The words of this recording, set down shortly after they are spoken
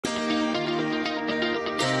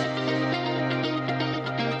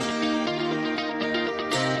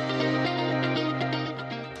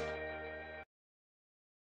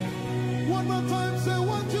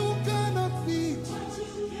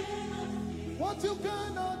What you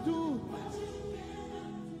cannot do.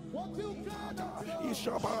 What you cannot do.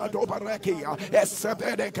 Ishabado Barakia,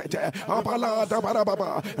 Esebedekete, Abalada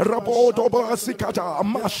Barababa, Rabodo Basikata,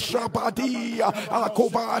 Mashabadia,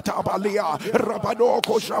 Akobata Balia,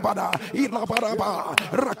 Rabadoko Shabada, Ilabaraba,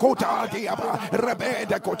 Rakota Diaba,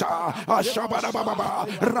 Rebedekota, Ashabadababa,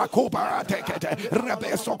 Rakoba Tekete,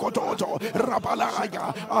 Rebesokototo,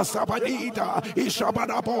 Rabalaya, Asabadita,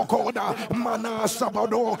 Ishabadabokoda, Mana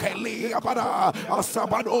Sabado Keliabada,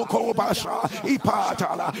 Asabadoko Basha,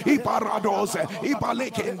 Ipatala, Iparadose,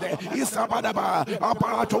 Ibalekende, Isabadaba,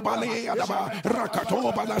 Apato Baleadaba,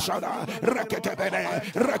 Rakato Balashada, Raketebene,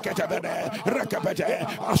 Rakabete,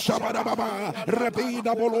 Ashabadababa,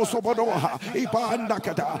 Rabida Boloso Bodoha,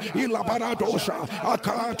 Ipandakata, Ilabaradosha,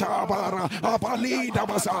 Akata Bara, Abalida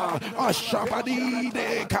Baza,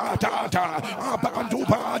 Ashabadide Katata,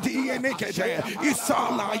 Abandubadi Enekete,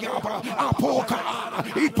 Isala Yaba, Apoka,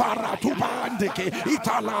 Iparatubandike,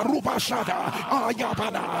 Itala Rubashada,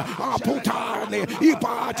 Ayabada, Aputane,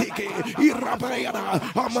 Ipatike, Irabayana,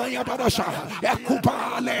 Amayabadasha,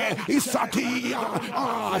 Ekupale, Isatia,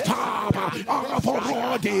 Ataba,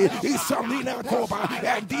 Aporodi, Isamina Koba,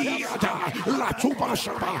 Ediata,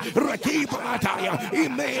 Latubashaba, Rekibataya,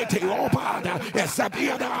 Imete Opada,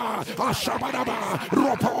 Esabiada, Ashabadaba,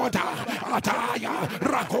 Ropota, Ataya,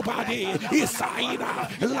 Rakobadi, Isaida,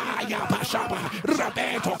 Laya Bashaba,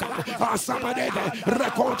 Rabetoka, Asabadede,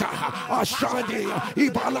 Rakota, Ashadi,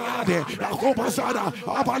 Ibalade, Akobasada,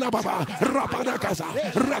 Abalababa, Rapadakaza,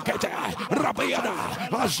 Rakete, Rabiada,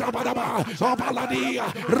 Ashabadaba, Abaladia,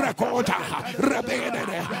 Rakota, Rabede,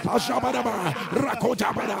 Ashabadaba,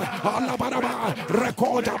 Rakotabada, Alabadaba,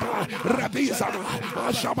 Rakotaba, Rabizada,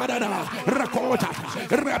 Ashabadana, Rakota,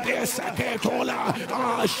 Rabesa Ketola,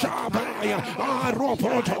 Ashabaya,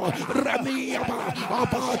 Aropoto, Ramiaba,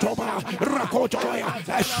 Abatoba, Rakotoya,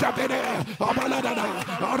 Ashabede, Abaladana,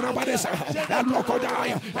 Arabadesa, and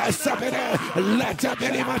Lokodaya, Asabede, let the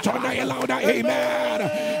believer turn louder, amen.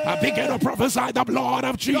 I begin to prophesy the blood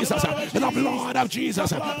of Jesus, the blood of Jesus,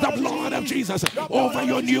 the blood of Jesus over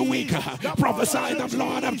your new week. Prophesy the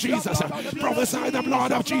blood of Jesus, prophesy the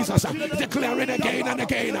blood of Jesus, declare it again and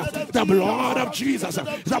again. The blood of Jesus,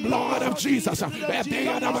 the blood of Jesus.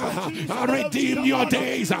 Redeem your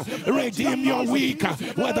days, redeem your week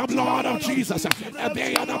with the blood of Jesus. The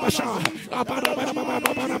blood of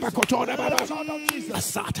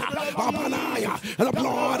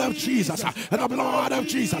Jesus, the blood of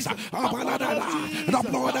Jesus, the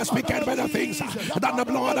blood that speaketh better things than the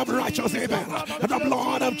blood of righteous Abel, the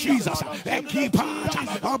blood of Jesus, Ekipat,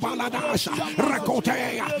 Abaladasha,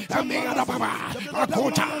 Rakotea, Ameadababa,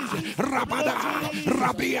 Akota, Rabada,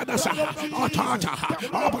 Rabiadasa, Atata,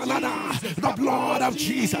 Abalada, the blood of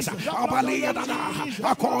Jesus, Abaliadana,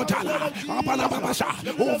 Akotala,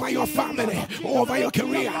 Abalababasha, over your family, over your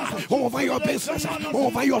career, over your business,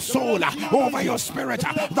 over your soul, over your spirit,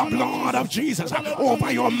 the blood of Jesus,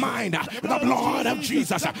 over your mind, the blood of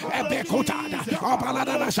Jesus, Ebekotada,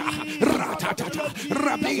 Abaladasha, Ratatata,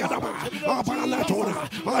 Rabiadaba, Abalatora,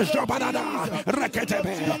 Ajabadada,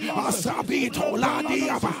 Reketebe, Asabito,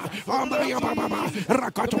 Ladiaba, Amayababa,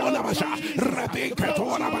 Rakatola Basha,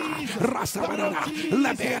 Rebekatolaba, Rasabana,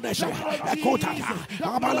 Levedesha, Ekotata,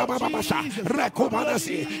 Abalababasha,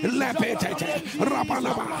 Rekobanasi, Lepetete,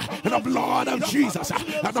 Rabalaba, the blood of Jesus,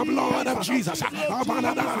 the blood of Jesus,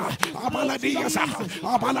 Abalada, Abaladias,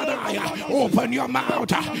 Abaladaya, open your mouth,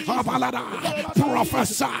 Abalada,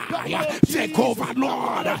 prophesy, take over,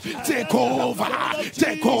 Lord, take over,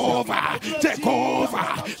 take over, take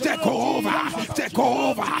over, take over, take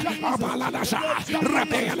over, Abaladasha,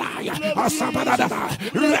 Rebelaya, Asabadada,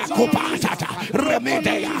 Rekupatata,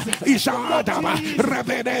 Remedea, Ishadaba,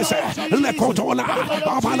 Revedese, Lekotola,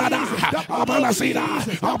 Abalada, Abalasida,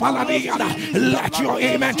 Abaladiana, let your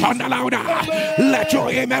amen turn louder, let your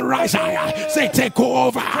amen rise higher, say take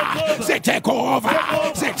over, say take over,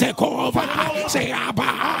 say take over, say Abba,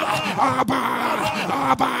 Abba,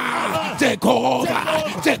 Abba, take over,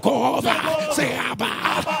 say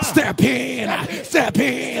Abba, step in,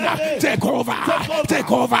 take over,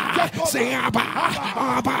 say Abba,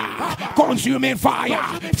 Abba, consuming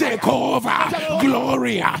fire, take over,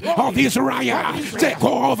 glory of Israel, take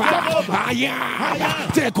over, I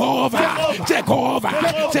am, take over, take over,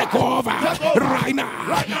 take over, right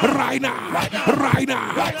now, right now, right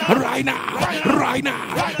now, right now, right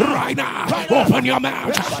now, right now, open your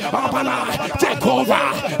mouth, take over,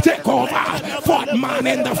 take over, fourth man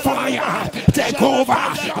in the fire, take over,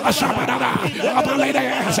 Shabada,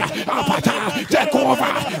 Abaledes, Apata, take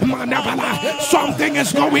over, Manabala, Something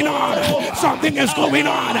is going on. Something is going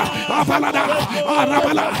on.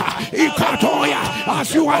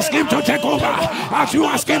 As you ask him to take over. As you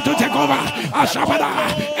ask him to take over.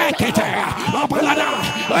 Take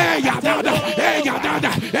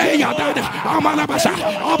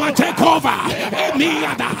over.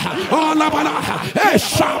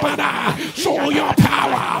 Show your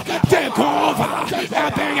power. Take over.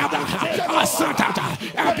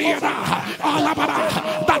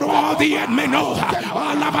 That all the end may know.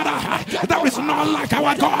 There is none like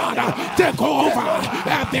our God. Take over.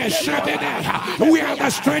 Where the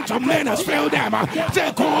strength of men has failed them.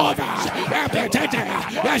 Take over.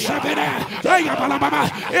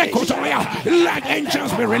 Let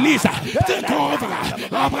angels be released. Take over.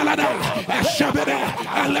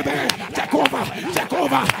 Take over. Take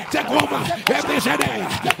over. Take over.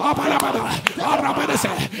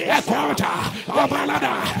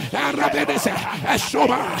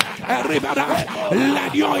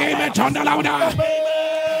 Let your amen turn louder.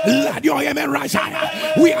 Let your amen rise higher.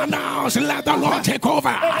 We announce, let the Lord take over.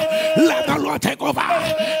 Let the Lord take over.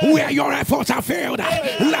 Where your efforts have failed,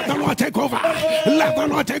 let the Lord take over. Let the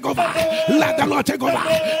Lord take over. Let the Lord take over.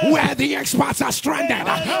 Where the experts are stranded,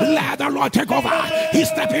 let the Lord take over. He's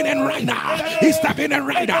stepping in right now. He's stepping in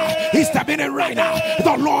right now. He's stepping in right now.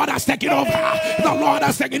 The Lord has taken over. The Lord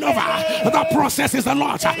has taken over. The process is the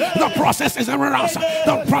Lord. The process is the Lord.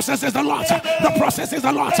 The process is the Lord. The process is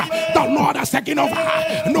the Lord. The Lord has taken over.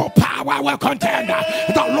 No power will contend.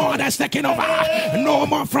 The Lord has taken over. No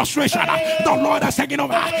more frustration. The Lord has taken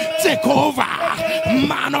over. Take over,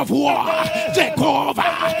 man of war. Take over,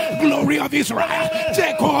 glory of Israel.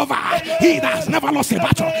 Take over, he that has never lost a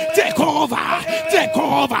battle. Take over, take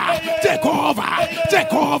over, take over,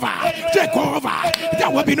 take over, take over. There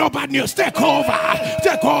will be no bad news. Take over,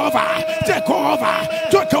 take over, take over,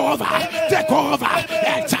 take over, take over.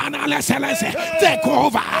 Eternal excellency. Take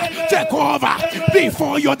over, take over.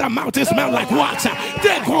 Before you, the mountains smell like water.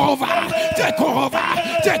 Take over, take over,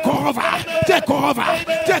 take over, take over,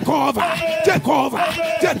 take over, take over,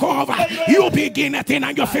 take over. You begin a thing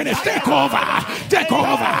and you finish. Take over, take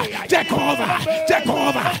over, take over, take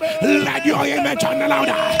over. Let your amen turn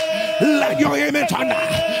louder. Let your amen turn.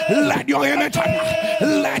 Let your amen turn.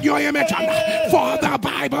 Let your amen turn. For the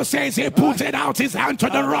Bible says he put out his hand to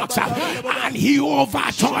the rocks and he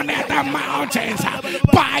overturned the mountains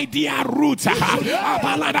by their roots.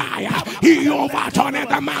 He overturned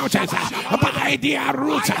the mountains by their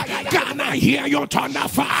roots. Can I hear you? Thunder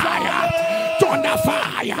fire, thunder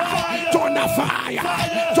fire, thunder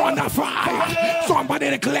fire, thunder fire. Somebody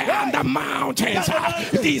declare, and the mountains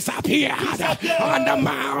disappeared, and the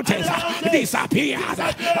mountains disappeared,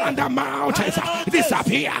 and the mountains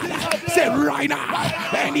disappeared. Say right now,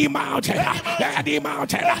 any mountain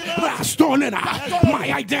that's stolen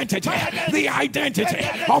my identity, the identity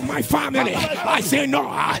of my family. I say no,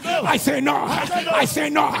 I say no, I say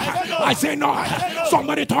no, I say no.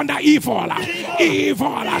 Somebody turn the evil.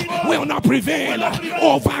 Evil will not prevail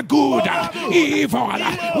over good. Evil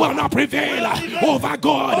will not prevail over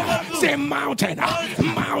good. Say mountain,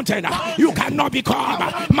 mountain, you cannot become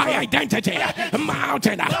my identity.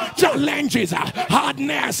 Mountain, challenges,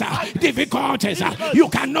 hardness, difficulties, you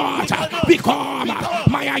cannot become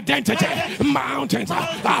my identity. Mountains,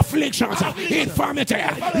 afflictions, infirmity,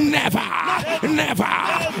 never, never,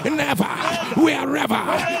 never,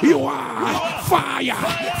 wherever you are, fire,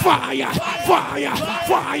 fire, fire,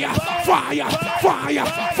 fire, fire, fire,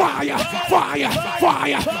 fire, fire,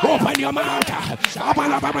 fire. Open your mouth.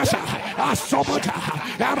 Asobota,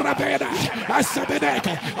 Arabeda, Asabedek,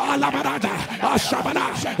 Alabarada,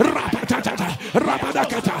 Ashabana, Rapatata,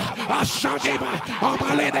 Rabadakata, Ashadiba,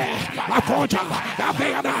 Abalede, Akota,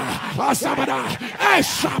 Aveda, Asabada,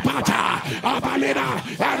 Ashabata, Abaleda,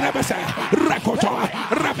 Arabese, Rekoto,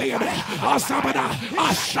 Rabeda, Asabada,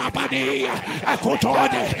 Ashabadi,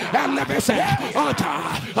 Akotode, Alabese, Ota,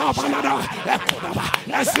 Abalada, Ekodaba,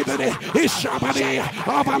 Asibede, Ishabadi,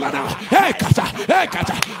 Abalada, Ekata,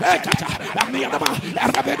 Ekata, Ekata, Amiadaba,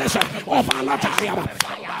 Arabedese, Ovalata,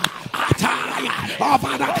 Ataya,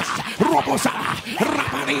 Obadaka, Robosa,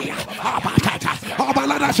 Rabani, Abakata,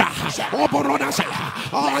 Obaladasha, Oborodasa,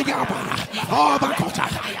 Oyabana, Obakota,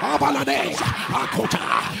 Obalade, Akota,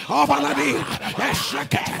 Obaladi,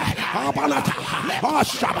 Eshaketa, Obalata,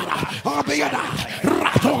 Oshabana, Obiada,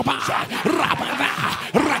 Ratoba, Rabana,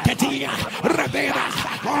 Raketia, Rebeda,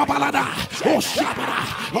 Obalada, Oshabana,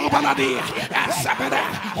 Obaladi, Asabada,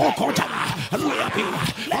 Okota, Lapi,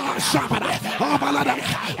 Oshabana, Obalada,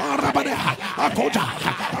 Arabada, Akota,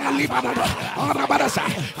 Alibada, Arabadasa,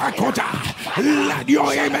 Akota, Let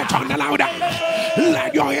your amen thunder louder.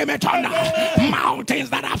 Let your amen thunder. Mountains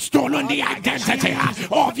that have stolen the identity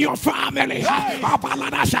of your family.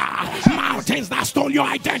 Mountains that stole your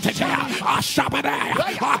identity.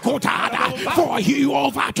 For he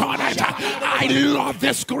overturned it. I love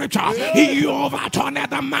this scripture. He overturned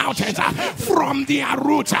the mountains from their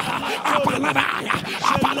roots.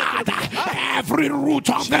 Every root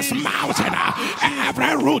of this mountain,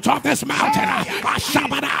 every root of this mountain,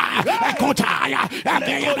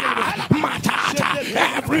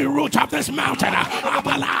 every root of this mountain,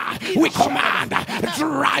 we command,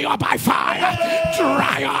 dry up by fire,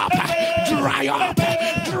 dry up, dry up,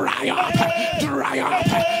 dry up, dry up,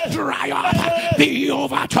 dry up, be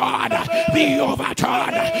overturned, be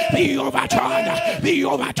overturned, be overturned, be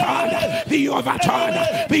overturned, be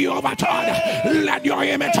overturned, be overturned. Let your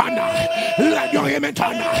amen thunder, let your amen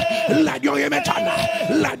thunder, let your amen thunder,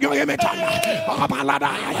 let your amen thunder.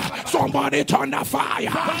 Somebody turn the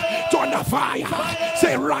fire, turn the fire.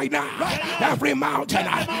 Say right now, every mountain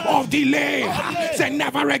of delay, say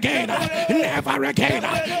never again, never again,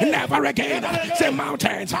 never again. Say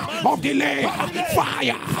mountains of delay,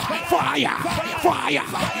 fire, fire, fire,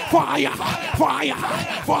 fire, fire,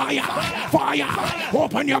 fire, fire.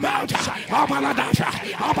 Open your mouth. Abaladasha,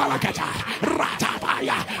 Abalakata,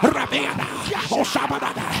 Ratabaya, Rabena,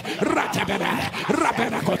 Oshabada, Ratabena,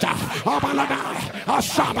 Rabenakota, Abalada,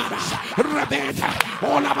 Ashabada, Rabeta,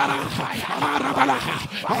 Olabara, Arabala,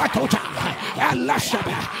 Akota,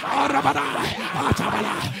 Elashaba, Arabada,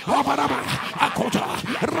 Atabala, Abaraba, Akota,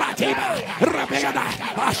 Ratiba, Rabena,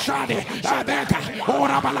 Ashadi, Abeta,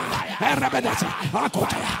 Orabala, Arabedasa,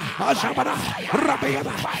 Akota, Ashabada,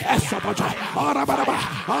 Rabena, Esopota, Arababa,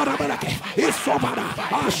 Arabalake, Isobada,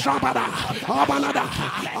 Ashabada, Abalada,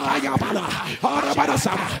 Ayabala,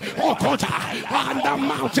 Arabadasaba, Okota, and the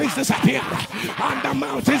mountains disappeared, and the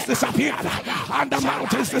mountains disappeared, and the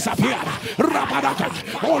mountains disappeared. Rabadaka,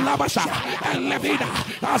 Olabasa, Elevida,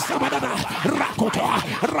 Asabada, Rakoto,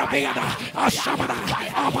 Rabeda, Ashabada,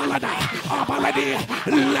 Abalada,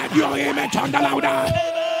 Abaladi, let your amen thunder louder.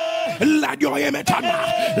 Let your amen thunder.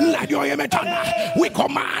 Let your amen thunder. We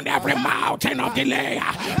command every mountain of delay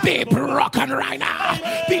be broken right now.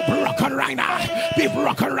 Be broken right now. Be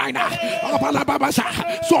broken right now.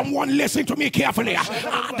 Someone listen to me carefully.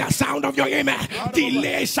 The sound of your amen.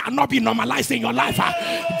 Delay shall not be normalized in your life.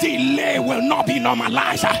 Delay will not be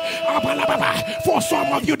normalized. For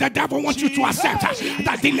some of you, the devil wants you to accept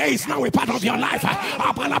that delay is now a part of your life.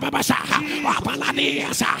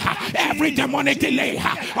 Every demonic delay.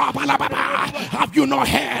 Have you not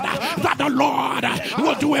heard that the Lord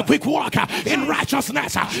will do a quick walk in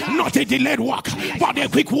righteousness? Not a delayed walk, but a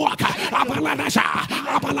quick walk.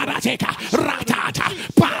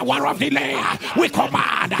 Power of delay. We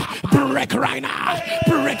command, break right now,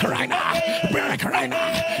 break right now, break right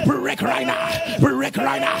now, break right now, break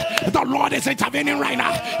right now. The Lord is intervening right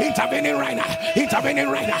now, intervening right now, intervening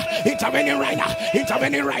right now, intervening right now,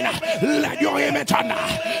 intervening right now. Let your amen thunder,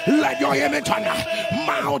 let your amen thunder.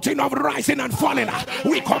 Mountain of rising and falling,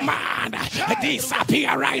 we command,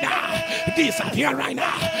 disappear right now, disappear right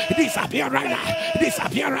now, disappear right now,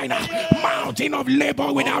 disappear right now. Mountain of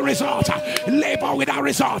labor without result, labor without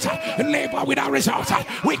result, labor without result.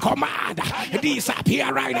 We command,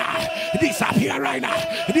 disappear right now, disappear right now,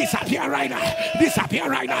 disappear right now, disappear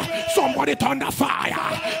right now. Somebody turn the fire,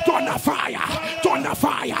 turn the fire, turn the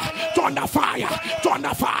fire, turn the fire, turn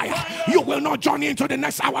the fire. You will not journey into the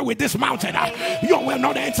next hour with this mountain. You will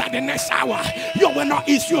not enter the next hour. You will not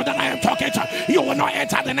issue that I am talking to. You will not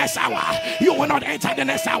enter the next hour. You will not enter the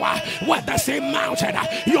next hour with the same mountain.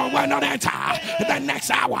 You will not enter the next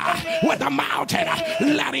hour with the mountain.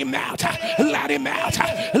 Let it melt. Let it melt.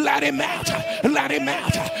 Let it melt. Let it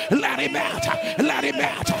melt. Let it melt. Let it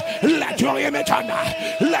melt. Let your amen thunder.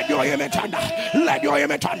 Let your amen thunder. Let your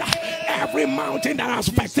amen thunder. Every mountain that has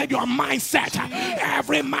affected your mindset,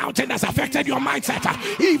 every mountain that's affected your mindset,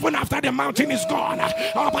 even after the mountain is gone,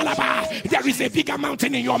 there is a bigger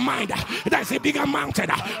mountain in your mind. There's a bigger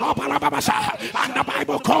mountain, and the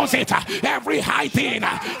Bible calls it every high thing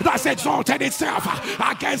that's exalted itself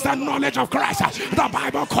against the knowledge of Christ. The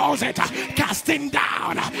Bible calls it casting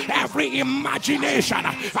down every imagination,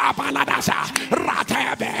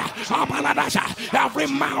 every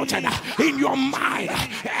mountain in your mind,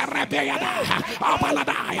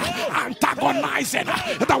 antagonizing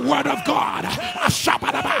the word of God.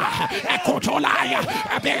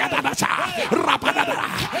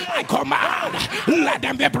 I command, let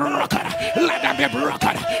them be broken, let them be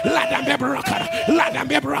broken, let them be broken, let them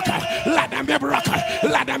be broken, let them be broken,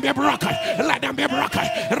 let them be broken, let them be broken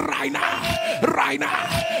right now, right now,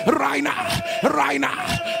 right now. right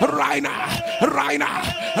now, right now, right now,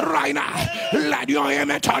 right now. Let your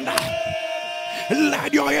amen thunder.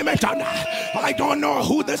 Let your amen thunder. I don't know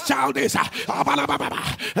who this child is.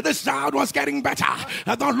 This child was getting better.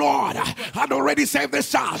 The Lord had already saved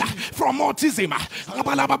this child from autism.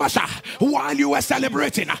 While you were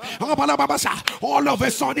celebrating, all of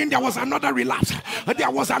a sudden there was another relapse.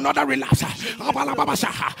 There was another relapse.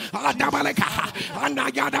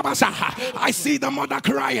 I see the mother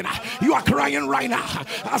crying. You are crying right now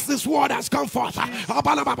as this word has come forth.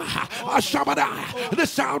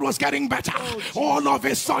 This child was getting better. All of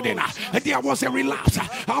a sudden there was a relapse.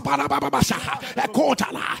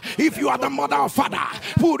 If you are the mother or father,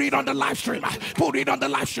 put it on the live stream. Put it on the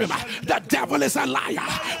live stream. The devil is a liar.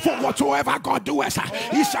 For whatsoever God doeth,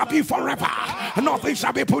 it shall be forever. Nothing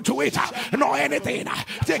shall be put to it, nor anything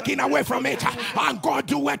taken away from it. And God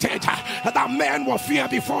doeth it. The man will fear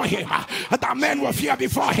before him. The man will fear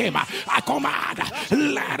before him. I command,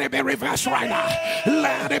 let it be reversed right now.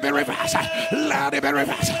 Let it be reversed. Let it be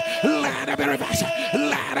reversed. Let it be reversed.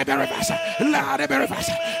 Let it be reversed. Let it be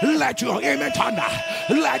reversed. Let your amen thunder.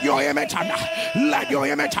 Let your amen thunder. Let your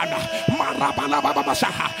amen thunder.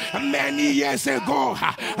 Many years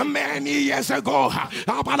ago,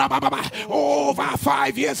 over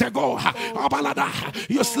 5 years ago,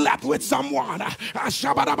 you slept with someone.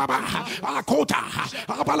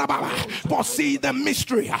 But see the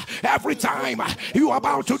mystery. Every time you are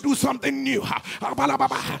about to do something new,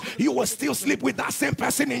 you will still sleep with that same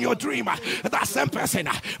person in your dream. That same person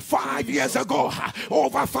 5 years ago,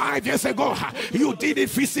 over 5 years ago, you did it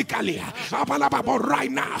physically. But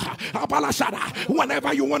right now,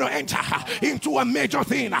 whenever you want to enter into a major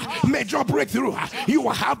thing, major breakthrough, you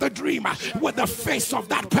will have the dream with the face of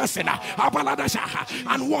that person.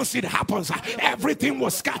 And once it happens, everything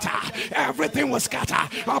will scatter. Everything will scatter.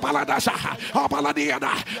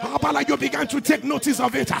 You began to take notice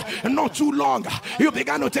of it. Not too long. You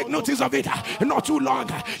began to take notice of it. Not too long.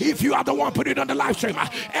 If you are the one, put it on the live stream.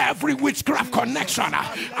 Every witchcraft connection.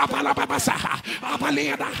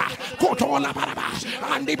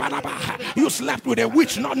 You slept with a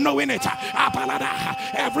witch not knowing it.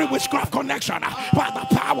 Every witchcraft connection by the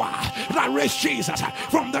power that raised Jesus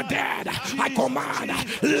from the dead, I command,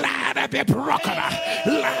 let it be broken.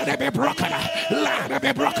 Let it be broken. Let it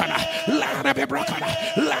be broken. Let it be broken.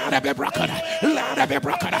 Let it be broken. Let it be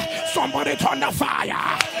broken. Somebody turn the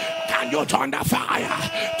fire. Can you turn the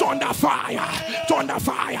fire? Turn the fire. Turn the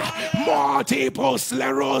fire. Multiple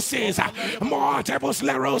sclerosis. Multiple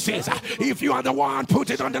sclerosis. If you are the one, put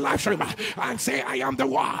it on the live stream and say, I am the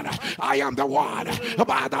one. I am the one.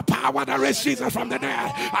 By the power that raised Jesus from the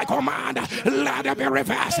dead, I command, let it be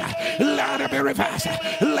reversed. Let it be reversed.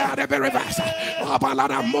 Let it be reversed.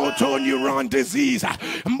 Motor neuron disease.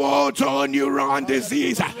 Motor neuron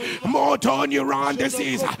disease. Motor neuron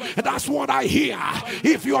disease. That's what I hear.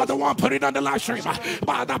 If you are the one, put it on the live stream.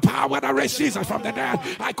 By the power that raised Jesus from the dead,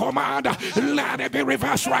 I command, let it be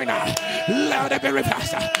reversed right now. Let it be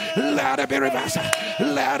reversed. Let it be reversed.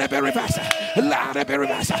 Let it be reversed. Let it be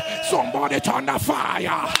reversed. Somebody turn the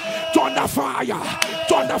fire. Turn the fire.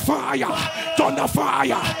 Turn the fire. Turn the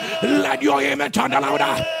fire. Let your amen turn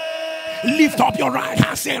louder. Lift up your right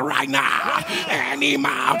hand, say right now, any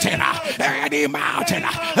mountain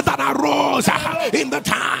that arose in the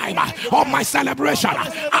time of my celebration,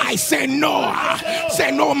 I say no.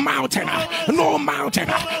 Say no mountain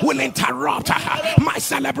will interrupt my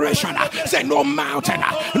celebration. Say no mountain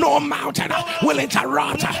will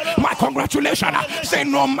interrupt my congratulation. Say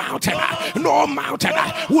no mountain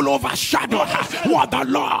will overshadow what the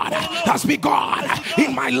Lord has begun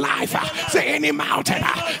in my life. Say any mountain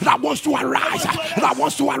that wants to arise, that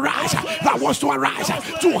wants to arise to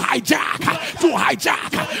hijack.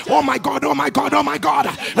 Oh my God.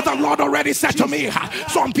 The Lord already said to me,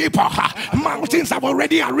 some people, mountains have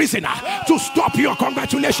already arisen to stop your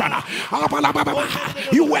congratulation.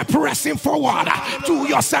 You were pressing forward to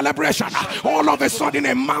your celebration. All of a sudden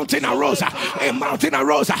a mountain arose and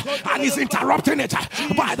is interrupting it.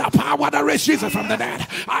 By the power that raised Jesus from the dead,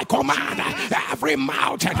 I command every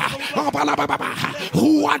mountain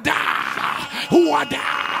who are there,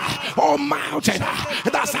 oh mountain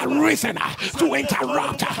that's arisen to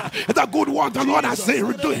interrupt the good work the Lord is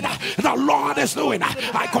doing. The Lord is doing.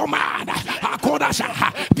 I command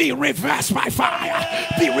Be reversed by fire.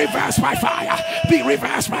 Be reversed by fire. Be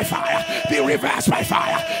reversed by fire. Be reversed by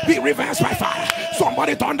fire. Be reversed by fire.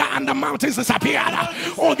 Somebody thunder and the mountains disappeared.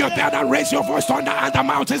 Oh, you better raise your voice, thunder and the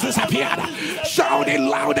mountains disappeared. Shout it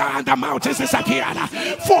louder and the mountains disappeared.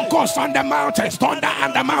 Focus on the mountains, thunder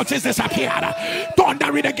and the mountains disappeared.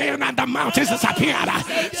 Thunder it again and the mountains disappeared.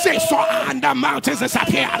 Say so and the mountains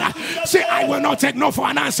disappeared. Say I will not take no for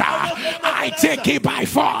an answer. I take it by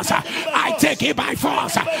force. I take it by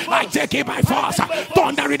force. I take it by force.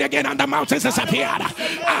 Thunder it again and the mountains disappeared.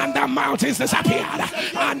 And the mountains disappeared.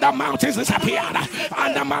 And the mountains disappeared.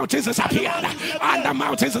 And the mountains disappeared. And the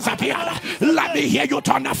mountains disappeared. Let me hear you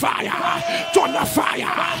thunder fire. Thunder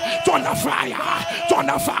fire. Thunder fire.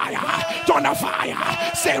 Thunder fire. Thunder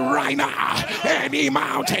fire. Say right now, any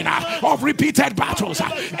mountain of repeated battles,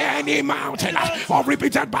 any mountain of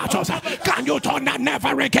repeated battles, can you thunder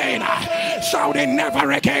never again? Shouting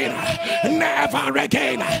never again. Never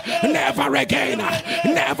again. Never again.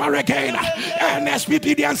 Never again.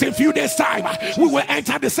 NSPPD in few days time, we will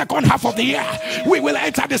enter the second half of the year. We will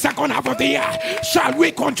enter the second half of the year. Shall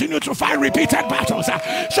we continue to fight repeated battles?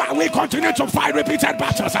 Shall we continue to fight repeated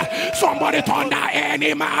battles? Somebody thunder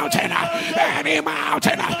any mountain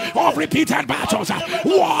of repeated battles.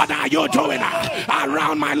 What are you doing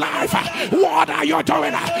around my life? What are you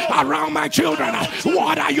doing around my children?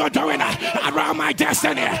 What are you doing around my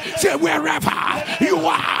destiny? Say wherever you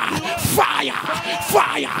are, fire,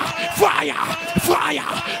 fire, fire, fire,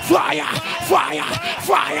 fire, fire,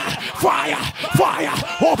 fire, fire, fire.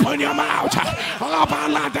 Open your mouth.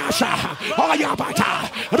 Abaladasha, Oyabata,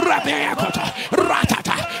 Rebekota,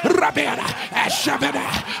 Ratata, Rabera, Eshabeda,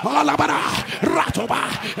 Alabara, Ratoba,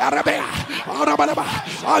 Arabea, Arabalaba,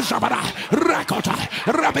 Azabara, Rakota,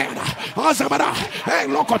 Rabera, Azabara,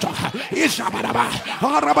 Elokota, Isabadaba,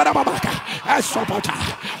 Arabarabaka, Esopota,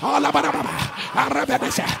 Alabarababa,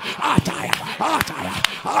 Arabedese, Ataya, Ataya,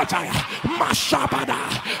 Ataya, Mashabada,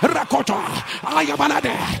 Rakota,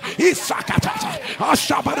 Ayabalade, Isakata,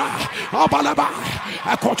 Ashabada, Abalaba,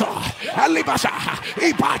 Akoto, Alibasa,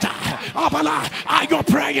 Ibata, Abala. Are you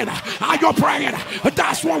praying? Are you praying?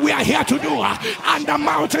 That's what we are here to do. And the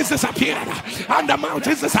mountains disappeared. And the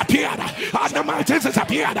mountains disappeared. And the mountains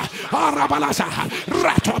disappeared. Arabalasa,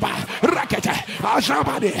 Ratoba, Rakete,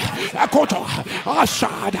 Ashabadi, Akoto,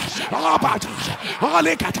 Ashad, Abata,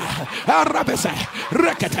 Alikata, Arabese,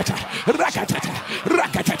 Rakete, Rakete,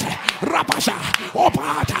 Rakete, Rapasha,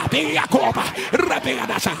 Opata, Biakoba,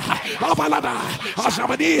 Rabiadasa, Abalada,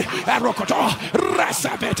 Ashabadi, Arokoto,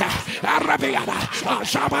 Resabeta, Arabiada,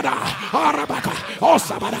 Ashabada, Arabaka,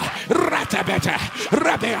 Osabada, Ratabeta,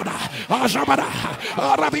 Rabiada, Ashabada,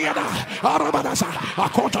 Arabiada, Arabadasa,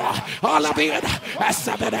 Akoto, Alabiada,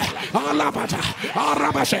 Asabeda, Alabata,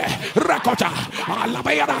 Arabashe, Rakota,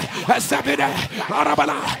 Alabiada, Asabeda,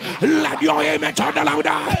 Arabala. Let your amen turn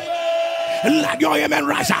louder. Let your amen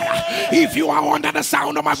rise higher. If you are under the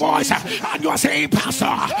sound of my voice and you are saying, Pastor,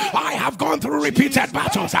 I have gone through repeated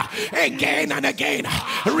battles again and again.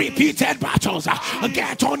 Repeated battles.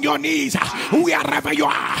 Get on your knees wherever you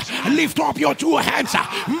are. Lift up your two hands.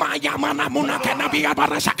 Mayamana munakana biya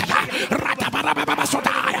barasakata. Ratabarababa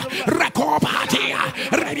sotaya. Rekopatia.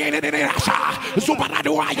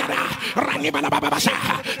 Zubaraduayana. Ranibalababasha.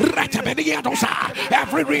 Ratabediadosa.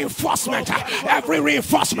 Every reinforcement. Every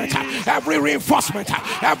reinforcement. Every reinforcement,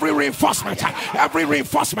 every reinforcement, every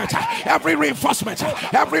reinforcement, every reinforcement,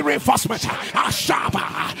 every reinforcement, Ashaba,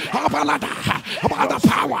 Abalada, about the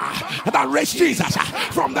power that raised Jesus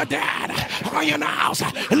from the dead. Iron house,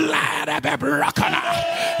 let it be broken,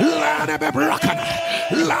 let it be broken,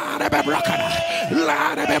 let it be broken,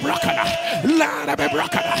 let it be broken, let it be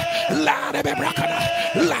broken, let it be broken,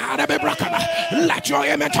 let it be broken. Let your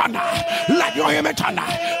amen thunder, let your amen thunder.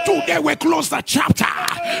 Today we close the chapter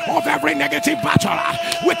of every negative battle.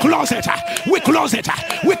 We close it. We close it.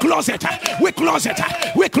 We close it. We close it.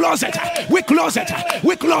 We close it. We close it.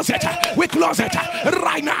 We close it. We close it.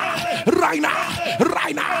 Right now. Right now.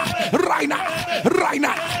 Right now. Right now. Right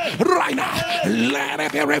now. Right now. Let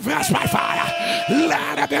it be reversed by fire.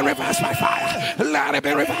 Let it be reversed by fire. Let it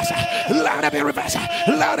be reversed. Let it be reversed.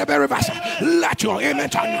 Let it be reversed. Let your amen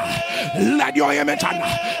thunder. Let your amen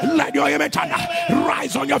thunder. Let your amen thunder.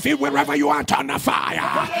 Rise on your feet wherever you are. Thunder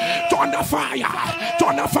fire. Thunder fire.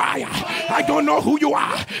 Thunder fire. I don't know who you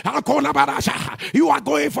are. You are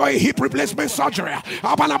going for a hip replacement surgery.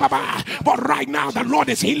 But right now, the Lord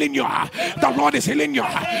is healing you. The Lord is healing you.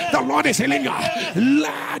 The Lord is healing you.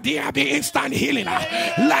 Let there be instant instant healing.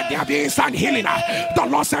 Let there be instant healing. The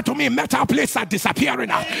Lord said to me, metal plates are disappearing.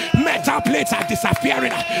 Metal plates are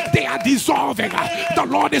disappearing. They are dissolving. The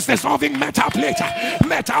Lord is dissolving metal plates.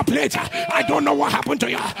 Metal plates. I don't know what happened to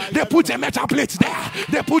you. They put a metal plate there.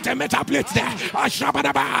 They put a metal plate there.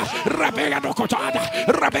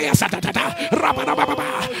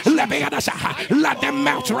 Let them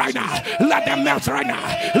melt right now. Let them melt right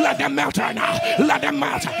now. Let them melt right now. Let them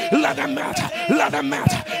melt. Let them melt. Let them melt.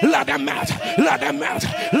 Let them melt. Let them melt.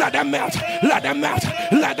 Let them melt. Let them melt.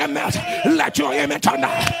 Let them melt. Let your amen turn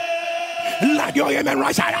now. Let your amen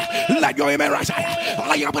rise higher. Let your amen rise higher.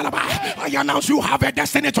 I announce you have a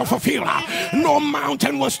destiny to fulfill. No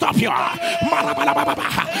mountain will stop you.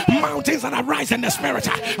 Mountains that arise in the spirit.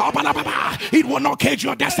 It will not cage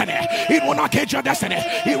your destiny. It will not cage your destiny.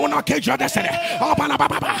 It will not cage your destiny.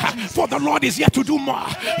 For the Lord is yet to do more.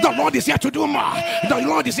 The Lord is yet to do more. The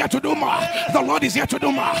Lord is yet to do more. The Lord is yet to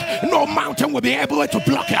do more. No mountain will be able to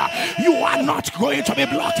block you. You are not going to be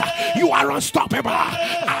blocked. You are unstoppable.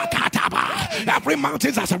 Every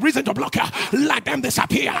mountain has a reason to block you. Let them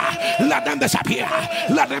disappear. Let them disappear.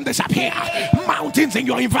 Let them disappear. Mountains in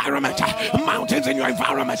your environment. Mountains in your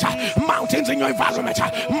environment. Mountains in your environment.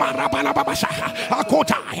 I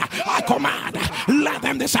command. Let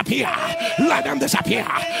them disappear. Let them disappear.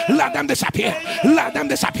 Let them disappear. Let them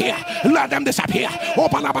disappear. Let them disappear.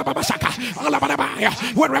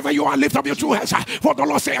 Wherever you are, lift up your two hands. For the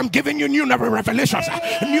Lord say, I'm giving you new revelations,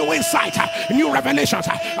 new insight, new revelations.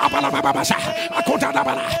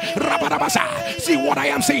 See what I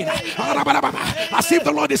am saying. As if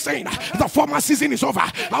the Lord is saying, the former season is over.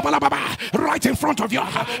 Right in front of you,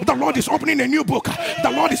 the Lord is opening a new book.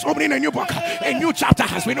 The Lord is opening a new book. A new chapter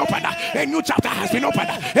has been opened. A new chapter has been opened.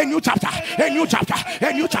 A new chapter. A new chapter.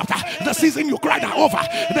 A new chapter. The season you cried are over.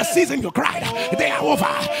 The season you cried, they are over.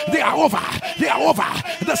 They are over. They are over.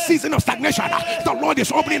 The season of stagnation. The Lord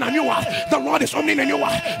is opening a new one. The Lord is opening a new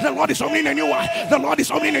one. The Lord is opening a new one. The Lord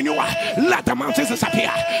is opening a new one. Let the mountains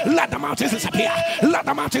disappear. Let the mountains disappear. Let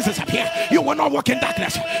the mountains disappear. You will not walk in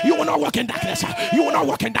darkness. You will not walk in darkness. You will not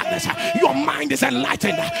walk in darkness. Your mind is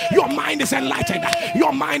enlightened. Your mind is enlightened.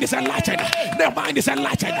 Your mind is enlightened. Their mind is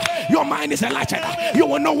enlightened. Your mind is enlightened. You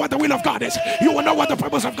will know what the will of God is. You will know what the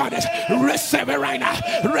purpose of God is. Receive it right now.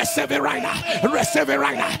 Receive it right now. Receive it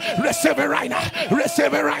right now. Receive it right now.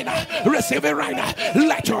 Receive it right now. Receive it right now.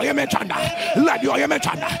 Let your image under. Let your image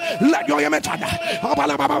under. Let your image under.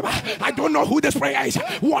 I don't know who this prayer is.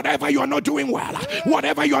 Whatever you are not doing well,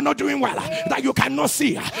 whatever you are not doing well, that you cannot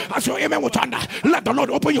see, as your amen will turn, let the Lord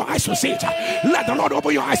open your eyes to see it. Let the Lord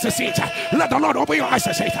open your eyes to see it. Let the Lord open your eyes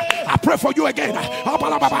to see it. I pray for you again.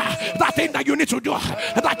 That thing that you need to do.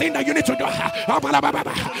 That thing that you need to do.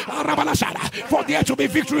 For there to be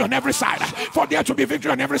victory on every side. For there to be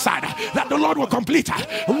victory on every side. That the Lord will complete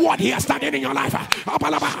what He has started in your life.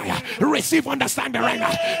 Receive understanding right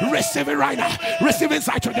now. Receive it right now. Receive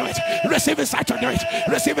insight to do it. Receive insight to do it.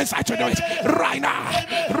 Receive insight to do it. Right now.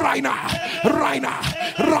 Right now. Right now.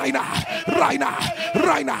 Right now. Right now.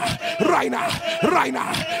 Right now. Right now. Right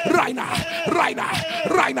now. Right now. Right now.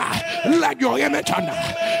 Right now. Let your image turn.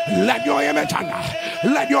 Let your image turn.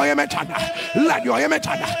 Let your image turn. Let your image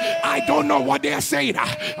turn. I don't know what they are saying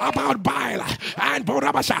about bile and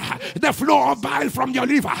the flow of bile from your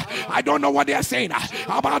liver. I don't know what they are saying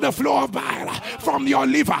about the flow of bile from your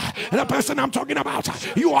liver. The person I'm talking about,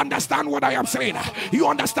 you understand what I am saying. You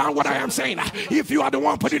understand what I am saying. If you are the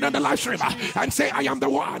one, put it on the live stream and say, I am the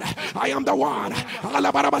one. I am the one.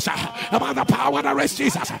 About the power that raised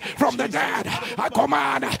Jesus from the dead. I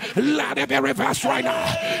command, let it be reversed right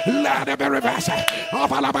now. Let it be reversed.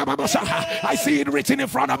 I see it written in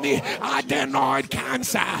front of me. Adenoid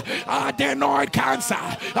cancer. Adenoid cancer.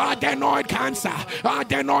 Adenoid cancer.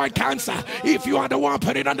 Adenoid cancer. If you are the one,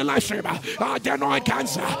 put it on the live stream. Adenoid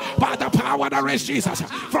cancer. By the power that raised Jesus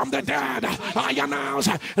from the dead, I announce,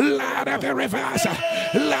 let it be reversed.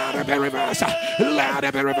 Let it be reversed. Let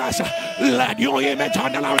it be reversed. Let your image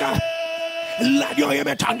on the louder. Let your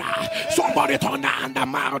image thunder. Somebody thunder on the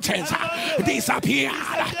mountains. Disappeared.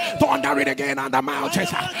 Thunder it again on the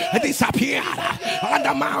mountains. Disappeared. On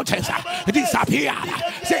the mountains. Disappeared.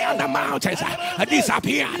 Say on the mountains.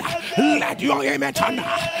 Disappeared. Let your image thunder.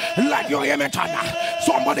 Let your image thunder.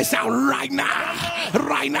 Somebody say right now,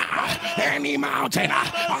 right now, any mountain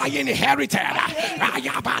I inherited,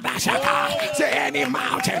 say any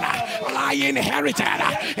mountain I inherited,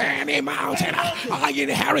 any mountain I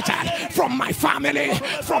inherited from my family,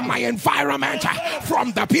 from my environment,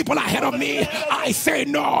 from the people ahead of me. I say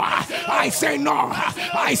no, I say no,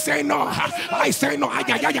 I say no, I say no. I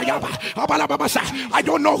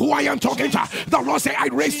don't know who I am talking to. The Lord say I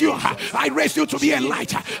raise you to be a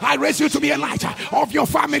light. I raise you to be a light of your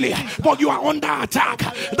family, but you are under attack.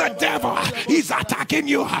 The devil is attacking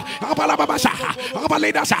you.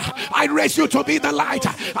 I raise you to be the light.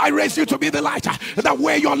 I raise you to be the light. The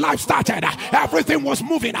way your life started, everything was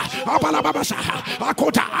moving. The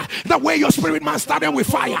way your spirit man started with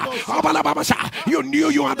fire, you knew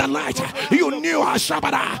you are the light. You knew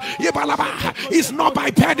it's not by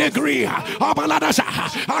pedigree,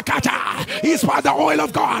 it's by the oil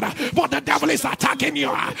of God, but the devil is attacking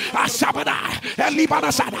you.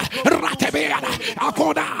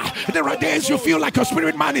 There are days you feel like your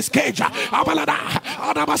spirit man is caged.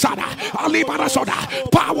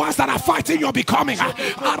 Powers that are fighting your becoming.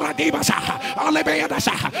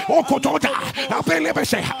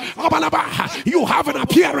 You have an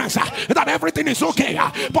appearance that everything is okay,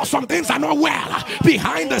 but some things are not well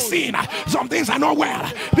behind the scene. Some things are not well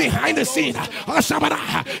behind the scene.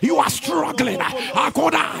 You are struggling,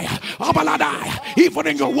 even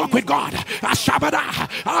in your work with God.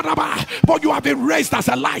 But you have been raised as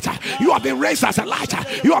a light. You have been raised as a light.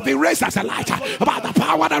 You have been raised as a light by the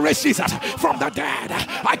power that raised Jesus from the dead.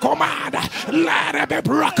 I command, let it be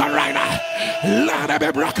broken right now. Let it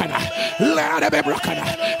be broken. Let it be broken.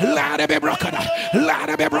 Let it be broken. Let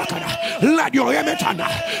it be broken. Let your image turn.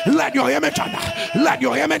 Let your image turn. Let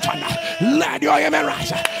your image turn. Let your image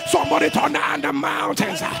rise. Somebody turn on the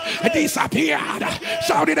mountains. Disappeared.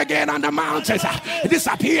 Shout it again on the mountains.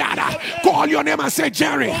 Disappeared. Call your name and say,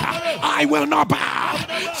 Jerry, I will not bow.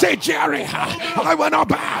 Say, Jerry, I will not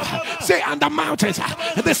bow. Say, on the mountains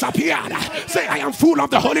disappeared. Say, I am full of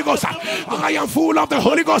the Holy Ghost. I am full of the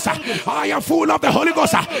Holy Ghost. I am full of the Holy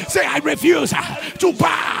Ghost. Say, I refuse to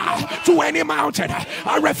bow to any mountain.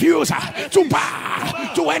 I refuse to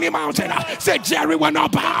bow to any mountain. Say, Jerry will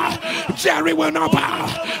not bow. Jerry will not bow.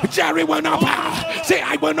 Jerry will not bow. Say,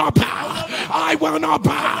 I will not bow. I will not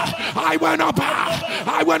bow. I will not bow.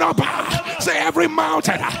 I will not bow. Say, every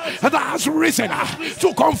mountain that has risen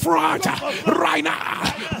to confront right now,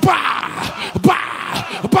 bow,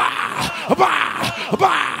 bow, bow, bow,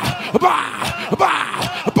 bow, bow,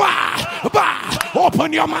 bow, bow, bow.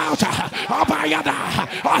 Open your mouth. Abayada,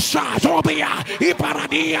 Ashatobia,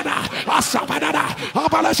 Iparadiana, Asabadada,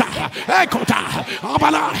 Abalasa, Ekota,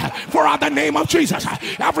 Abala. For at the name of Jesus,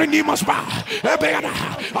 every knee must bow. I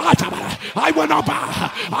will not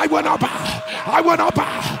bow. I will not bow. I will not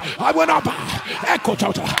bow. I will not bow.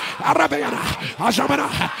 Ekotota, Arabiana, Ashabana,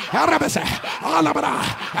 Arabese, Alabada,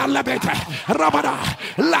 Alabete, Rabada.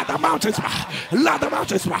 Let the mountains bow. Let the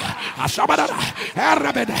mountains bow. Ashabada,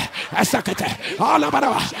 Arabede, Esakete,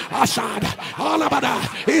 Alabada, Ashad, Alabada,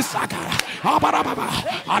 Isaka, Abarababa,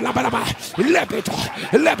 Alababa, Lepito,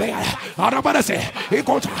 Lebea, Arabadase,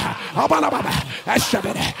 Ikota, Abalababa,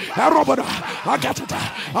 Eshabede, Aroboda, Agatata,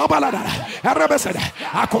 Abalada, Arabesede,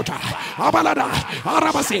 Akota, Abalada,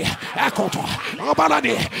 Arabasi, Akota,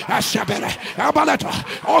 Abaladi, Eshabede, Abalato,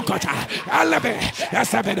 Okota, Alebe,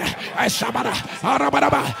 Esabede, Eshabada,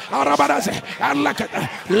 Arabadaba, Arabadase, and Lakata,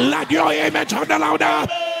 let your image on the louder.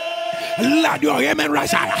 Let your amen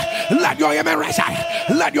rise high. Let your amen rise high.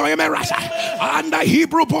 Let your amen rise high. And the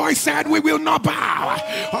Hebrew boy said, we will not bow.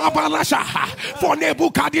 For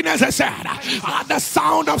Nebuchadnezzar said, at the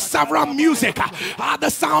sound of several music, at the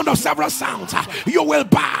sound of several sounds, you will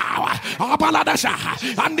bow.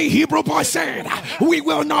 And the Hebrew boy said, we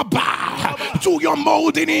will not bow to your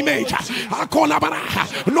molding image.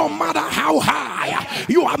 No matter how high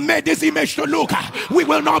you have made this image to look, we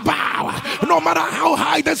will not bow. No matter how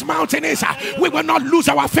high this mountain is, we will not lose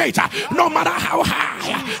our faith. No matter how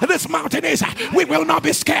high this mountain is, we will not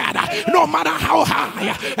be scared. No matter how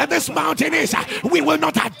high this mountain is, we will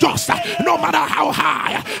not adjust. No matter how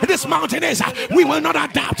high this mountain is, we will not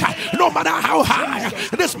adapt. No matter how high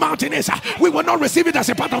this mountain is, we will not receive it as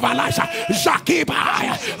a part of our lives.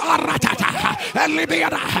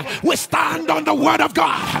 We stand on the word of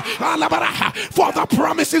God, for the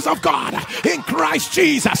promises of God in Christ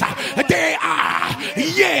Jesus, they are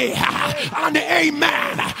yea and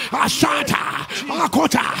amen. Ashata,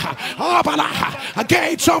 Akota, Abala,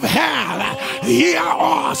 gates of hell, hear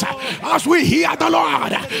us as we hear the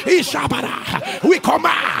Lord. Ishabara, we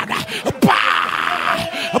command, bah,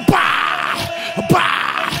 bah, bah,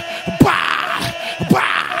 bah,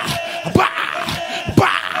 bah, bah,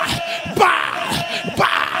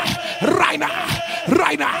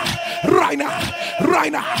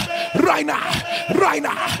 right now, right now, right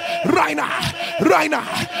now, right now, right now,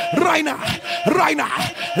 right now, right now.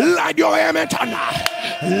 Let your amen turn.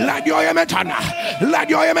 Let your amen turn. Let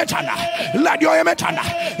your amen turn. Let your amen turn.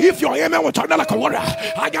 If your amen will turn like a warrior,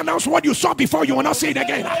 I announce what you saw before, you will not see it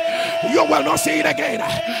again. You will not see it again.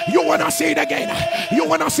 You will not see it again. You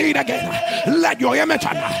will not see it again. Let your amen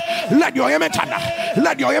turn. Let your amen turn.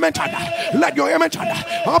 Let your amen turn. Let your amen turn.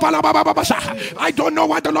 I don't know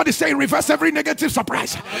what the Lord is saying. Reverse every negative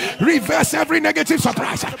surprise. Reverse every negative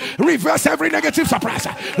surprise. Reverse every negative surprise.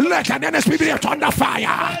 Let an NSPPD thunder fire.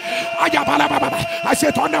 I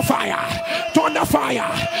say thunder fire. Thunder fire.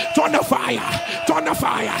 Thunder fire. Thunder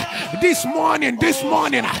fire. This morning,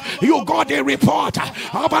 you got a report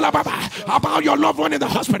about your loved one in the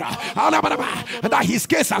hospital. That his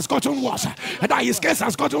case has gotten worse. That his case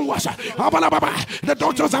has gotten worse. The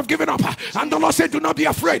doctors have given up. And the Lord said, do not be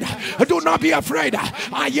afraid. Do not be afraid.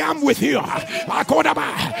 I am with you.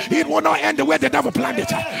 It will not end the way the devil planned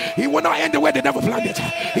it. It will not end the way the devil planned it.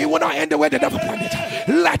 It will not end the way the devil planned it.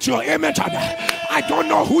 Let your amen turn. I don't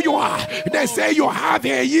know who you are. They say you have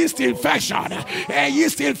a yeast infection. A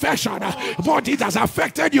yeast infection. But it has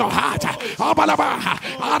affected your heart.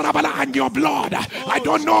 And your blood. I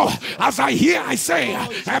don't know. As I hear, I say,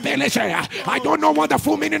 I don't know what the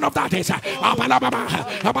full meaning of that is.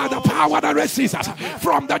 About the power that raised Jesus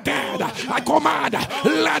from the dead. I command,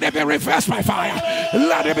 let it be reversed by fire.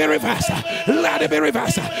 Let it be reversed. Let it be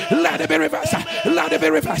reversed. Let it be reversed. Let it be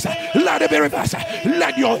reversed. Let it be reversed.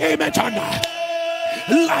 Let your amen turn.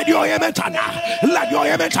 Let your amen turn. Let your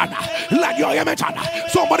amen turn. Let your amen turn.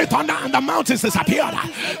 Somebody thunder and the mountains disappeared.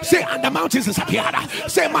 Say, and the mountains disappeared.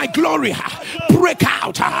 Say, my glory break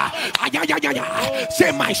out.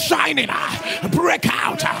 Say, my shining break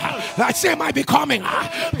out. Say, my becoming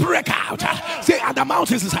break out. Say, and the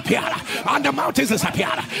mountains disappeared. And the mountains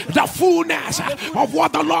disappeared. The fullness of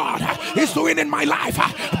what the Lord is doing in my life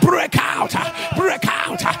break out. Break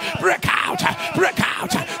out. Break out. Break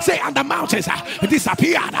out. Say, and the mountains disappeared.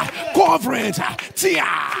 Coverings, tear.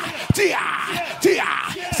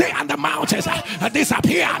 Say, and the mountains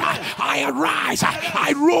disappeared. I arise,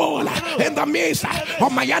 I rule in the midst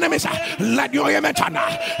of my enemies. Let your amen turn.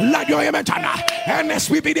 Let your amen turn.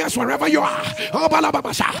 NSPPD, wherever you are.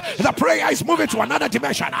 The prayer is moving to another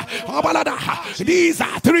dimension. These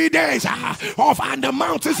are 3 days of and the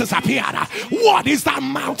mountains disappeared. What is that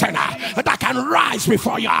mountain that can rise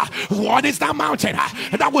before you? What is that mountain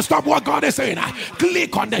that will stop what God is saying?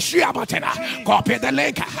 Click on the share button. Copy the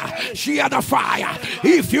link. Share the fire.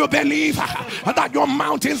 If you believe that your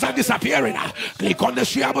mountains are disappearing, click on the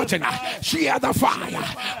share button. Share the fire.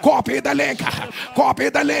 Copy the link. Copy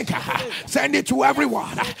the link. Send it to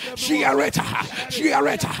everyone. Share it. Share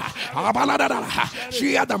it.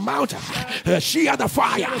 Share the mountain. Share the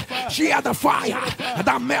fire. Share the fire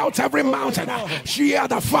that melts every mountain. Share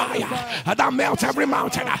the fire that melts every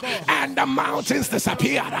mountain. And the mountains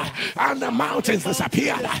disappeared. And the mountains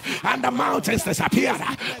disappeared. And the mountains disappeared.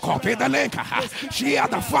 Copy the link. Share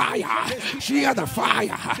the fire. Share the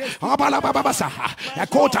fire.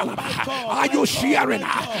 Are you sharing?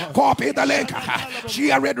 Copy the link.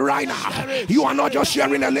 Share it right now. You are not just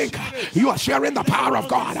sharing a link. You are sharing the power of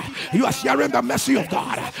God. You are sharing the mercy of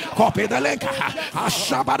God. Copy the link.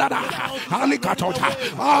 Share it.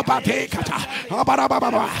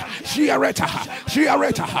 Share it.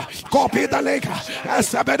 Copy the link.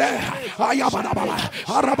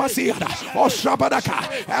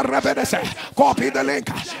 Copy the link.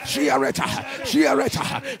 Share it. Share it.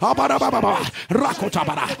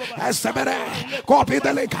 Copy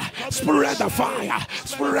the link. Spread the fire.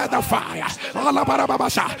 Spread the fire.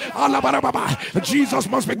 Jesus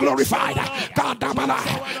must be glorified.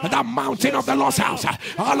 The mountain of the lost house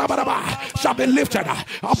shall be lifted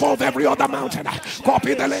above every other mountain.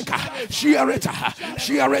 Copy the link. Share it.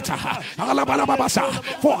 Share it.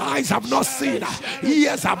 For eyes have not seen,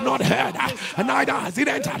 ears have not heard, neither has it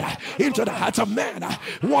entered into the hearts of men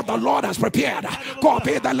what the Lord has prepared.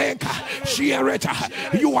 Copy the link. Share it.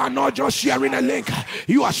 You are not just sharing a link.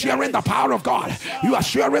 You are sharing the power of God. You are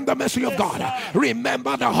sharing the mercy of God.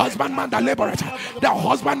 Remember the husbandman that liberator. The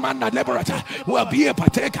husbandman that liberator will be a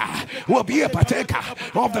partaker. Will be a partaker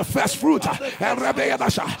of the first fruit.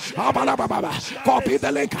 Copy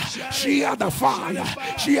the link. Share the fire.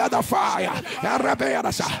 Share the fire.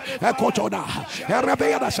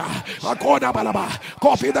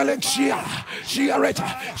 Copy the link. Share. Share it.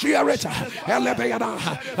 Share it. Share it.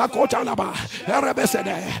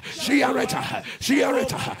 Share it.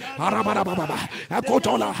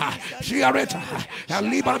 Share it.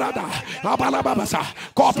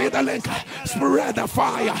 Copy the link. Spread the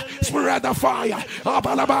fire. Spirit of fire.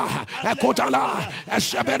 Abalaba. Ekotala.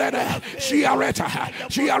 Eshabere. Shiareta.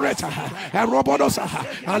 Shiareta. Robodosa.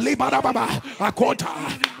 Alibarababa. Akota.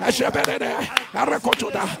 Eshabere.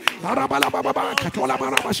 Arakotoda. Arabalababa. Katola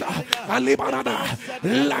Barabasha. Alibarada.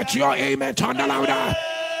 Let your amen turn louder.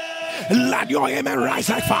 Let your amen rise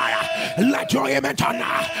like fire. Let your amen turn.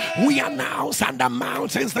 We announce and the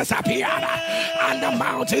mountains disappear. And the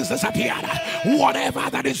mountains disappear. Whatever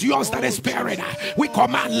that is yours that is buried, we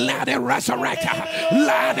command, let it resurrect.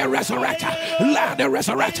 Let it resurrect. Let it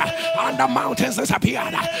resurrect. And the mountains disappear.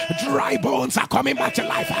 Dry bones are coming back to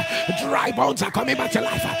life. Dry bones are coming back to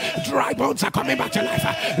life. Dry bones are coming back to life.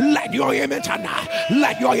 Let your amen turn.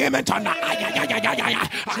 Let your amen turn.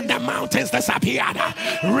 And the mountains disappear.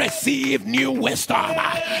 Receive new wisdom,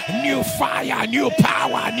 new fire, new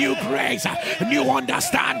power, new grace, new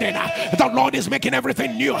understanding. The Lord is making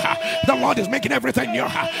everything new. The Lord is making everything new.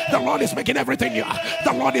 The Lord is making everything new.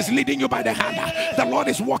 The Lord is leading you by the hand. The Lord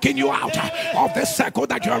is walking you out of the circle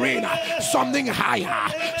that you're in. Something higher,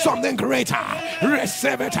 something greater.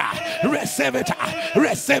 Receive it, receive it,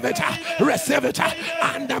 receive it, receive it.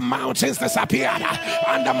 And the mountains disappeared.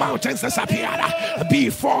 And the mountains disappeared.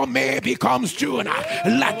 Before May becomes June,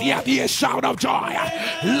 let there be a shout of joy.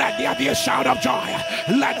 Let there be a shout of joy.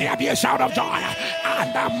 Let there be a shout of joy.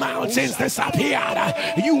 And the mountains disappeared.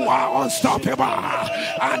 You are unstoppable.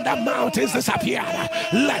 And the mountains disappeared.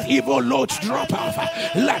 Let evil loads drop off.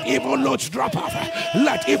 Let evil loads drop off.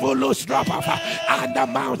 Let evil loads drop off. And the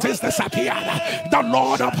mountains disappeared. The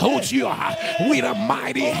Lord upholds you with a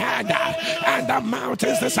mighty hand. And the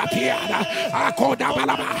mountains disappeared.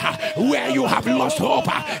 Where you have lost hope,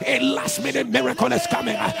 a last minute miracle is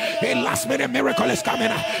coming. A last minute miracle is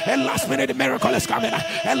coming. A last minute miracle is coming.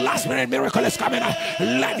 A last minute miracle is coming.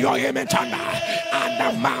 Let your amen turn. And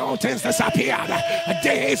the mountains disappeared.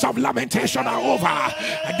 Days of lamentation are over.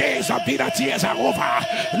 Days of bitter tears are over.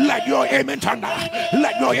 Let your amen turn.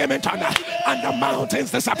 Let your amen turn. And the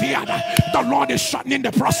mountains disappeared. The Lord is shortening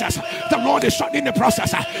the process. The Lord is shortening the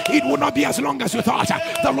process. It will not be as long as you thought.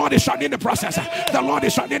 The Lord is shortening the process. The Lord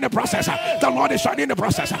is shortening the process. The Lord is shortening the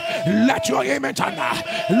process. Let your amen turn.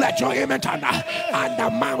 Let your amen turn. And the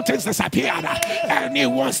mountains disappeared.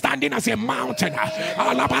 Anyone standing as a mountain,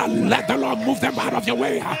 let the Lord move them out of your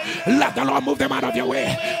way. Let the Lord move them out of your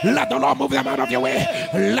way. Let the Lord move them out of your way.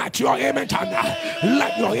 Let your amen turn.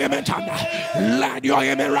 Let your amen turn. Let your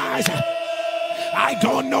amen rise. I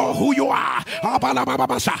don't know who you are,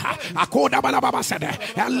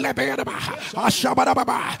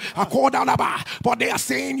 but they are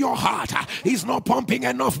saying your heart is not pumping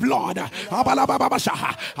enough blood.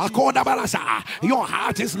 Your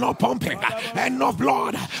heart is not pumping enough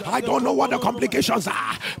blood. I don't know what the complications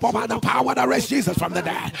are, but by the power that raised Jesus from the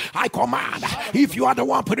dead, I command, if you are the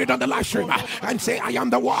one, put it on the live stream and say, I am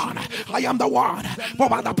the one. I am the one. But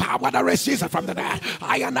by the power that raised Jesus from the dead,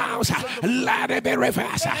 I announce, let it be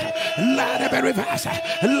reversed. Let it be reversed.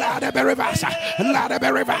 Let it be reversed. Let it be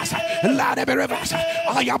reversed. Let it be reversed.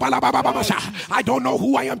 I don't know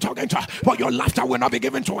who I am talking to, but your laughter will not be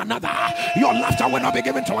given to another. Your laughter will not be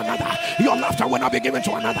given to another. Your laughter will not be given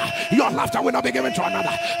to another. Your laughter will not be given to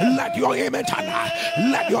another. Let your amen turn.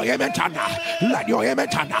 Let your amen turn. Let your amen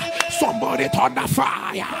turn. Somebody turn the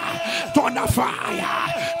fire. Turn the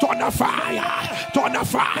fire. Turn the fire. Turn the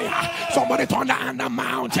fire. Somebody turn the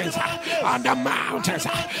mountains. On the mountains.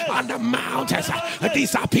 On the mountains.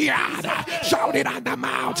 Disappeared. Shout it on the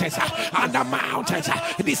mountains. On the mountains.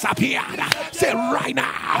 Disappeared. Say right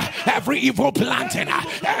now. Every evil planting.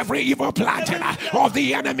 Every evil planting of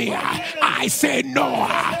the enemy. I say no.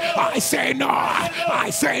 I say no. I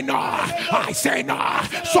say no. I say no.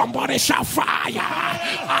 Somebody shout fire.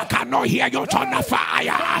 I cannot hear you turn the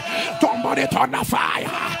fire. Somebody turn the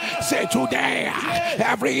fire. Say today,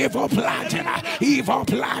 every evil planting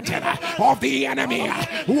of the enemy.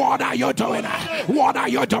 What are you doing? What are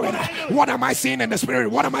you doing? What am I seeing in the spirit?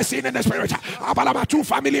 What am I seeing in the spirit? About 2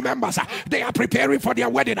 family members, they are preparing for their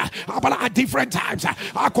wedding at different times,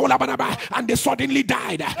 and they suddenly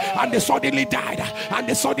died. And they suddenly died. And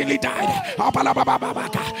they suddenly died.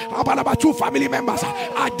 About 2 family members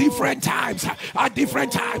at different times. At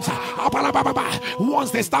different times.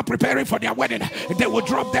 Once they start preparing for their wedding, they will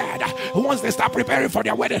drop dead. Once they start preparing for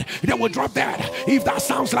their wedding, they will drop dead. If that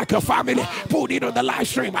sounds like your family, put it on the live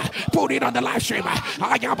stream. Put it on the live stream.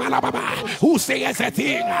 Who says a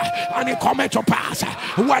thing and it come to pass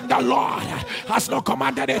when the Lord has not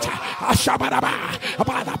commanded it?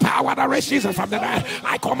 By the power that raised Jesus from the dead,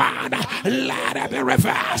 I command, let it be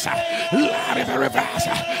reversed. Let it be reversed.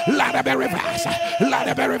 Let it be reversed. Let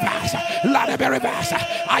it be reversed. Let it be reversed.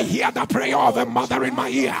 I hear the prayer of a mother in my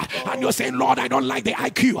ear, and you're saying, Lord, I don't like the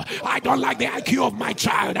IQ. I don't like the IQ of my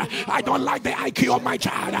child. I don't like the IQ of my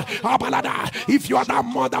child. If you are that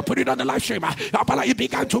mother, put it on the live stream. It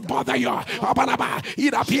began to bother you.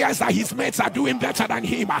 It appears that his mates are doing better than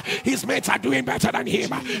him. His mates are doing better than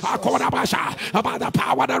him. About the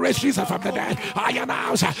power that raised Jesus from the dead, I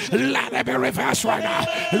announce, let it be reversed right now.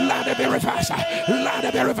 Let it be reversed. Let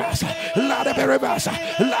it be reversed. Let it be reversed.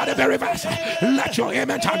 Let it be reversed. Let your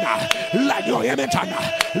amen turn. Let your amen turn.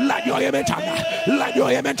 Let your amen turn. Let your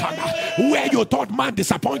amen turn. Where you thought man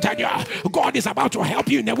disappointed you, God is about to help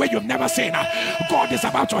you in a way you've never seen. God is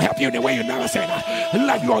about to help you in a way you've never seen.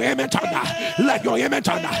 Let your amen turn. Let your amen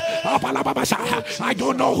turn. I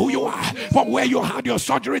don't know who you are, but where you had your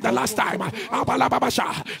surgery the last time,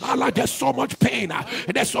 there's so much pain.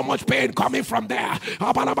 There's so much pain coming from there.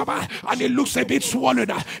 And it looks a bit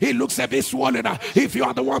swollen. It looks a bit swollen. If you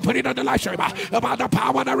are the one putting on the live stream about the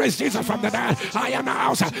power that raised Jesus from the dead, I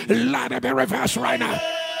announce, let it be reversed right now.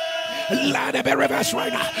 Let it be reversed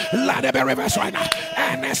right now. Let it be reversed right now.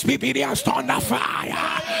 NSPPD has turned the fire.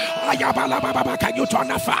 Can you turn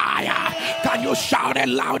the fire? Can you shout it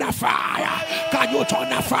louder? Fire. Can you turn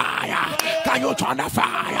the fire? Can you turn the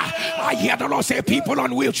fire? I hear the Lord say, people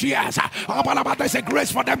on wheelchairs, there's a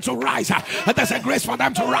grace for them to rise. There's a grace for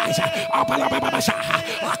them to rise.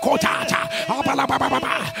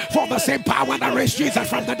 For the same power that raised Jesus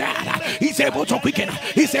from the dead, he's able to quicken.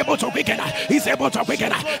 He's able to quicken. He's able to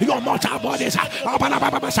quicken your mortal bodies.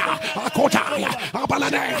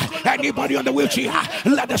 Anybody on the wheelchair,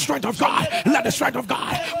 let the strength of God, let the strength of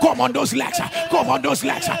God come on those legs. Come on those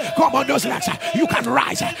legs. Come on those legs. You can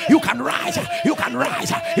rise. You can rise. You can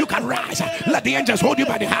rise. You can rise. Let the angels hold you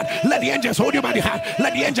by the hand. Let the angels hold you by the hand.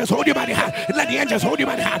 Let the angels hold you by the hand. Let the angels hold you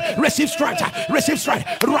by the hand. Receive strength. Receive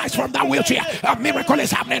strength. Rise from that wheelchair. A miracle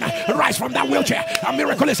is happening. Rise from that wheelchair. A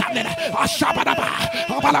miracle is happening.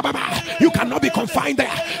 You cannot be confined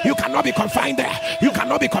there. You cannot be confined there. You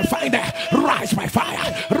cannot be confined there. Rise by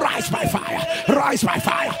fire. Rise by fire. Rise by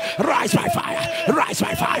fire. Rise by fire. Rise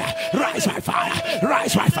by fire. Rise by fire.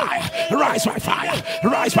 Rise by fire. Rise by fire.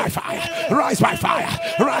 Rise by fire. Rise by fire.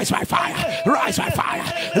 Rise by fire. Rise by fire.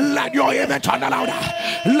 Let your amen turn louder.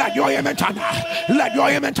 Let your amen turn. Let your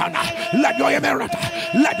amen turn. Let your amen run.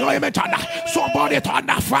 Let your amen turn. Somebody turn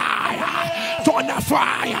the fire. Turn the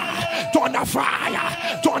fire. Turn the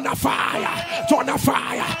fire. Turn the fire. Turn the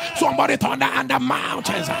fire. Somebody turn the and the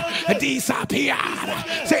mountains disappeared.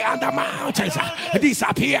 Say and the mountains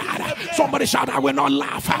disappeared. Somebody shout, I will not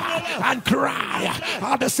laugh and cry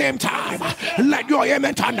at the same time. Let your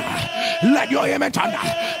amen turn. Let your amen turn.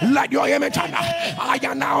 Let your amen turn. I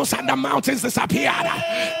announce and the mountains disappeared.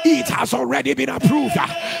 It has already been approved.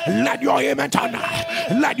 Let your amen turn.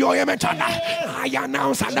 Let your amen turn. I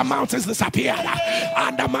announce and the mountains disappeared.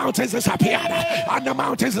 And the mountains disappeared. And the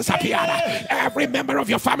mountains disappeared. Every member of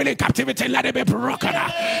your family in captivity, let it be broken.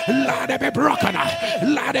 Let it be broken.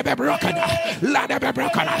 Let it be broken. Let it be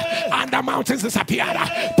broken. And the mountains disappeared.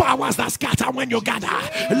 Powers that scatter when you gather,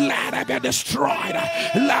 let it be destroyed.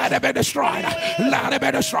 Let it be destroyed. Let it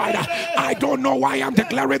be destroyed. I don't know why I'm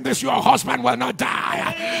declaring this. Your husband will not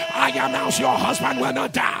die. I announce your husband will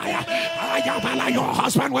not die. Your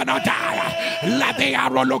husband will not die. Let the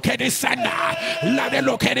arrow locate his sender. Let it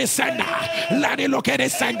locate his sender. Let it locate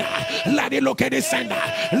his sender. Let it locate his sender.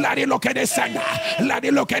 Let it locate his sender. Let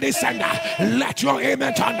it locate his sender. Let your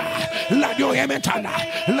amen turn. Let your amen turn.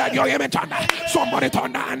 Let your amen turn. Somebody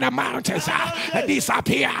turn and the mountains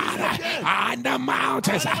disappeared. And the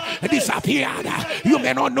mountains disappeared. You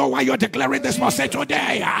may not know why you're declaring this, but say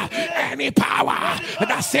today, any power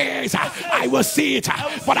that says I will see it,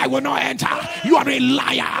 but I will not enter. You are a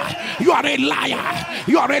liar. You are a liar.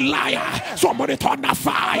 You are a liar. Somebody turn the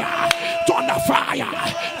fire. Turn the fire.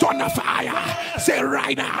 Turn the fire. Say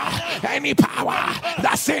right now, any power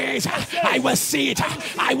that says I will see it,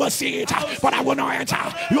 I will see it, but I will not enter.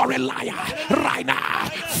 You are a liar. Right now,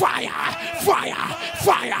 fire, fire,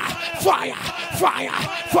 fire, fire, fire,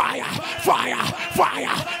 fire, fire,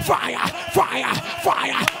 fire, fire, fire,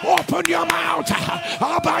 fire. Open your mouth.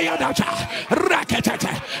 Abayadacha,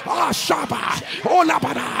 raketete, ashaba,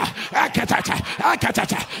 olabada, eketete,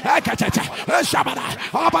 eketete, eketete, shabada,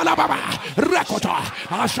 abalababa, rekota,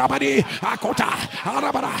 ashabadi, akota,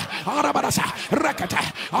 arabada, arabadasa, rekete,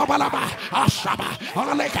 abalaba, ashaba,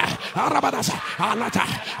 aleka, arabadasa, alata,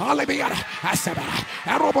 alebiara, aseba,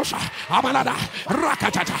 arobosha, abalada,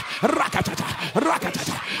 rakatata, rakatata,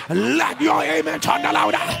 rakatata. Let your amen turn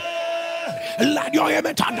louder. Let your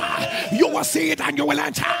amen thunder. You will see it and you will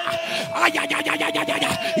enter.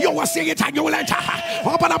 You will see it and you will enter.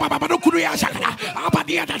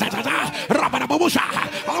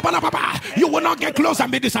 You will not get close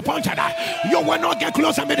and be disappointed. You will not get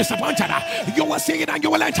close and be disappointed. You will see it and you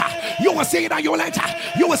will enter. You will see it and you will enter.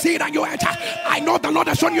 You will see it and you will enter. I know the Lord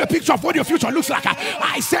has shown you a picture of what your future looks like.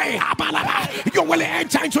 I say, you will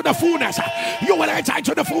enter into the fullness. You will enter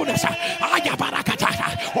into the fullness.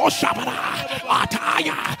 Oh, Shabara,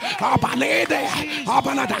 Ataya, Abalede,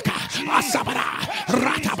 Abaladaka, Asabara,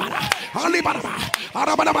 Ratabara, Alibara,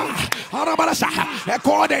 Arabarasa,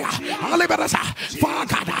 Ekodea, Alibarasa,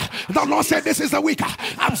 Fakada. The Lord said, this is the week.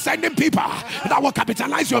 I'm sending people that will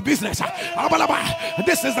capitalize your business.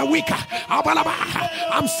 This is the week.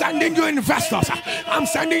 I'm sending you investors. I'm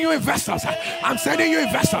sending you investors. I'm sending you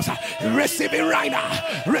investors. Receive it right now.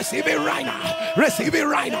 Receive it right now. Receive it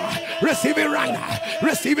right now. Receive it right now.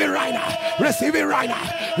 Receive it right now. Receive it right now.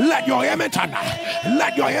 Let your amen thunder.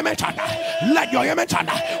 Let your amen thunder. Let your amen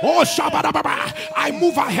thunder. Oh, Shabbat. I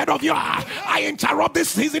move ahead of you. I interrupt this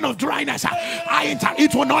season of dryness.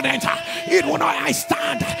 It will not enter. It will not. I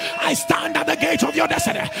stand at the gate of your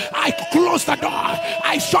destiny. I close the door.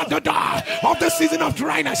 I shut the door of the season of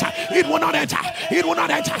dryness. It will not enter. It will not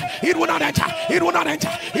enter. It will not enter. It will not enter.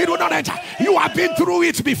 It will not enter. You have been through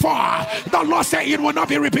it before. The Lord said it will not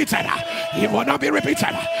be repeated. It will not be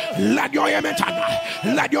repeated. Let your amen thunder.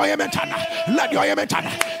 Let your amen thunder. Let your amen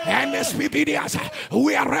thunder. NSPPD,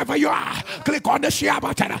 wherever you are, click on the share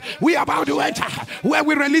button. We are about to enter where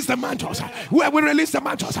we release the mantles. Where we release the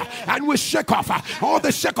mantles and we shake off all the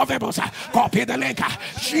shakeables. Copy the link.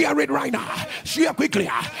 Share it right now. Share quickly.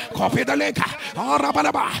 Copy the link.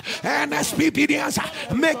 NSPPD,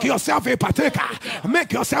 make yourself a partaker.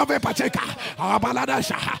 Make yourself a partaker.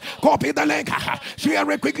 Copy the link. Share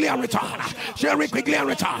it quickly and return. Share it quickly and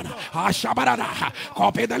return.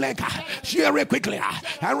 Copy the link. Share it quickly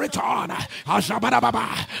and return.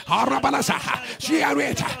 Share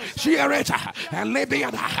it. Share it. And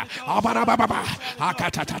Libya.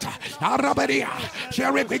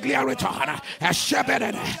 Share it quickly and return.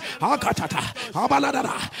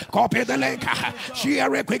 Copy the link.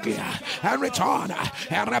 Share it quickly and return.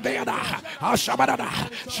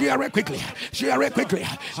 Share it quickly. Share it quickly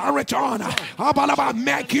and return.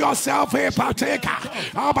 Make yourself a partaker.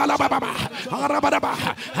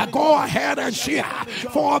 Go ahead and share.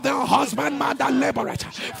 For the husbandman that liberate.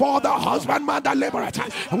 For the husbandman that liberate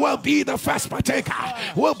will be the first partaker.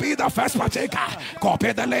 Will be the first partaker.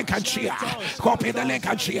 Copy the link and share. Copy the link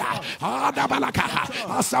and share.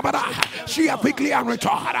 Share quickly and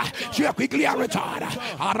return. Share quickly and return.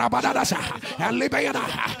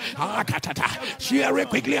 Share it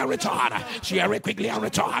quickly and return. Share it quickly and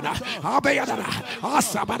return.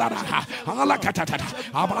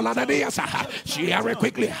 Share it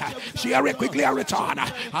quickly. Share it quickly and return.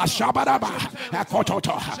 Ashabadaba,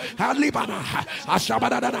 Akototo, Alibana,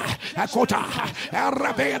 Ashabadana, Akota,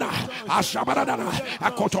 Arabena, Ashabadana,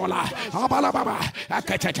 Akotola, Abalababa,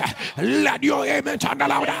 Akatata. Let your amen turn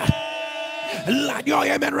louder. Let your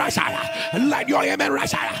amen rise higher. Let your amen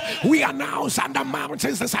rise higher. We announce and the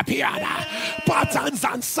mountains disappeared. Patterns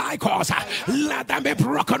and cycles, let them be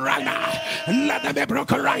broken right now. Let them be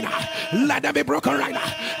broken right now. Let them be broken right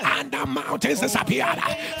now. And the mountains disappeared.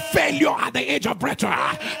 Failure at the edge of breakthrough.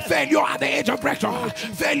 Failure at the edge of breakthrough.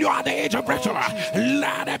 Failure at the edge of breakthrough.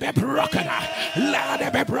 Let it be broken. Let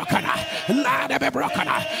it be broken. Let it be broken.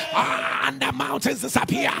 And the mountains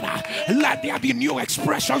disappeared. Let there be new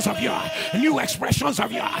expressions of you. New expressions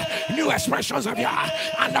of you. New expressions of you.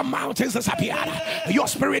 And the mountains disappeared. Your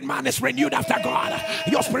spirit man is renewed after God.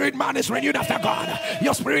 Your spirit man is renewed after God.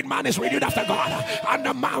 Your spirit man is renewed after God. And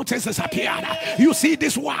the mountains disappeared. You see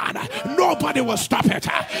this one, nobody will stop it.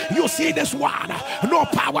 You see this one, no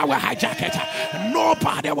power will hijack it.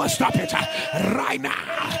 Nobody will stop it. Right now,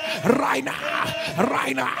 right now,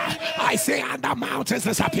 right now. I say, and the mountains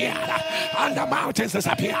disappeared. And the mountains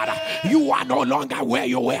disappeared. You are no longer where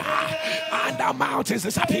you were. And the mountains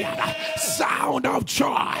disappeared. Sound of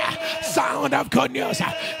joy, sound of good news.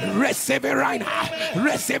 Receive it right now.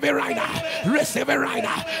 Receive it right now. Receive it right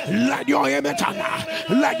now. Let your amen thunder.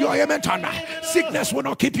 Let your amen thunder. Sickness will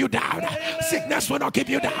not keep you down. Sickness will not keep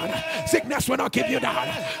you down. Sickness will not keep you down.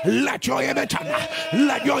 Let your amen thunder.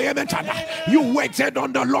 Let your amen thunder. You waited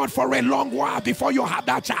on the Lord for a long while before you had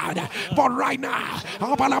that child. But right now,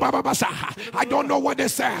 I don't know what they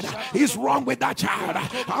said is wrong with that child.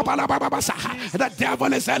 The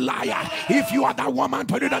devil is a liar. If you are that woman,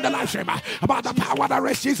 put it on the live stream about the power that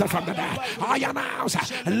raised Jesus from the dead. I announce,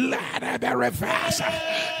 let it be reversed.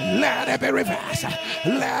 Let it be reversed.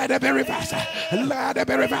 Let it be reversed. Let it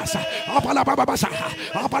be reversed.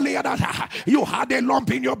 You had a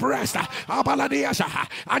lump in your breast,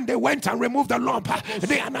 and they went and removed the lump.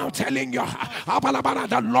 They are now telling you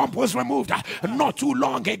the lump was removed not too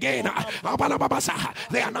long again.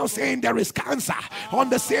 They are now saying there is cancer on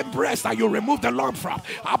the same breast that you removed the lump from.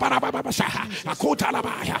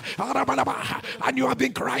 And you have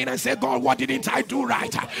been crying and said, God, what didn't I do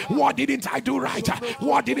right? What didn't I do right?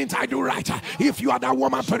 What didn't I do right? If you are that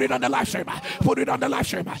woman, put it on the live stream. Put it on the live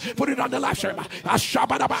stream. Put it on the live stream.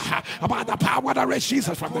 About the power that raised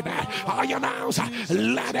Jesus from the dead. I announce,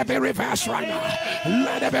 let it be reversed right now.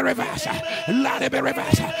 Let it be reversed. Let it be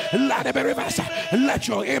reversed. Let it be reversed. Let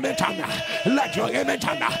your amen turn. Let your amen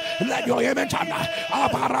turn. Let your amen turn.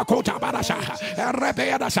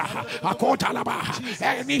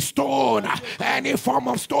 Any stone, any form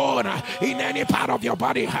of stone in any part of your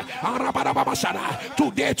body.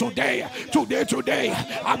 Today.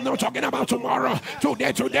 I'm not talking about tomorrow.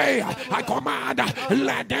 Today, I command,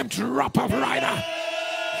 let them drop off right now.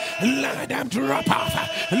 Let them drop off.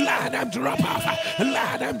 Let them drop off.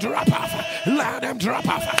 Let them drop off. Let them drop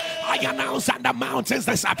off. I announce and the mountains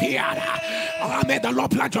disappeared. I made the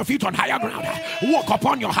Lord plant your feet on higher ground. Walk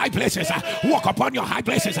upon your high places. Walk upon your high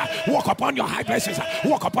places. Walk upon your high places.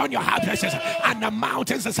 Walk upon your high places. And the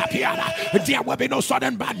mountains disappeared. There will be no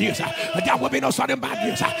sudden bad news. There will be no sudden bad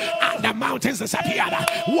news. And the mountains disappeared.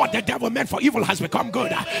 What the devil meant for evil has become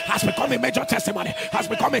good. Has become a major testimony. Has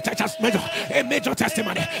become a major testimony. A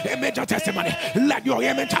major testimony. Let your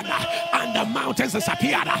amen turn. And the mountains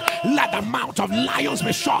disappeared. Let the mouth of lions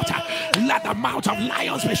be shut. Let the mouth of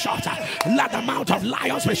lions be shut. Let the mouth of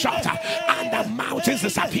lions be shut. And the mountains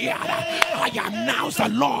disappeared. I announce the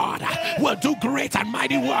Lord will do great and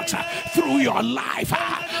mighty works through your life.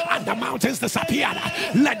 And the mountains disappeared.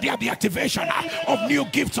 Let there be activation of new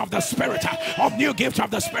gifts of the Spirit. Of new gifts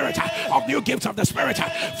of the Spirit. Of new gifts of the Spirit.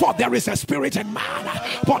 For there is a spirit in man.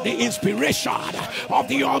 But the inspiration of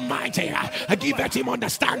the Almighty giveth him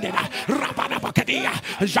understanding.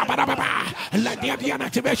 Let there be an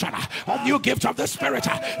activation of new gifts of the Spirit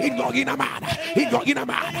in your inner man, in your inner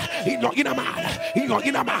man, in your inner man, in your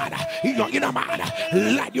inner man, in your inner man.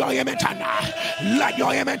 Let your amen turn. Let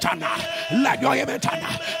your amen turn. Let your amen turn.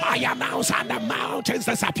 I announce, and the mountains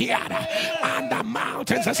disappeared. And the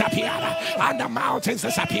mountains disappeared. And the mountains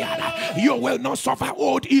disappeared. You will not suffer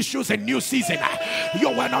old issues in new season. You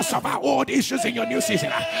will not suffer old issues in your new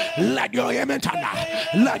season. Let your amen turn.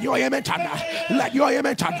 Let your amen turn. Let your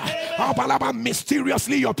amen turn.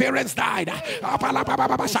 Mysteriously your parents died. And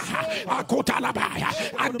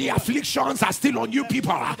the afflictions are still on you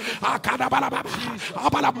people.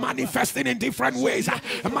 Manifesting in different ways.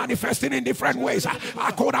 Manifesting in different ways.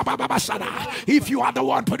 If you are the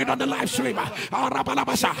one, put it on the live stream.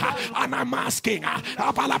 And I'm asking,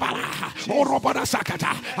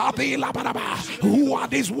 who are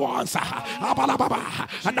these ones?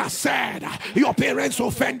 And I said, your parents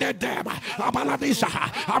offended them.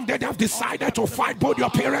 And they have decided to fight both your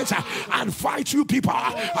parents and fight you people.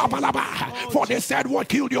 For they said, what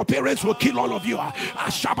killed your parents will kill all of you.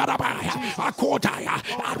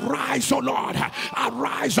 Arise, O Lord.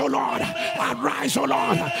 Arise, O Lord. Arise, O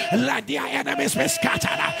Lord. Let their enemies be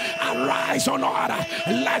scattered. Arise, O Lord.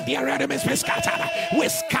 Let their enemies be scattered. We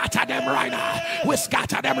scatter them right now. We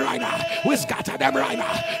scatter them right now. We scatter them right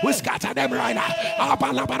now. We scatter them right now.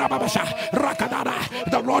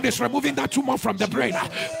 The Lord is removing that tumor from the brain.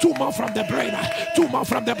 Tumor from the brain. Tumor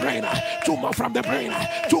from the brain. Tumor from the brain.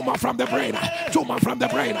 Tumor from the brain. Tumor from the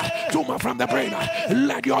brain. Tumor from the brain.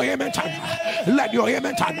 Let your amen turn. Let your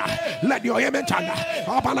amen turn. Let your amen turn.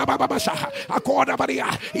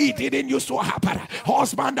 It didn't used to happen.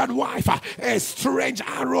 Husband and wife, a strange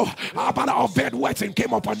arrow of bedwetting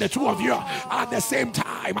came upon the two of you at the same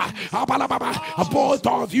time. Both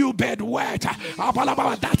of you bedwet.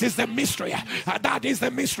 That is the mystery. That is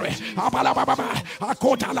the mystery.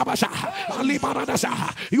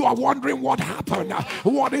 You are wondering what happened.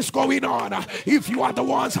 What is going on? If you are the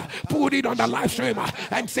ones, put it on the live stream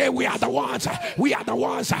and say, we are the ones. We are the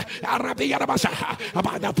ones.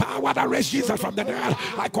 About the power that raised Jesus from the dead,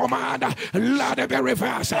 I command, let it be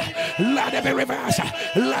reversed. Let it be reversed.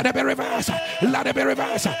 Let it be reversed. Let it be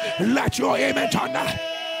reversed. Let your amen turn.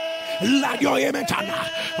 Let your amen turn.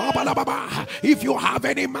 If you have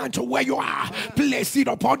any mantle where you are, place it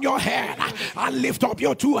upon your head and lift up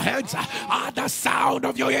your two hands at the sound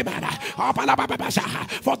of your amen.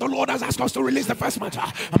 For the Lord has asked us to release the first mantle,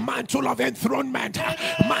 mantle of enthronement.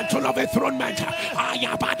 Mantle of enthronement.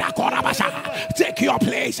 Take your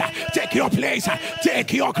place, take your place,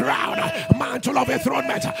 take your ground. Mantle of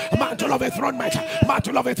enthronement, mantle of enthronement,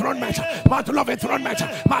 mantle of enthronement, mantle of enthronement,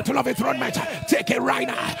 mantle of enthronement. Take it right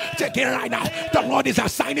now, take it right now. The Lord is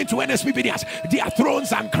assigning to NSPPDs their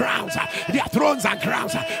thrones and crowns, their thrones and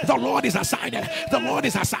crowns. The Lord is assigning, the Lord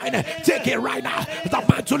is assigning. Take it right now. The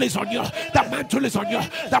mantle is on you, the mantle is on you,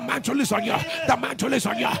 the mantle is on you, the mantle is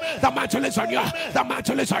on you, the mantle is on you, the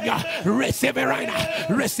mantle is on you. Receive it right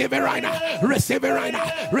now, receive it right now, receive it right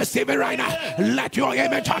now, receive it right now. Let your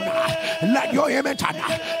amen turn, let your amen turn,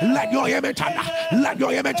 let your amen turn, let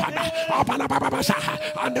your amen turn.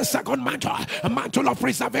 And the second mantle, mantle of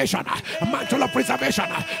preservation, mantle of preservation,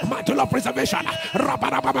 mantle of preservation.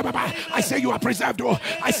 I say you are preserved,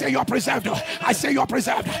 I say you are preserved, I say you are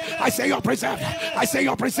preserved, I say you are preserved, I say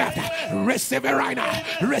you are preserved. Receive it right now,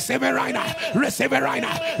 receive it right now, receive it right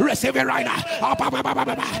now, receive it right now.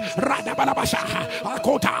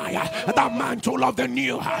 The mantle of the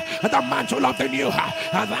new, the mantle of the new,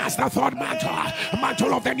 that's the third mantle,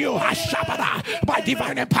 mantle of the new, by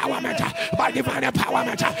divine empowerment, by divine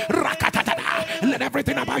empowerment. Let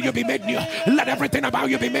everything about you be made new, let everything about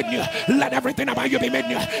you be made new, let everything about you be made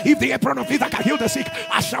new. If the apron of Visa can heal the sick,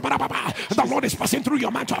 the Lord is passing through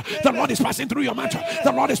your mantle, the Lord is passing through your mantle,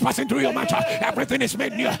 the Lord is passing through your mantle. Everything is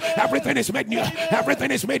made new, everything is made new,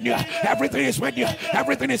 everything is made new, everything is made new,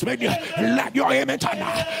 everything is made new. Let your amen turn,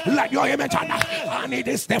 let your amen turn. And it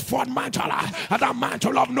is the fourth mantle, the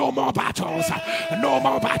mantle of no more battles, no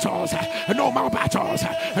more battles, no more battles,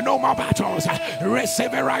 no more battles.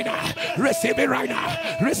 Receive it right now, receive it right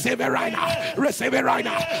now, receive it right now, receive it right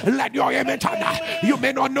now. Let your amen turn. You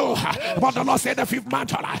may not know, but the Lord said the fifth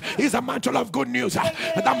mantle is a mantle of good news,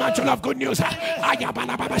 the mantle of good news.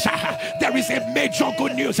 There is a major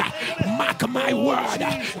good news, mark my word,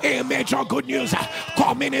 a major good news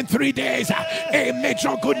coming in 3 days, a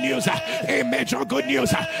major good news, a major good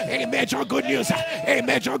news, a major good news, a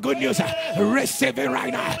major good news. Receive it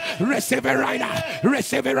right now, receive it right now,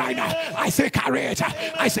 receive it right now. I say carry it,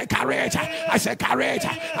 I say carry it, I say carry it,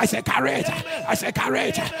 I say carry it, I say carry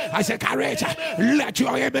it, I say carry it. Let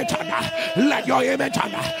your amen turn, let your amen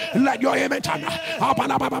turn, let your amen turn.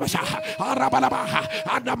 And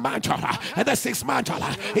the mantle, the sixth mantle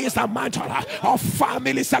is the mantle of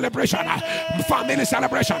family celebration, family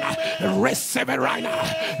celebration. Receive it right now,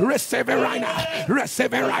 receive it right now,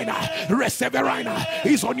 receive it right now, receive it right now.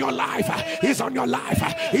 He's on your life, he's on your life,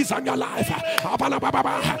 he's on your life.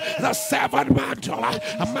 The seventh mantle,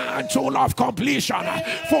 mantle of completion.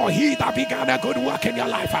 For he that began a good work in your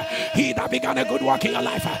life, he that began a good work in your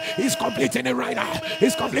life, he's completing it right now,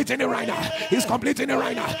 he's completing it right now, he's completing it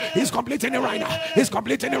right now, he's completing it right now, he's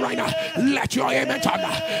completing it right now. Let your amen turn.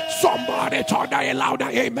 Somebody turn a louder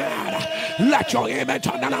amen. Let your amen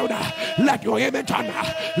turn louder. Let your amen turn.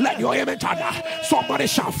 Let your amen turn. Somebody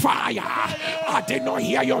shout fire. I did not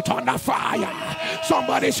hear your thunder. Fire.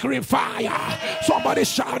 Somebody scream fire. Somebody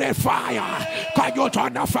shouted fire. Can you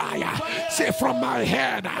turn the fire? Say from my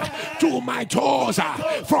head to my toes.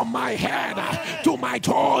 From my head to my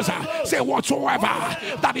toes. Say whatsoever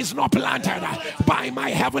that is not planted by my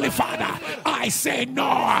heavenly Father, I say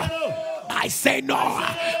no. I say no,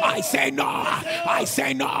 I say no, I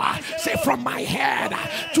say no. Say from my head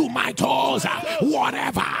to my toes,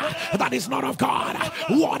 whatever that is not of God,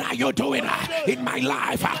 what are you doing in my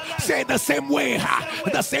life? Say the same way,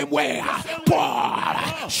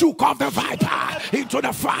 Paul shook off the viper into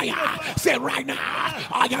the fire. Say right now,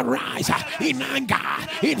 I arise in anger,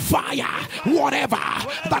 in fire, whatever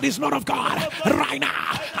that is not of God, right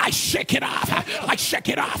now, I shake it off, I shake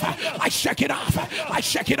it off, I shake it off, I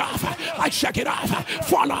shake it off, I shake it off,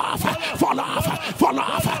 fall off, fall off, fall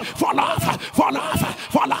off, fall off, fall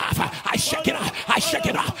off, fall off. I shake it off, I shake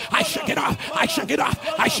it off, I shake it off, I shake it off,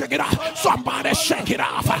 I shake it off. Somebody shake it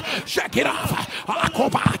off, shake it off.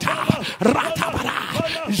 Akobata, ratabada,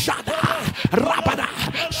 jada, rabada,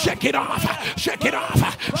 shake it off, shake it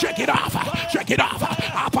off, shake it off, shake it off.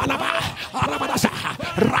 Apalaba, arabadasa,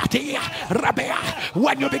 rati, rabea.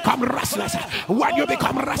 When you become restless, when you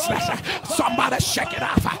become restless, somebody shake it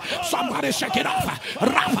off, somebody shake it off.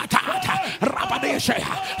 Rapatata, rabadesha,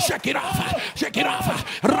 shake it off,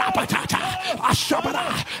 rapatata, ashabada,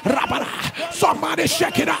 rabada. Somebody Somebody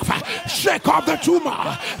shake it off. Shake off the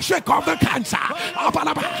tumor. Shake off the cancer.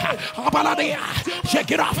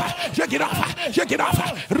 Shake it off. Shake it off. Shake it off.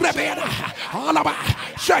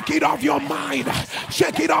 Shake it off your mind.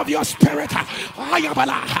 Shake it off your spirit.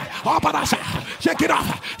 Shake it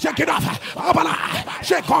off. Shake it off.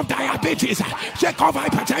 Shake off diabetes. Shake off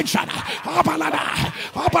hypertension.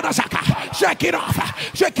 Shake it off.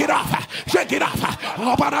 Shake it off. Shake it off.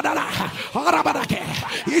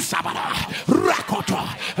 Rakoto.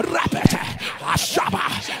 Rapete. Ashaba.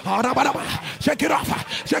 Shake it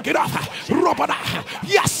off. Shake it off. Robana.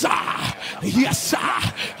 Yes, sir. Yes, sir.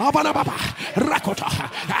 Rakoto.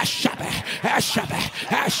 Ashabe. Ashabe.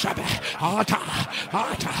 Ashabe. Ata.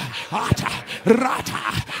 Ata. Ata. Rata.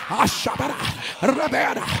 Ashabara.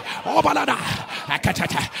 Rabera. Obalada.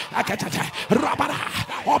 Akatata. Akatata. Rabara.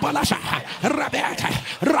 Obalasha. Rabeta.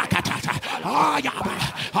 Rakatata. Ayaba.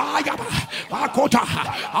 Ayaba. Akota.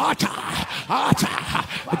 Ata. Ata.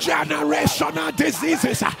 Generational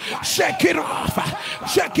diseases. Shake it off.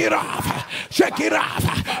 Shake it off. Shake it off.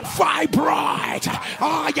 Fibroid.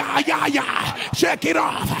 Oh, yeah, yeah, yeah. Shake it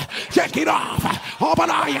off. Shake it off.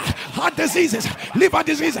 Obalaya. Heart diseases. Liver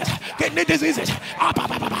diseases. Kidney diseases.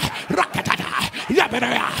 Rakatata.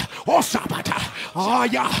 Yabera. Osabata. Oh,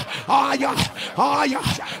 yeah. Oh, yeah. Oh, yeah.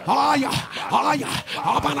 Oh, yeah. Oh, yeah.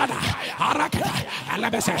 Obalada. Arakata.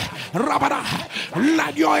 Alabese. Rabada.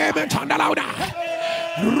 Let your amen turn louder.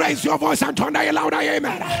 Raise your voice and turn a louder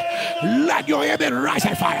amen. Let your amen rise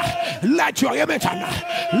a fire. Let your amen thunder.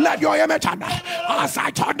 Let your amen thunder. As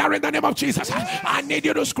I thunder in the name of Jesus, I need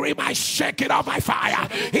you to scream, I shake it off by fire.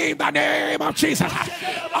 In the name of Jesus.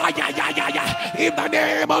 In the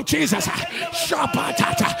name of Jesus.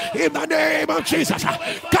 Shapatata. In the name of Jesus.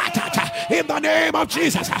 Katata. In the name of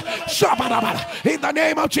Jesus. Shabarabara. In the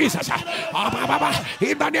name of Jesus.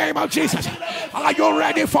 In the name of Jesus. Are you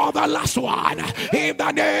ready for the last one? In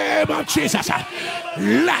the name of Jesus.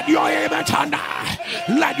 Let your amen thunder.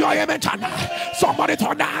 Let your amen thunder. Somebody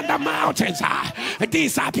thunder and the mountains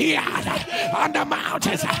disappeared. And the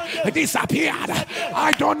mountains disappeared.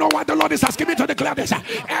 I don't know what the Lord is asking me to declare this.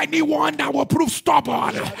 Anyone that will prove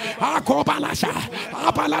stubborn,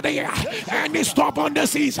 any stubborn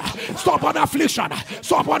disease, stubborn affliction,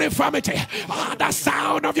 stubborn infirmity, the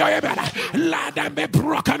sound of your amen, let them be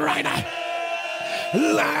broken right now.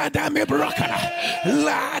 Let them be broken.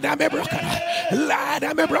 Let them be broken. Let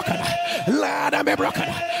them be broken. Let them be broken.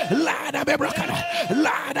 Let them be broken.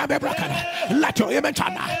 Let them be broken. Let your amen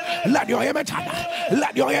thunder. Let your amen thunder.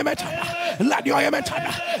 Let your amen thunder. Let your amen thunder.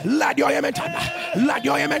 Let your amen thunder. Let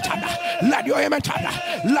your amen thunder. Let your amen thunder.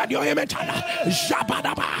 Let your amen thunder.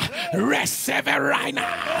 Jabadaba. Receive it right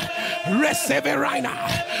now. Receive it right now.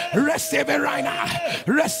 Receive it right now.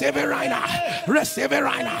 Receive it right now. Receive it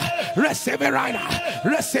right now. Receive it right now.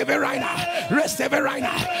 Receive it right now. Receive it right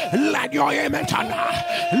now. Let your amen thunder.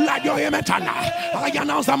 Let your amen thunder. I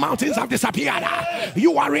announce the mountains have disappeared.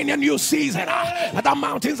 You are in a new season. The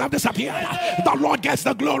mountains have disappeared. The Lord gets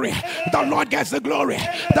the glory. The Lord gets the glory.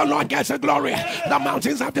 The Lord gets the glory. The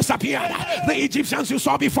mountains have disappeared. The Egyptians you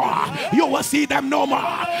saw before, you will see them no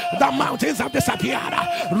more. The mountains have disappeared.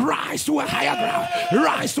 Rise to a higher ground.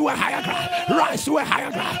 Rise to a higher ground. Rise to a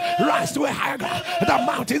higher ground. Rise to a higher ground. The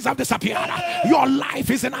mountains have disappeared. Your life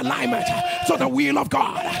is in alignment to the will of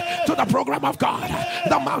God, to the program of God.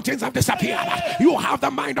 The mountains have disappeared. You have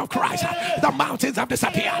the mind of Christ. The mountains have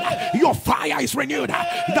disappeared. Your fire is renewed.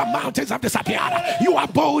 The mountains have disappeared. You are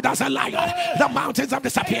bold as a lion. The mountains have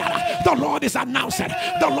disappeared. The Lord is announcing.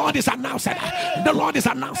 The Lord is announcing. The Lord is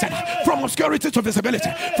announcing. From obscurity to visibility.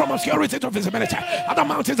 From obscurity to visibility. The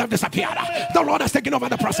mountains have disappeared. The Lord has taken over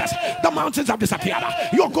the process. The mountains have disappeared.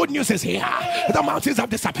 Your good news is here. The mountains have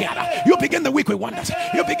disappeared. You begin the week with wonders.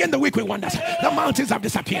 You begin the week with wonders. The mountains have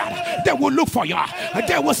disappeared. They will look for you.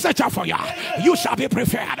 They will search out for you. You shall be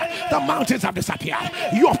prepared. The mountains have disappeared.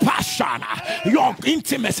 Your passion, your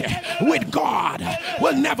intimacy with God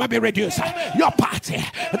will never be reduced. Your party,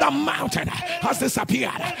 the mountain has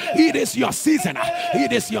disappeared. It is your season.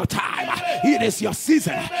 It is your time. It is your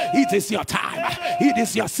season. It is your time. It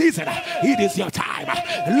is your season. It is your time.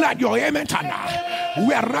 Let your amen thunder.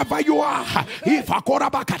 Wherever you are, if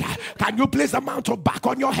can you place the mantle back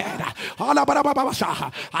on your head?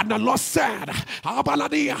 And the Lord said,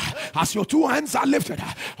 as your two hands are lifted,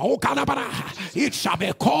 it shall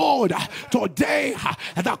be called today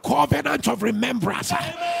the covenant of remembrance.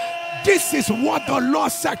 This is what the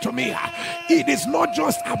Lord said to me. It is not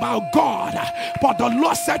just about God, but the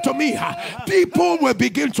Lord said to me, people will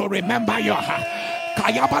begin to remember you. Can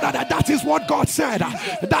That is what God said.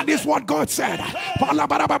 That is what God said.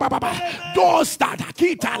 Those that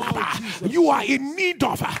you are in need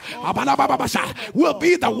of will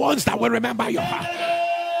be the ones that will remember you.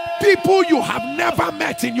 People you have never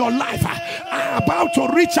met in your life are about to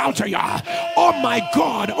reach out to you. Oh my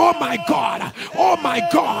God, oh my God, oh my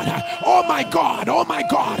God, oh my God, oh my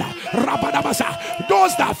God.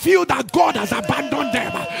 Those that feel that God has abandoned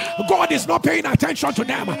them, God is not paying attention to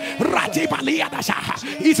them.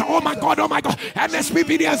 It's oh my God, oh my God.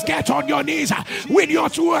 NSPPDs, get on your knees with your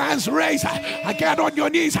two hands raised. Get on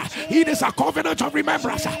your knees. It is a covenant of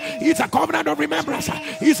remembrance. It's a covenant of remembrance.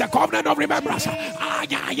 It's a covenant of remembrance.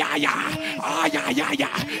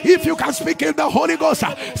 If you can speak in the Holy Ghost,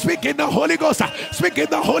 speak in the Holy Ghost, speak in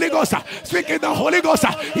the Holy Ghost, speak in the Holy Ghost.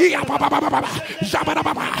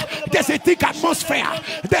 There's a thick atmosphere.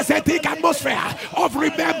 There's a thick atmosphere of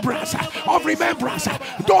remembrance. Of remembrance.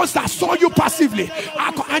 Those that saw you passively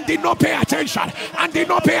and did not pay attention. And did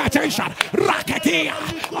not pay attention. Raketia.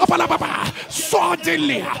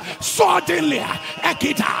 Suddenly. Suddenly.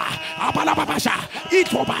 Ekita.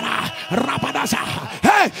 Itobara. Rabadasa.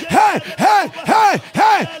 Hey, hey, hey, hey,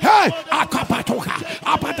 hey, hey. Akapatoka.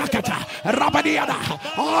 Apatakata. Rabadiana.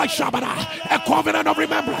 Oh, Shabada. A covenant of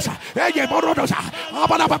remembrance.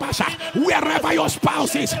 Wherever your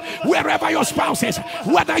spouse is, wherever your spouse is,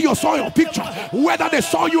 whether you saw your picture, whether they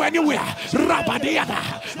saw you anywhere,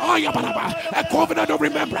 Rabadiana. Oh, Yabanaba. A covenant of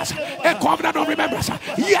remembrance. A covenant of remembrance.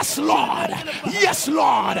 Yes, Lord. Yes,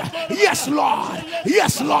 Lord. Yes, Lord.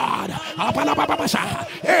 Yes, Lord.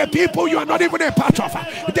 Hey, people you are not even a part of,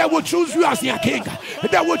 they will choose you as their king.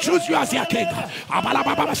 They will choose you as their king.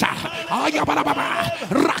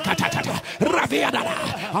 Rakatata, Raviadana,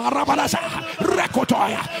 Rabadasa,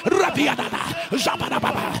 Rakotoya, Rabiadana,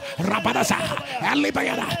 Jabanababa, Rabadasa, and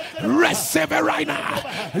Libayana. Receive it right now.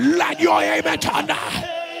 Let your amen turn down.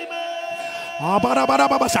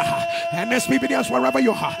 NSPPDs, wherever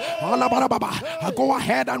you are, go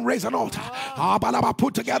ahead and raise an altar.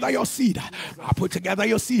 Put together your seed. Put together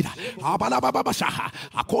your seed.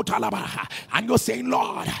 And you're saying,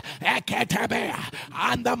 Lord, and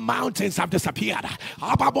the mountains have disappeared.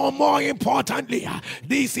 More importantly,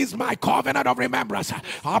 this is my covenant of remembrance.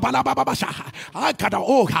 I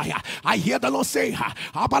hear the Lord say,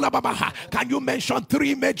 can you mention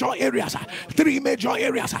three major areas? Three major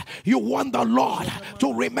areas you want the Lord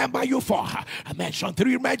to remember you for. I mentioned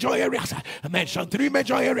three major areas. I mentioned three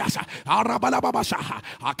major areas.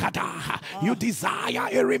 You desire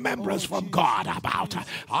a remembrance from God about.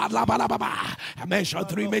 I mentioned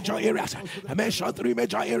three major areas. I mentioned three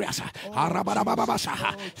major areas. Are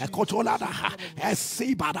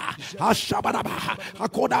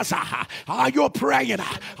you praying?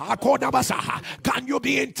 Can you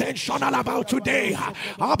be intentional about today?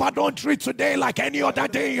 But don't treat today like any other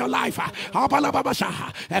day in your life.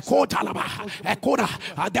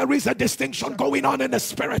 There is a distinction going on in the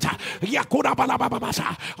spirit.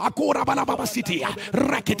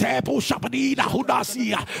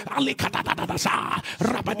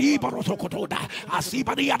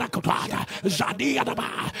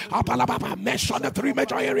 Mention the three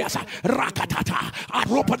major areas. Rakatata,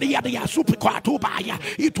 Aropania, Supiquatubaya,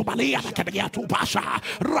 Itubalia, Tubasha,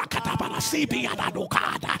 Rakatabana, Sibiana,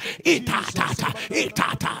 Nukada, Itatata,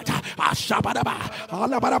 Itatata, Ashabadaba,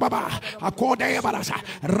 Alabarababa, Akodebarasa,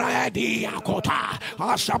 Radia Kota,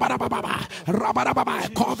 Ashabadababa, Rabarababa,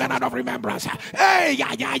 covenant of remembrance. Hey, ya,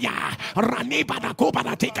 Ranibana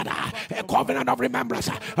Kubana Tikada, a covenant of remembrance.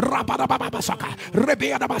 Rabadababasaka,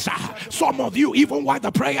 Rebeadabasa. Some of you, even while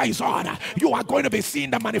the prayer is on, you are going to be seeing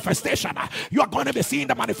the manifestation. You are going to be seeing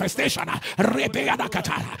the manifestation.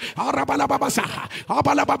 Rebeadakata, Arabalababasa,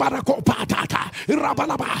 Abalababarakopatata,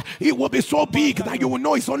 Rabalaba. It will be so big that you will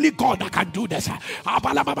know it's only God that can do this. I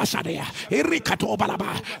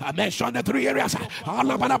mentioned the three areas.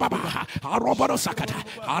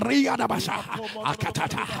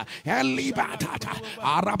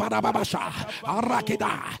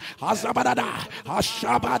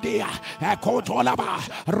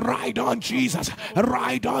 Ride on Jesus,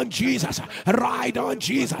 ride on Jesus, ride on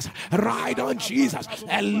Jesus, ride on Jesus.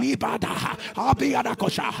 Elibada,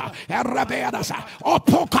 Abiadakosha, Erabeadasa,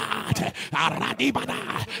 Opokat,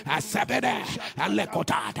 Aradibada, Asabede,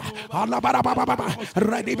 Alekotata, Alabarababa,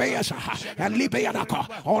 Redibeasa, and Libeadako,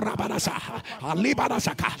 or Rabanasa,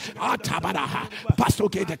 Alibanasaka, Atabada,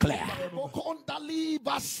 Pastoke declare.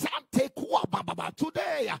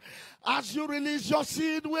 Today, As you release your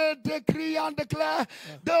seed, we decree and declare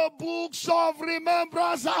the books of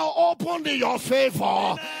remembrance are opened in your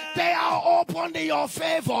favor. They are opened in your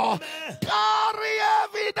favor. Carry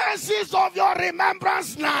evidences of your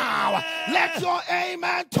remembrance now. Let your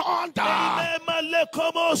amen thunder.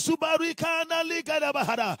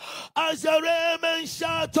 As your amen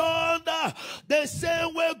shout thunder, the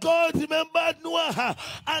same way God remembered Noah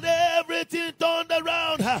and everything turned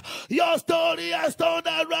around. Your story has turned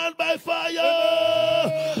around by fire.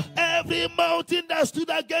 Every mountain that stood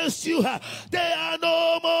against you, they are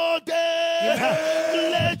no more there.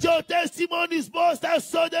 Let your testimonies burst out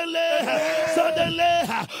suddenly.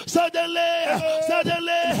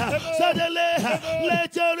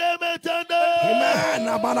 Let your amen thunder. Amen.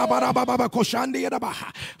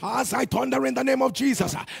 As I thunder in the name of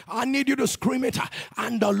Jesus, I need you to scream it.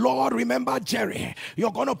 And the Lord remember Jerry.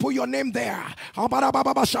 You're going to put your name there.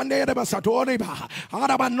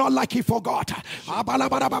 Not like he forgot.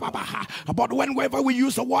 But whenever we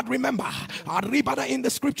use the word remember, in the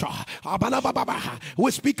scripture,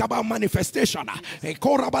 we speak about manifestation. It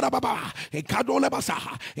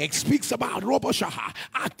speaks about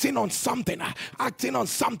acting on something. And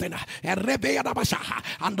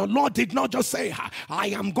the Lord did not just say, I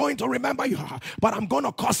am going to remember you, but I'm going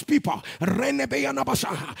to cause people.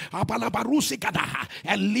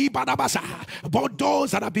 Both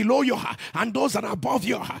those that are below you and those that are above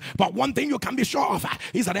you. But one thing you can be sure of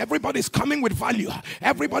is that everybody's coming with value.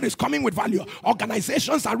 Everybody's coming with value.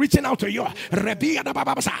 Organizations are reaching out to you.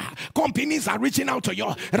 Companies are reaching out to you.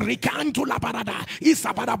 Rikantu la barada,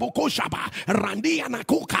 Isabara Bokoshaba, Randiana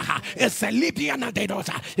Kuka, Eselipiana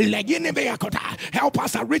Dedosa, Legine Beakota.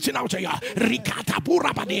 Helpers are reaching out to you. Rikata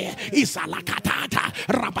Burabade, Isalakatata,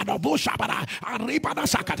 Rabadobushabara, Aribada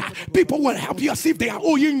Sakata. People will help you as if they are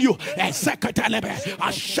owing you. A Sekatalebe,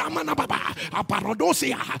 a Shamanababa, a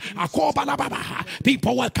Parodosia, a Kobalababa.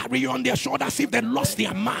 People will carry you on their shoulders if they lost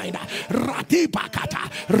their mind. Ratibakata,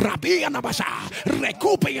 Rabianabasha,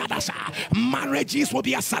 Rekupiadasa. Marriages will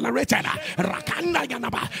be accelerated. Rakanda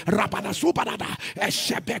Yanaba, Rabada Subarada,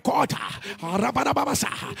 Eshebekota, Rabadabasa,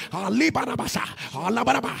 Alibarabasa,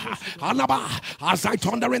 Alabaraba, Alaba. As I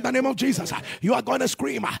thunder in the name of Jesus, you are going to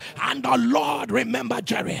scream, and the Lord remember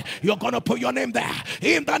Jerry. You're going to put your name there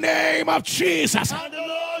in the name of Jesus.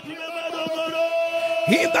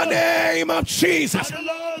 In the name of Jesus.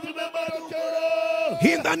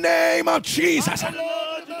 In the name of Jesus.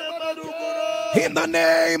 In the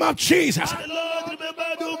name of Jesus.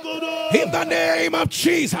 In the name of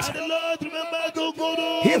Jesus.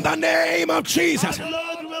 In the name of Jesus.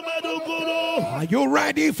 Are you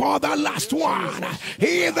ready for the last one?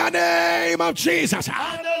 In the name of Jesus.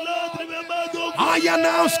 I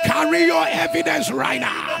announce, carry your evidence right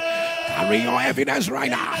now. Carry your evidence right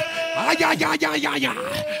now.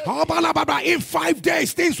 In 5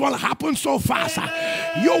 days, things will happen so fast.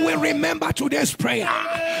 You will remember today's prayer.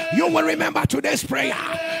 You will remember today's prayer.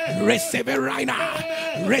 Receive it right now.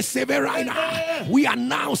 Receive it right now. We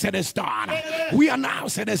announce it is done. We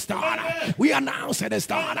announce it is done. We announce it is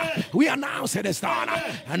done. We announce it is done.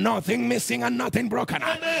 And nothing missing and nothing broken.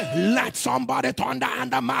 Let somebody thunder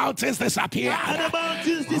and the mountains disappear.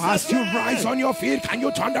 As you rise on your feet, can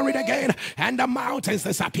you thunder it again? And the mountains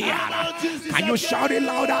disappear. Can you shout it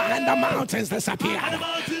louder and the mountains disappear?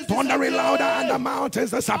 Thunder it louder and the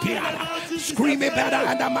mountains disappear. Scream it better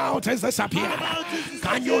and the mountains disappear.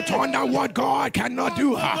 Can you thunder what God cannot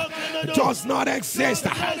do? Does not exist.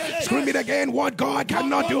 Scream it again. What God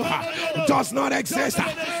cannot do does not exist.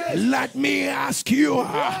 Let me ask you,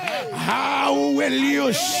 how will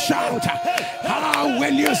you shout? How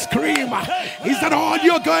will you scream? Is that all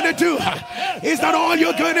you're going to do? Is that all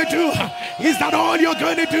you're going to do? Is that all you're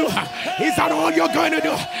going to do? Is that all you're going to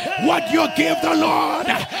do? What you give the Lord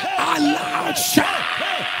a loud shout.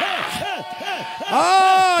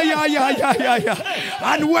 Oh, yeah.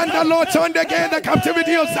 And when the Lord turned again the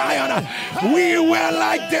captivity of Zion, we were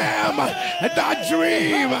like them that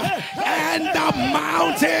dream, and the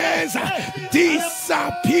mountains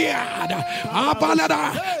disappeared. How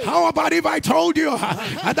about if I told you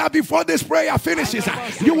that before this prayer finishes,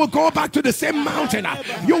 you will go back to the same mountain,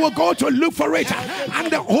 you will go to look for it,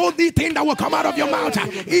 and the only thing that will come out of your mouth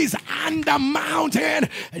is, and the mountain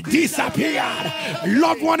disappeared.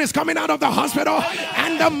 Loved one is coming out of the hospital,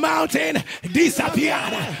 and the mountain disappeared.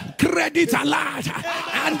 Credit alert,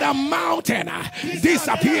 and the mountain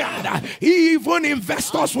disappeared. Even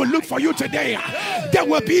investors will look for you today. They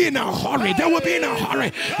will be in a hurry. They will be in a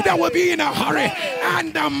hurry. They will be in a hurry.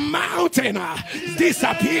 And the mountain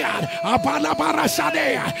disappeared.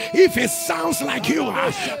 If it sounds like you,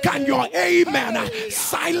 can your amen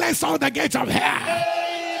silence all the gates of hell?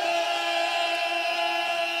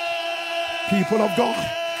 People of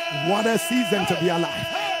God, what a season to be alive.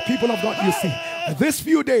 People of God, you see, this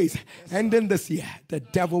few days, ending this year, the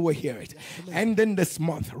devil will hear it. Ending this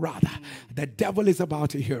month, rather, the devil is about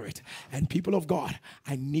to hear it. And people of God,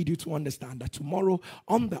 I need you to understand that tomorrow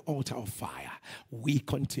on the altar of fire, we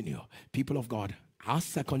continue. People of God, our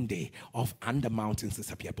second day of And the Mountains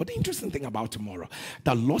Disappear. But the interesting thing about tomorrow,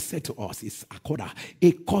 the Lord said to us, is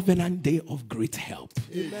a covenant day of great help.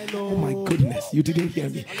 Amen. Oh my goodness, you didn't hear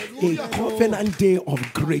me. A covenant day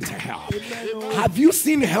of great help. Have you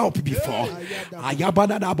seen help before?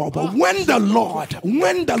 But when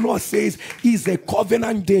the Lord says is a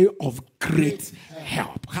covenant day of great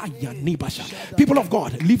help. People of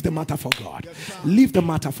God, leave the matter for God. Leave the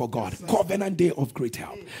matter for God. Covenant day of great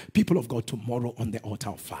help. People of God, tomorrow on the altar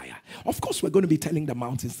of fire. Of course, we're going to be telling the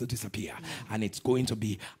mountains to disappear. And it's going to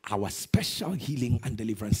be our special healing and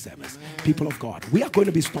deliverance service. People of God, we are going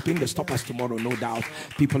to be stopping the stoppers tomorrow, no doubt.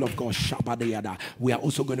 People of God, we are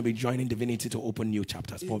also going to be joining divinity to open new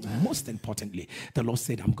chapters. But most importantly, the Lord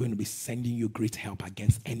said, I'm going to be sending you great help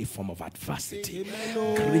against any form of adversity.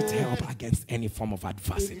 Great help against any form of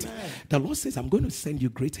adversity. The Lord says, I'm going to send you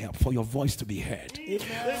great help for your voice to be heard.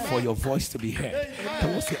 For your voice to be heard. The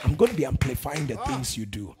Lord says, I'm going to be amplifying the things you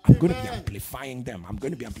do. I'm going to be amplifying them. I'm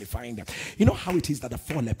going to be amplifying them. You know how it is that the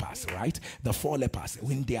 4 lepers, right? The 4 lepers,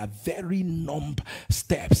 when they are very numb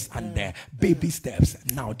steps and their baby steps,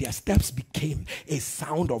 now their steps became a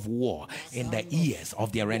sound of war in the ears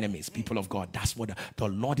of their enemies. People of God, that's what the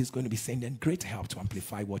Lord is going to be sending great help to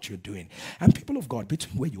amplify what you're doing. And people of God,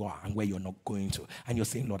 between where you are and where you're not going to, and you're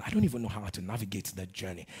saying, Lord, I don't even know how to navigate that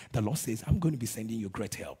journey. The Lord says, I'm going to be sending you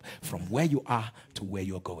great help from where you are to where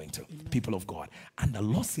you're going to. People of God. And the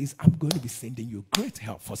Lord says, I'm going to be sending you great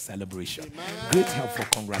help for celebration. Great help for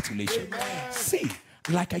congratulations. See,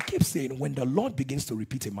 like I keep saying, when the Lord begins to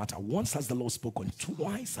repeat a matter, once has the Lord spoken,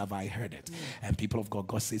 twice have I heard it. And people of God,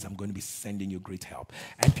 God says, I'm going to be sending you great help.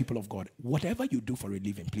 And people of God, whatever you do for a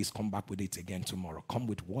living, please come back with it again tomorrow. Come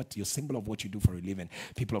with what your symbol of what you do for a living.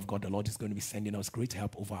 People of God, the Lord is going to be sending us great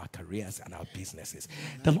help over our careers and our businesses.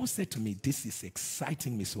 The Lord said to me, this is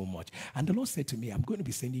exciting me so much. And the Lord said to me, I'm going to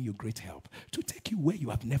be sending you great help to take you where you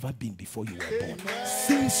have never been before you were born.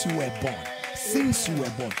 Since you were born. Since you were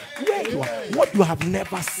born. Where you are, what you have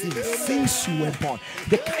never seen since you were born.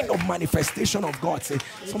 The kind of manifestation of God. Say,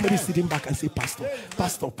 somebody sitting back and say, Pastor.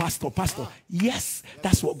 Yes,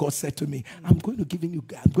 that's what God said to me. I'm going to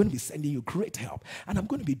be sending you great help. And I'm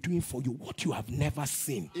going to be doing for you what you have never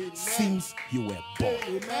seen since you were born.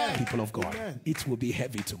 People of God, it will be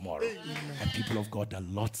heavy tomorrow. And people of God, the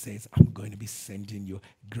Lord says, I'm going to be sending you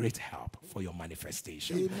great help for your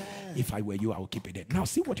manifestation. If I were you, I would keep it there. Now,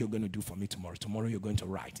 see what you're going to do for me tomorrow. Tomorrow you're going to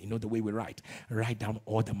write. You know the way we write? Write down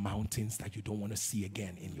all the mountains that you don't want to see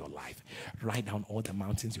again in your life. Write down all the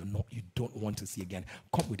mountains you don't want to see again.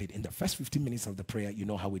 Come with it. In the first 15 minutes of the prayer, you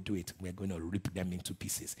know how we do it. We're going to rip them into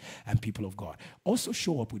pieces. And people of God, also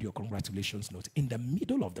show up with your congratulations note. In the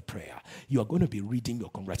middle of the prayer, you are going to be reading your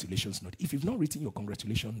congratulations note. If you've not written your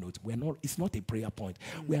congratulations note, it's not a prayer point.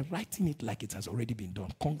 We're writing it like it has already been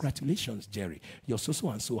done. Congratulations, Jerry. Your so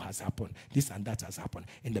and so has happened. This and that has happened.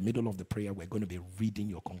 In the middle of the prayer, we're going to be reading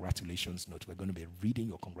your congratulations note. We're going to be reading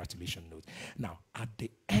your congratulations note. Now, at the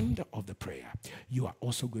end of the prayer, you are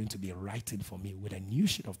also going to be writing for me with a new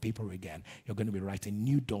sheet of paper again. You're going to be writing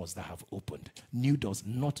new doors that have opened. New doors,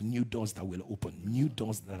 not new doors that will open. New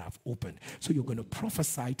doors that have opened. So you're going to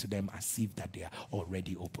prophesy to them as if that they are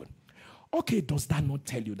already open. Okay, does that not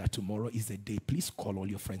tell you that tomorrow is a day? Please call all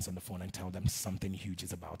your friends on the phone and tell them something huge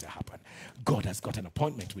is about to happen. God has got an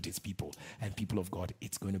appointment with his people. And people of God,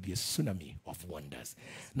 it's going to be a tsunami of wonders.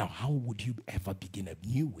 Now, how would you ever begin a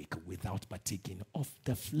new week without partaking of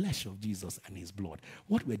the flesh of Jesus and his blood?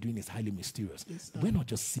 What we're doing is highly mysterious. Yes, we're not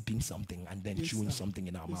just sipping something and then chewing something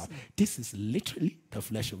in our mouth. This is literally the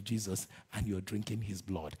flesh of Jesus and you're drinking his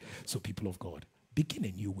blood. So people of God, begin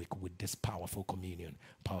a new week with this powerful communion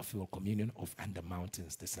of And the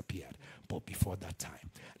Mountains Disappeared. But before that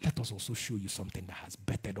time, let us also show you something that has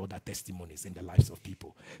bettered other testimonies in the lives of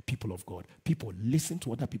people. People of God, people listen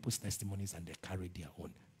to other people's testimonies and they carry their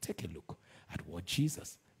own. Take a look at what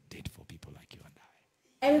Jesus did for people like you and I.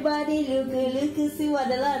 Everybody look, see what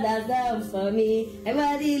the Lord has done for me.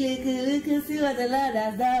 Everybody look, see what the Lord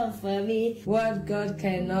has done for me. What God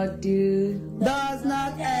cannot do does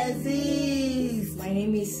not exist. My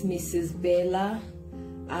name is Mrs. Bella.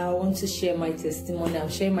 I want to share my testimony. I'm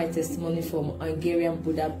sharing my testimony from Hungarian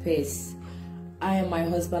Budapest. I and my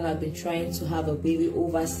husband have been trying to have a baby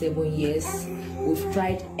over 7 years. We've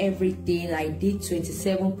tried everything. I did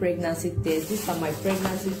 27 pregnancy tests. These are my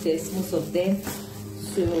pregnancy tests, most of them.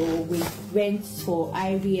 So we went for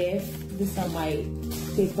IVF. These are my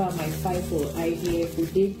paper, my file for IVF. We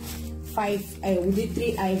did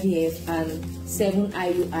 3 IVF and 7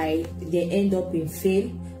 IUI. They end up in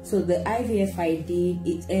fail. So the IVF I did,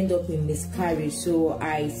 it ended up in miscarriage. So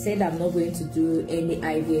I said I'm not going to do any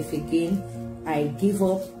IVF again. I give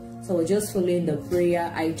up. So I was just following the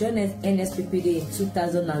prayer. I joined NSPPD in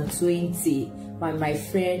 2020 by my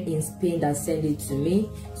friend in Spain that sent it to me.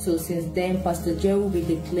 So since then, Pastor Jerry will be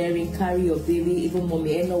declaring, carry your baby. Even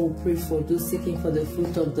Mommy Eno will pray for those seeking for the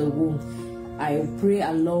fruit of the womb. I will pray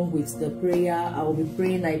along with the prayer. I will be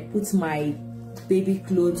praying. I put my baby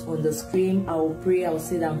clothes on the screen. I will pray. I will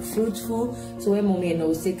say that I'm fruitful. So when Mommy and I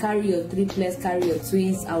will say, carry your triplets, carry your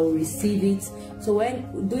twins, I will receive it. So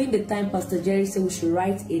when during the time Pastor Jerry said we should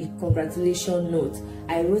write a congratulation note,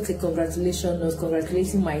 I wrote a congratulation note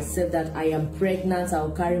congratulating myself that I am pregnant. I will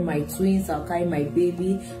carry my twins. I'll carry my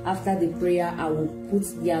baby. After the prayer, I will put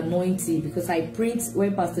the anointing, because I print,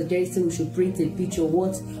 when Pastor Jerry said we should print a picture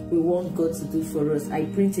what we want God to do for us, I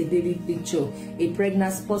print a baby picture, a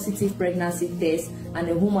positive pregnancy test, and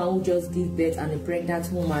a woman who just gave birth, and a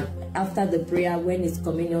pregnant woman. After the prayer, when it's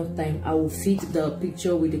communion time, I will feed the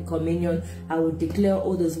picture with the communion. I will declare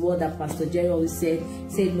all those words that Pastor Jerry always said,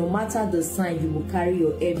 no matter the sign, you will carry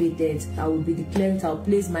your evidence. I will be declaring, I will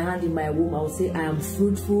place my hand in my womb. I will say, I am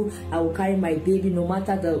fruitful. I will carry my baby. No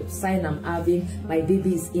matter the sign I'm having, my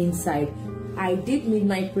baby is inside. I did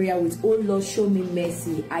midnight prayer with, oh Lord, show me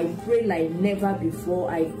mercy. I prayed like never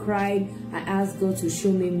before. I cried. I asked God to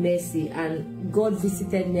show me mercy, and God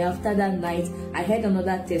visited me. After that night, I heard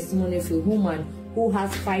another testimony of a woman who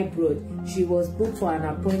has fibroid. She was booked for an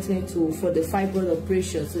appointment for the fibroid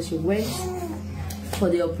operation. So she went for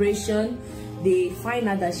the operation. They find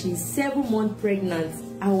out that she's 7 months pregnant.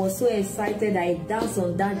 I was so excited. I danced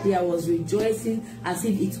on that day. I was rejoicing as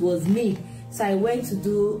if it was me. So I went to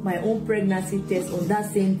do my own pregnancy test on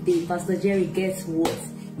that same day. Pastor Jerry, guess what?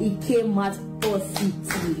 It came out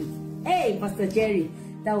positive. Hey, Pastor Jerry,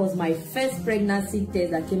 that was my first pregnancy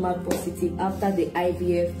test that came out positive after the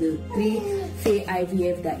IVF, the 3 failed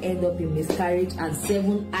IVF that end up in miscarriage, and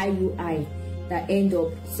 7 IUI that end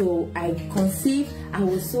up. So I conceived. I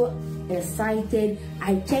was so excited.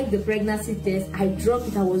 I checked the pregnancy test. I dropped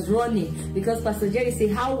it. I was running because Pastor Jerry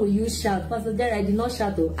said, how will you shout? Pastor Jerry, I did not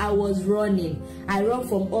shout. I was running. I ran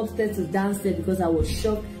from upstairs to downstairs because I was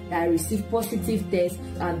shocked that I received positive tests,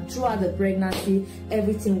 and throughout the pregnancy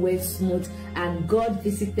everything went smooth, and God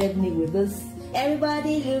visited me with this.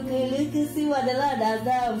 Everybody look, see what the Lord has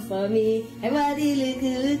done for me. Everybody look,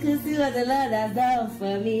 see what the Lord has done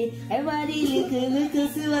for me. Everybody look,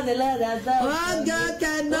 see what the Lord has done for me. What God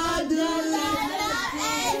cannot do.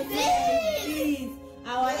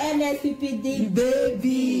 Our NSPPD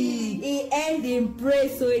baby, it ended in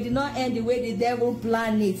praise, so it did not end the way the devil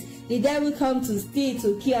planned it. The devil come to steal,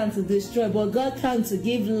 to kill, and to destroy, but God came to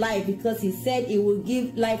give life, because he said he will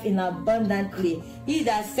give life in abundantly. He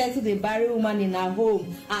that settled the barren woman in her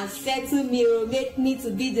home and settled me will make me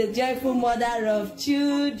to be the joyful mother of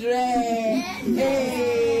children.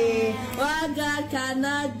 Hey, what God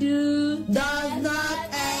cannot do does not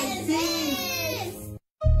exist.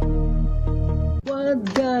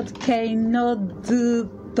 What God cannot do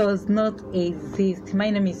does not exist. My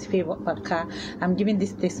name is Favor Aka. I'm giving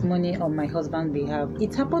this testimony on my husband's behalf.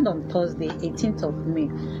 It happened on Thursday, 18th of May.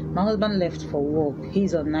 My husband left for work.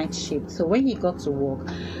 He's on night shift. So when he got to work,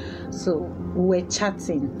 so we were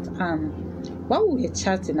chatting. While we were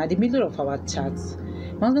chatting, at the middle of our chats,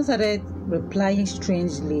 my husband started replying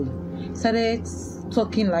strangely. Started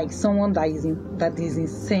talking like someone that is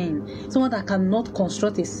insane, someone that cannot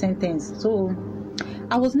construct a sentence. So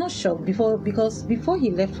I was not shocked because before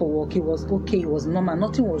he left for work, he was okay, he was normal,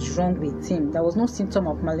 nothing was wrong with him. There was no symptom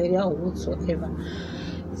of malaria or whatsoever.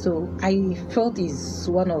 So I felt it's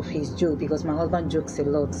one of his jokes, because my husband jokes a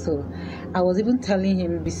lot. So I was even telling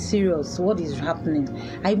him, be serious, what is happening?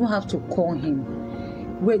 I even have to call him.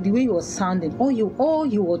 The way he was sounding, all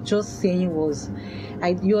he was just saying was,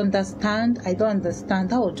 you understand? I don't understand.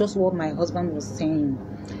 That was just what my husband was saying.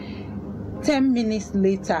 10 minutes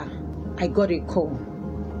later, I got a call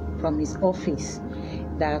from his office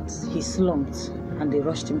that he slumped and they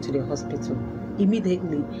rushed him to the hospital.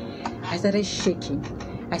 Immediately, I started shaking.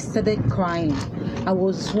 I started crying. I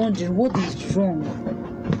was wondering, what is wrong?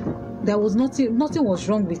 There was nothing was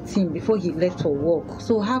wrong with him before he left for work.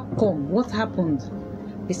 So how come? What happened?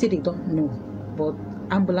 They said they don't know, but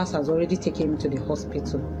ambulance has already taken him to the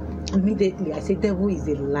hospital. Immediately, I said, devil is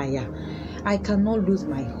a liar. I cannot lose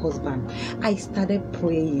my husband. I started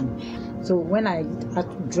praying. So when I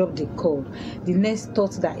dropped the call, the next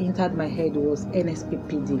thought that entered my head was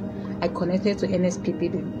NSPPD. I connected to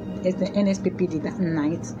NSPPD that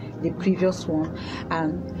night, the previous one,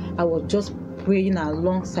 and I was just praying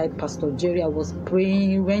alongside Pastor Jerry. I was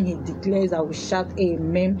praying. When he declares, I will shout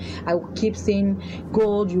amen. I will keep saying,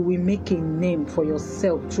 God, you will make a name for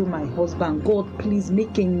yourself through my husband. God, please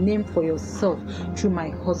make a name for yourself through my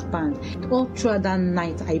husband. All throughout that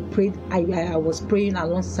night, I prayed. I was praying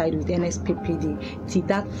alongside with NSPPD till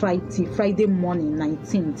that Friday morning,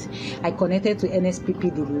 19th. I connected to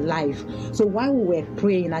NSPPD live. So while we were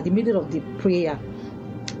praying, at the middle of the prayer,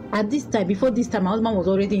 at this time, before this time, my husband was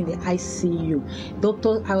already in the ICU.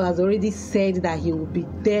 Doctor has already said that he will be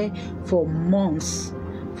there for months,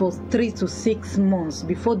 for 3 to 6 months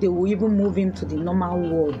before they will even move him to the normal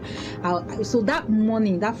ward. So that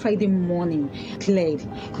morning, that Friday morning, cleared.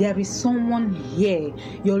 There is someone here.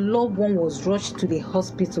 Your loved one was rushed to the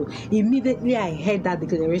hospital. Immediately, I heard that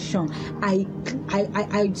declaration. I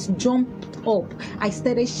jumped up. I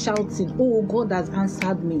started shouting, oh, God has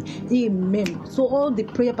answered me. Amen. So all the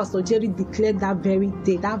prayer Pastor Jerry declared that very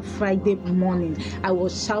day, that Friday morning, I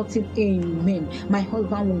was shouting, amen. My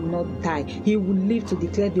husband will not die. He will live to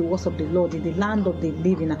declare the words of the Lord in the land of the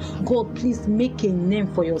living. God, please make a name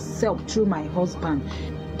for yourself through my husband.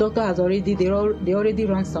 Doctor has already, they already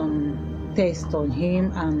run some test on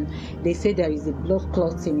him, and they say there is a blood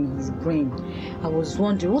clotting in his brain. I was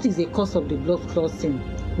wondering, what is the cause of the blood clotting?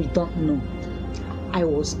 We don't know. I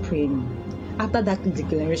was praying. After that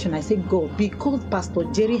declaration, I said, God, because Pastor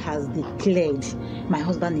Jerry has declared my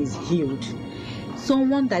husband is healed,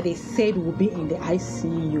 someone that they said will be in the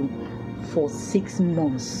ICU for 6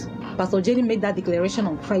 months. Pastor Jerry made that declaration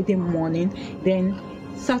on Friday morning. Then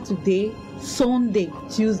Saturday, Sunday,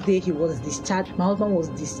 Tuesday, he was discharged. My husband was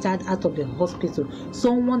discharged out of the hospital.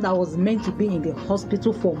 Someone that was meant to be in the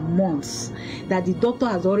hospital for months, that the doctor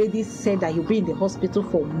has already said that he'll be in the hospital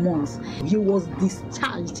for months, he was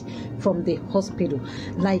discharged from the hospital.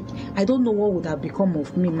 Like, I don't know what would have become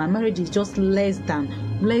of me. My marriage is just less than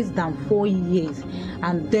 4 years,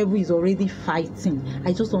 and devil is already fighting.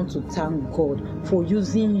 I just want to thank God for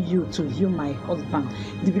using you to heal my husband.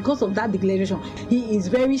 Because of that declaration, he is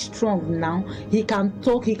very strong now. He can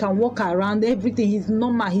talk, he can walk around, everything. He's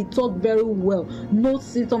normal. He talked very well. No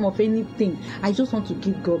symptom of anything. I just want to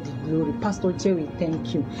give God the glory. Pastor Jerry,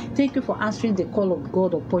 thank you. Thank you for answering the call of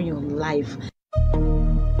God upon your life.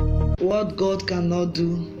 What God cannot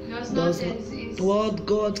do does not exist. What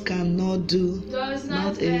God cannot do does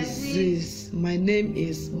not exist. My name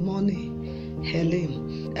is Money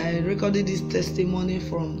Helen. I recorded this testimony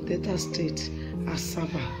from Delta State,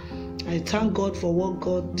 Asaba. I thank God for what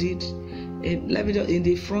God did. In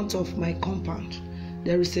the front of my compound,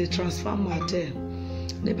 there is a transformer there.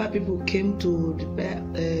 NEPA people came to repair,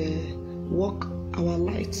 work our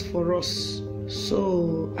lights for us.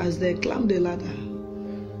 So as they climb the ladder,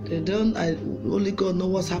 only God knows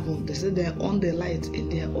what's happened. They said they're on the light in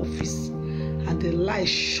their office, and the light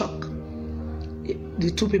shocked the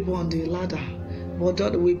 2 people on the ladder.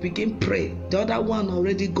 But we begin pray. The other one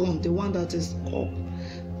already gone, the one that is up.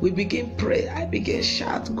 We begin pray. I begin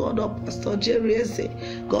shout, God of Pastor Jerry Eze,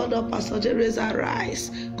 God of Pastor Jerry Eze, arise.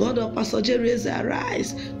 God of Pastor Jerry Eze,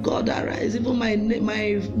 arise. God arise. Even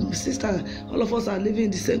my sister, all of us are living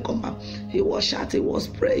in the same compound. He was shouting, he was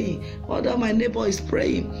praying. Other my neighbor is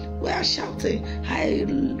praying. We are shouting. I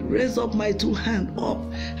raise up my 2 hands up.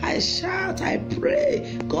 I shout, I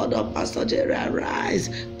pray. God of Pastor Jerry, arise.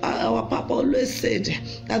 Our Papa always said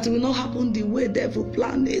that will not happen the way devil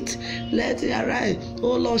planned it. Let it arise.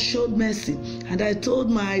 Oh Lord, showed mercy. And I told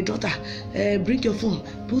my daughter, bring your phone,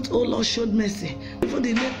 put oh Lord showed mercy. Even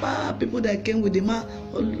the NEPA people that came with the man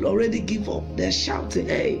already give up. They're shouting,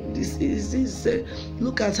 hey, this is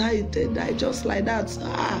look at how he died just like that.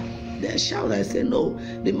 They shout. I say no,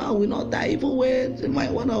 the man will not die. Even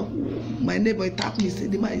when one of my neighbor tapped me,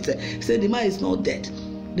 said the man, he said the man is not dead.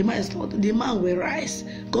 The man is not. The man will rise.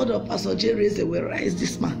 God of Pastor Jerry Eze will rise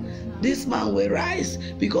this man. This man will rise,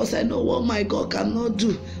 because I know what my God cannot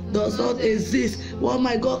do does not exist. What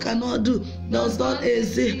my God cannot do does not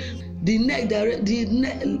exist. The neck, the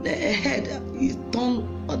head is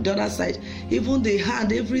turned on the other side. Even the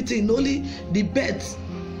hand, everything. Only the bed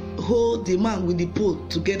hold the man with the pole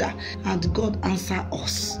together, and God answer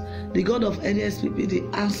us. The God of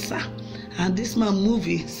NSPPD answer. And this man moved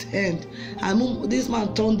his hand, and this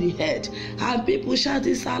man turned the head, and people shout,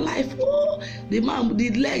 "It's alive!" Oh, the man,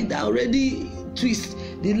 the leg that already twist,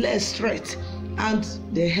 the leg straight, And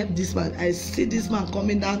they helped this man. I see this man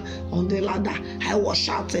coming down on the ladder. I was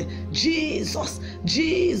shouting, Jesus,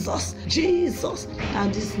 Jesus, Jesus.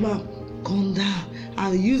 And this man come down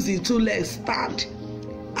and use his 2 legs, stand,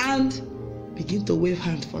 and begin to wave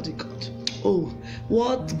hand for the God. Oh,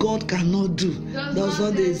 what God cannot do does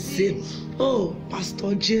not exist. Oh,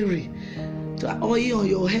 Pastor Jerry, the oil on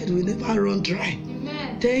your head will never run dry.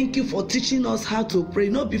 Thank you for teaching us how to pray.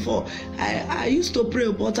 Not before. I used to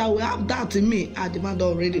pray, but I will have that in me. I demand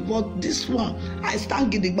already. But this one, I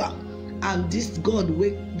stand in the back. And this God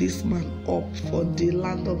wake this man up for the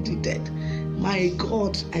land of the dead. My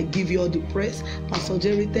God, I give you all the praise. Pastor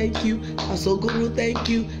Jerry, thank you. Pastor Guru, thank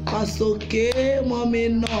you. Pastor K, Mommy,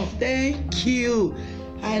 no, thank you.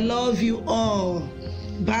 I love you all.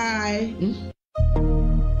 Bye.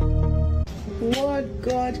 What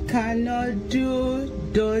God cannot do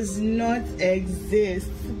does not exist.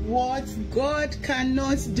 What God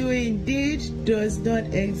cannot do indeed does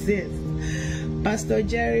not exist. Pastor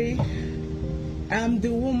Jerry, I'm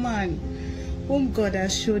the woman whom God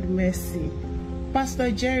has showed mercy.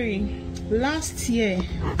 Pastor Jerry, last year,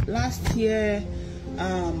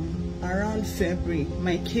 around February,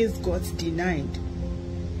 my case got denied.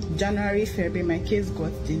 January, February, my case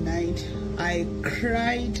got denied. I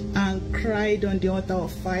cried and cried on the altar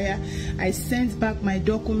of fire. I sent back my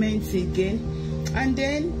documents again. And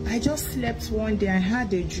then I just slept one day. I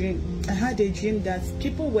had a dream. I had a dream that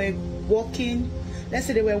people were walking, let's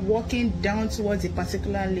say they were walking down towards a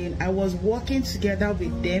particular lane. I was walking together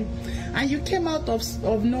with them. And you came out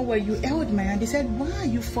of nowhere. You held my hand. They said, why are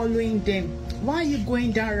you following them? Why are you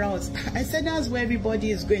going that route? I said, that's where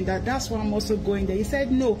everybody is going. That's why I'm also going there. He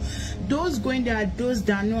said, no, those going there are those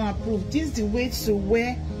that are not approved. This is the way to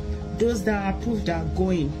where those that are approved are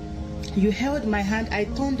going. You held my hand. I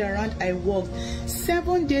turned around. I walked.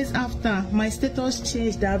 7 days after, my status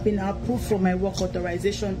changed. I've been approved for my work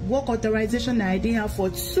authorization. Work authorization I didn't have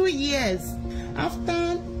for 2 years.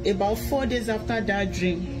 After about 4 days after that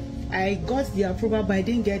dream, I got the approval, but I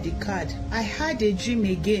didn't get the card. I had a dream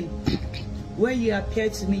again. When you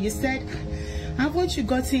appeared to me, you said, haven't you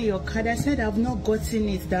gotten your card? I said, I've not gotten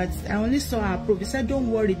it. That I only saw approved. You said,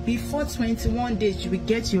 don't worry, before 21 days you will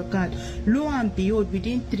get your card. Lo and behold,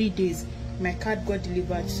 within 3 days my card got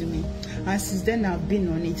delivered to me, and since then I've been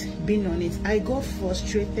on it. I got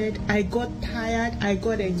frustrated, I got tired, I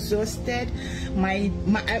got exhausted.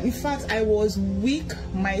 In fact, I was weak.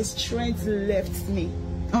 My strength left me.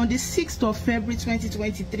 On the 6th of February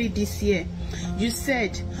 2023 this year, you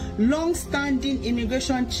said, long-standing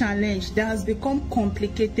immigration challenge that has become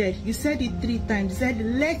complicated. You said it 3 times. You said,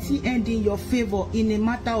 let it end in your favor in a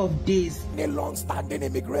matter of days. A long-standing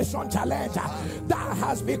immigration challenge that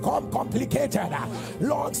has become complicated.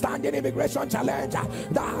 Long-standing immigration challenge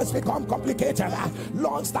that has become complicated.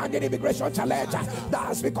 Long-standing immigration challenge that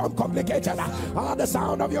has become complicated. On the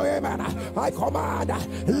sound of your amen, I command,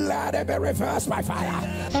 let it be reversed by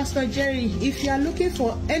fire. Pastor Jerry, if you are looking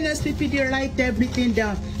for NSPPD, write everything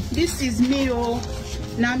down. This is me, oh.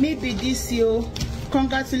 Now maybe this, oh.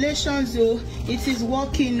 Congratulations, oh. It is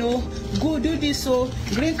working, oh. Go do this, oh.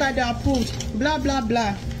 Green card approved. Blah, blah,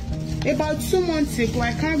 blah. About 2 months ago,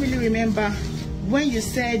 I can't really remember, when you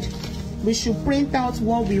said we should print out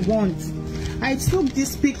what we want. I took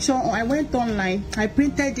this picture, I went online, I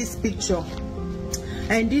printed this picture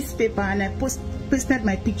and this paper, and I pasted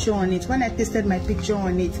my picture on it. When I pasted my picture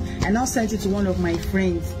on it, I now sent it to one of my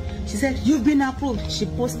friends. She said, you've been approved. She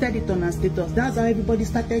posted it on her status. That's how everybody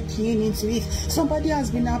started keying into it. Somebody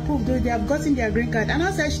has been approved, though they have gotten their green card. And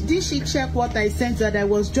I said, did she check what I sent her? That I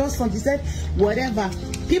was just on. She said, whatever.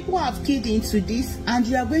 People have keyed into this, and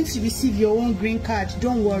you are going to receive your own green card.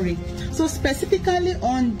 Don't worry. So specifically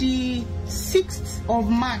on the 6th of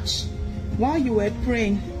March, while you were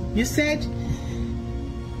praying, you said,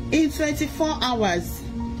 in 24 hours,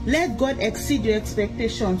 let God exceed your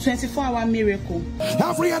expectation. 24-hour miracle.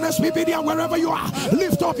 Every NSPPD, and wherever you are,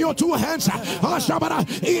 lift up your 2 hands.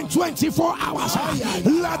 In 24 hours,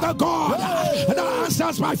 let the God that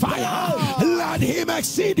answers by fire, let him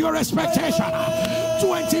exceed your expectation.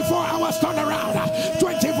 24 hours turnaround,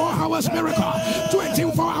 24 hours miracle,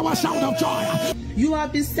 24 hours sound of joy. You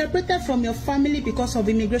have been separated from your family because of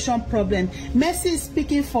immigration problem. Mercy is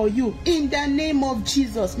speaking for you in the name of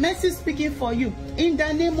Jesus. Mercy is speaking for you in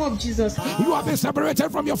the name of Jesus. You have been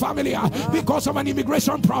separated from your family because of an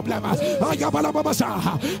immigration problem,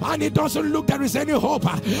 and it doesn't look there is any hope.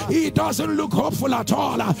 It doesn't look hopeful at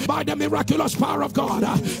all. By the miraculous power of God,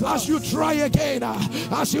 as you try again,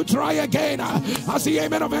 as the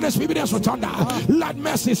amen of NSPPD has returned, let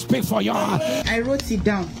mercy speak for you. I wrote it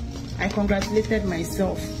down. I congratulated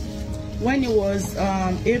myself. When it was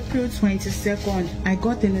April 22nd, I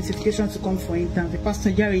got a notification to come for interview.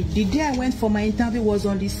 Pastor Jerry, the day I went for my interview was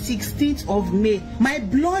on the 16th of May. My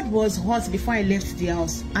blood was hot before I left the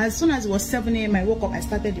house. As soon as it was 7 a.m., I woke up, I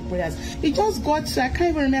started the prayers. It just got to, I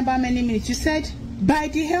can't even remember how many minutes. You said, by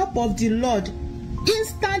the help of the Lord,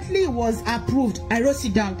 instantly was approved. I wrote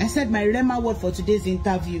it down. I said my Rema word for today's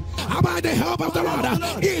interview. By the help of the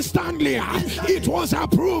Lord, instantly it was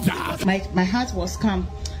approved. My heart was calm.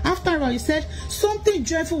 After all, you said something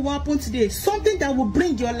joyful will happen today. Something that will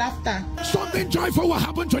bring your laughter. Something joyful will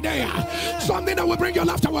happen today. Something that will bring your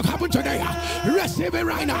laughter will happen today. Receive it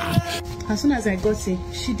right now. As soon as I got it,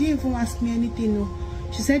 she didn't even ask me anything. No.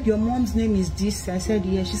 She said, your mom's name is this. I said,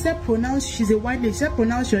 yeah. She said, pronounce, she's a white lady. She said,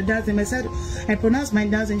 pronounce your dad's name. I said, I pronounced my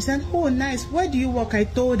dad's name. She said, oh, nice. Where do you work? I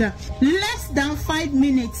told her. Less than 5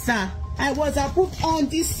 minutes, sir. I was approved on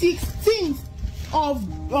the 16th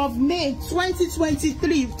of May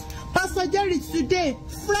 2023. Pastor Jerry, today,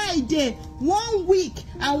 Friday, 1 week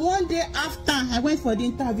and 1 day after I went for the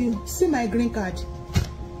interview, see my green card.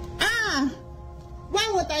 Why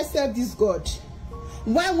won't I serve this God?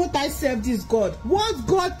 Why won't I serve this God? What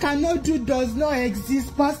God cannot do does not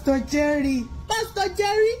exist, Pastor Jerry. Pastor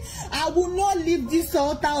Jerry, I will not leave this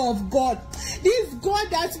altar of God. This God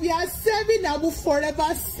that we are serving, I will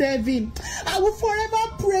forever serve him. I will forever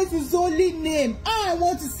praise his holy name. I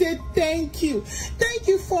want to say thank you. Thank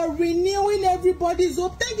you for renewing everybody's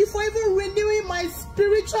hope. Thank you for even renewing my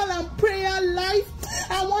spiritual and prayer life.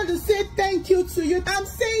 I want to say thank you to you. I'm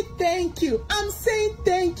saying thank you. I'm saying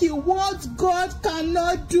thank you. What God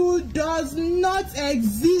cannot do does not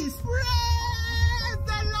exist. Praise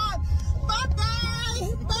the Lord.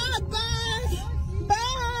 Bye-bye. Bye-bye.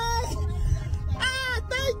 Bye.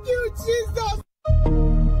 Thank you, Jesus.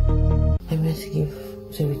 I must give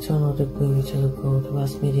the return of the glory to the God who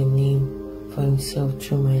has made a name for himself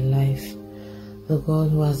through my life. The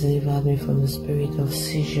God who has delivered me from the spirit of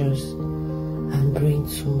seizures and brain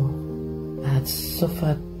tumor. I had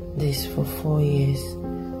suffered this for 4 years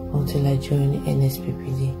until I joined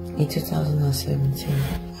NSPPD. In 2017,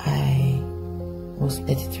 I was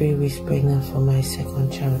 33 weeks pregnant for my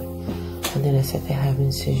second child, and then I started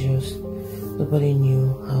having seizures. Nobody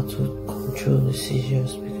knew how to control the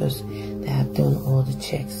seizures because they had done all the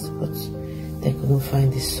checks, but they couldn't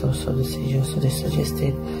find the source of the seizures. So they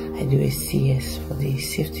suggested I do a CS for the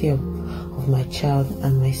safety of my child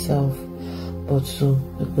and myself. But to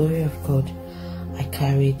the glory of God, I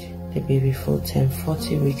carried the baby full term,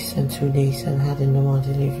 40 weeks and 2 days, and had a normal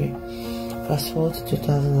delivery. Fast forward to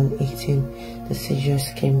 2018, the seizures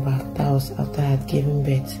came back. That was after I had given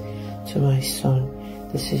birth to my son.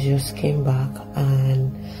 The seizures came back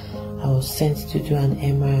and I was sent to do an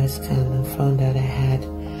MRI scan and found that I had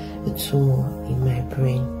a tumor in my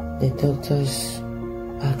brain. The doctors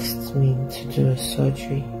asked me to do a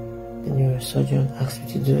surgery. The neurosurgeon asked me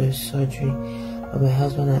to do a surgery, but my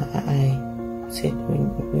husband and I said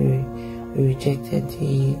we rejected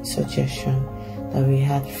the suggestion, that we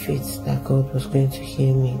had faith that God was going to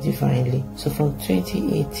heal me divinely. So from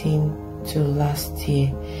 2018 to last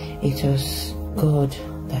year, it was God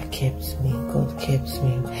that kept me. God kept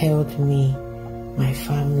me, held me, my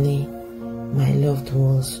family, my loved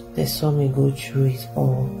ones. They saw me go through it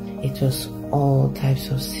all. It was all types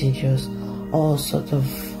of seizures, all sorts of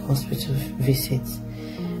hospital visits.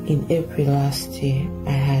 In April last year,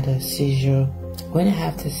 I had a seizure. When I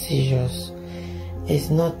have the seizures, it's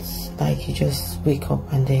not like you just wake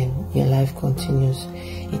up and then your life continues.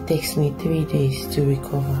 It takes me 3 days to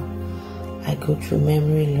recover. I go through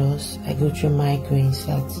memory loss, I go through migraines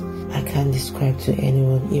that I can't describe to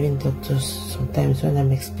anyone. Even doctors, sometimes when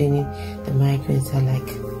I'm explaining the migraines, are like,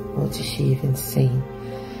 what is she even saying?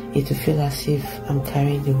 It will feel as if I'm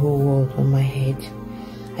carrying the whole world on my head.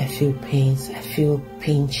 I feel pains, I feel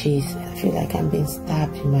pinches, I feel like I'm being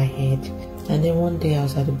stabbed in my head. And then one day I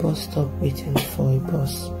was at the bus stop waiting for a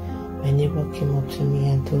bus. My neighbor came up to me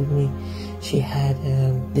and told me she had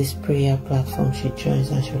this prayer platform she joins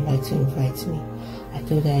and she would like to invite me. I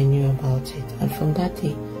told her I knew about it, and from that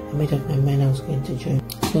day I made up my mind I was going to join.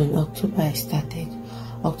 So in October I started.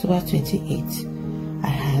 October 28th I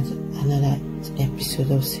had another episode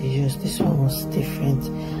of seizures. This one was different.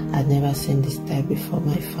 I'd never seen this type before.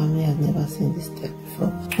 My family had never seen this type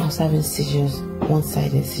before. I was having seizures,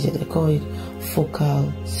 one-sided seizures. They call it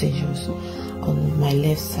focal seizures. On my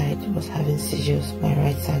left side was having seizures, my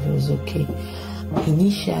right side was okay.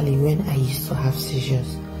 Initially, when I used to have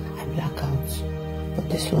seizures, I black out. But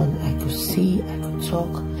this one, I could see, I could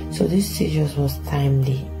talk. So these seizures was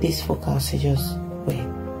timely. These focal seizures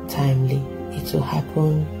were timely. It will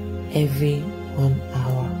happen every 1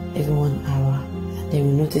 hour. Every 1 hour. Then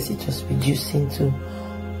we noticed it was reducing to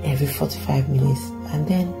every 45 minutes, and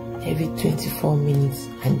then every 24 minutes,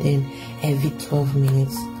 and then every 12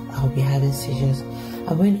 minutes I'll be having seizures.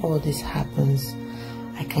 And when all this happens,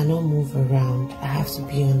 I cannot move around. I have to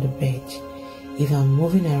be on the bed. If I'm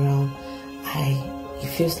moving around, it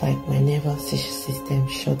feels like my nervous system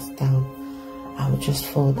shuts down. I would just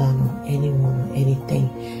fall down on anyone or anything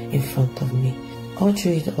in front of me. All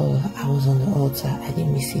through it all, I was on the altar. I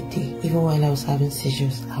didn't miss a day. Even while I was having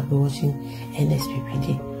seizures, I'll be watching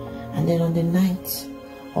NSPPD. And then on the 9th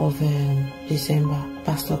of December,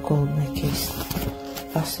 Pastor called my case.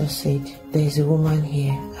 Pastor said, there is a woman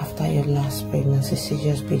here. After your last pregnancy,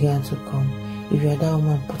 seizures began to come. If you're that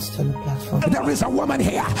woman, put it on the platform. There is a woman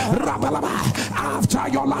here. After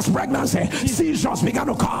your last pregnancy, seizures began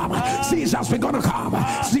to come. Seizures began to come.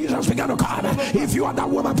 Seizures began to come. If you are that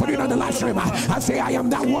woman, put it on the live stream. I say, I am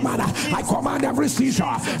that woman. I command every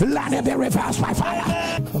seizure. Let it be reversed by fire.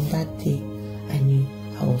 From that day, I knew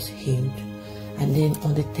I was healed. And then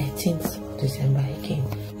on the 13th of December, he came.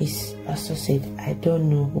 His pastor said, I don't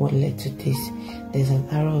know what led to this. There's an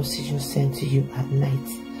arrow of seizure sent to you at night.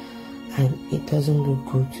 And it doesn't look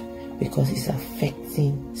good because it's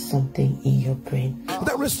affecting something in your brain.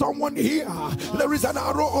 There is someone here. There is an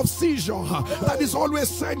arrow of seizure that is always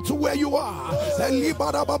sent to where you are. I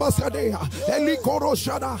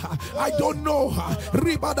don't know.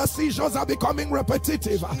 The seizures are becoming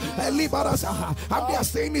repetitive. And they are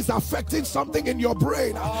saying it's affecting something in your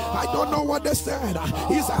brain. I don't know what they said.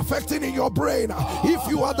 It's affecting in your brain. If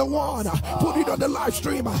you are the one, put it on the live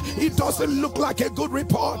stream. It doesn't look like a good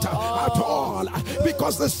report at all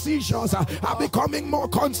because the seizures are becoming more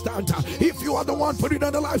constant. If you are the one, put it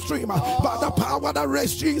on the live stream. By the power that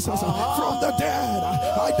raised Jesus from the dead,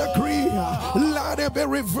 I decree, let it be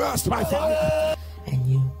reversed by fire. I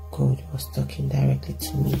knew God was talking directly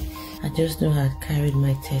to me. I just know I had carried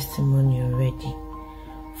my testimony already.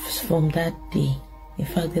 From that day, in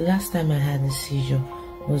fact, the last time I had a seizure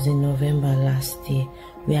was in November last year.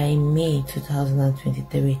 We are in May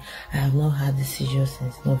 2023. I have not had the seizure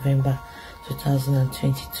since November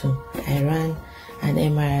 2022. I ran an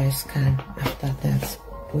MRI scan after that,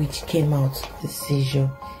 which came out the seizure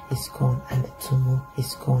is gone and the tumor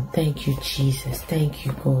is gone. Thank you, Jesus. Thank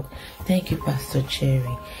you, God. Thank you, Pastor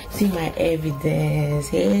Jerry. See my evidence.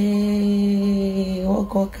 Hey, what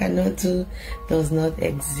God cannot do does not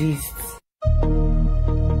exist.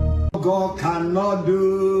 God cannot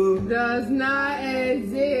do does not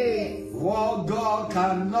exist. What God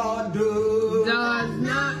cannot do does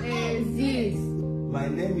not exist. My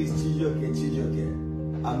name is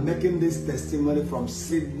Chijoke. I'm making this testimony from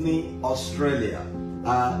Sydney, Australia.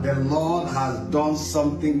 The Lord has done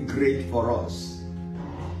something great for us.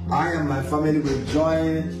 I and my family will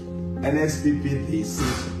join NSPPD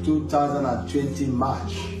since 2020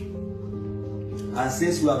 March. And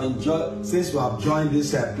since we have joined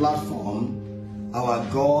this platform, our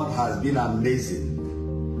God has been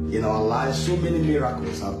amazing in our lives. So many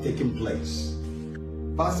miracles have taken place.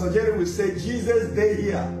 Pastor Jerry will say, Jesus Day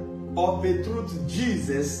here, of the truth,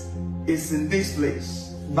 Jesus is in this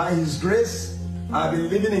place. By His grace, I've been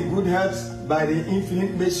living in good health by the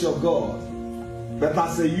infinite mercy of God. But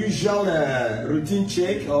as a usual routine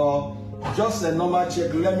check or just a normal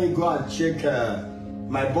check, let me go and check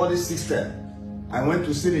my body system. I went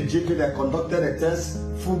to see the GP that conducted a test,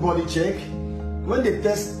 full body check. When the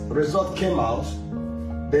test result came out,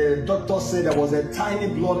 the doctor said there was a tiny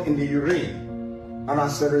blood in the urine. And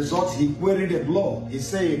as a result, he queried the blood. He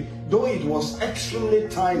said, though it was extremely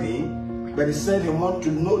tiny, but he said he wanted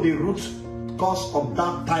to know the root cause of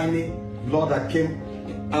that tiny blood that came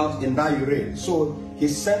out in that urine. So he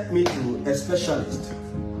sent me to a specialist.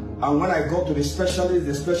 And when I got to the specialist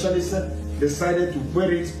decided to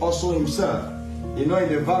query it also himself. You know, in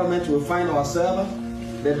the environment we find ourselves,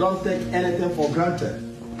 they don't take anything for granted.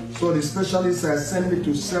 So the specialist has sent me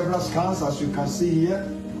to several scans, as you can see here.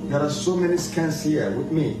 There are so many scans here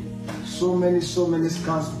with me. So many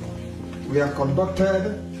scans. We have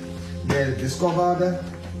conducted. They discovered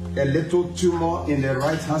a little tumor in the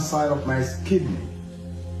right hand side of my kidney.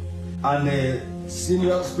 And the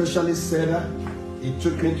senior specialist said he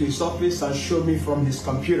took me to his office and showed me from his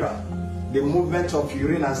computer the movement of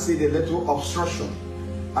urine and see the little obstruction.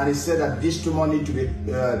 And he said that this tumor needs to be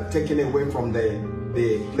taken away from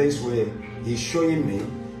the place where he's showing me.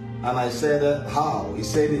 And I said, how? He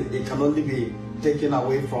said it can only be taken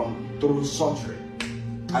away through surgery.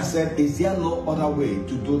 I said, is there no other way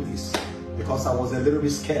to do this? Because I was a little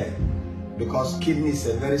bit scared, because kidney is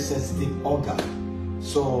a very sensitive organ.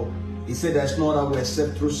 So he said there's no other way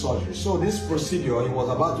except through surgery. So this procedure he was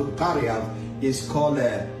about to carry out is called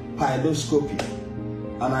a piloscopy.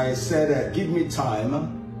 And I said, give me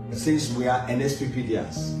time, since we are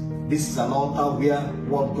NSPPDers. This is an altar where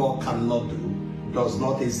what God cannot do does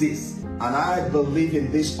not exist. And I believe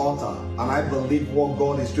in this altar, and I believe what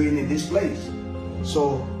God is doing in this place.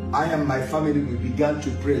 So I and my family, we began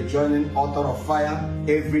to pray, joining altar of fire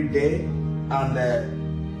every day.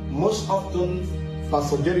 And most often,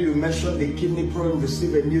 Pastor Jerry, you mentioned the kidney problem,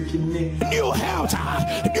 receive a new kidney. New health,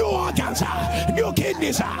 new organs, new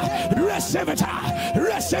kidneys, receive it,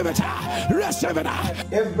 receive it, receive it.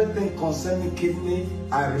 Everything concerning kidney,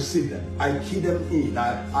 I receive them. I keep them in.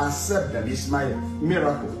 I accept them. It's my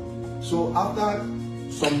miracle. So after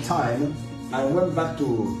some time, I went back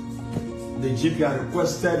to the GP and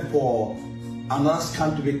requested for another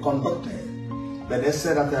scan to be conducted. But they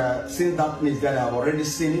said that since that means that I've already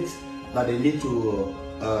seen it, that they need to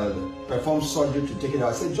perform surgery to take it out.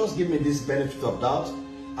 I said, just give me this benefit of doubt.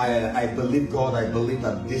 I believe God. I believe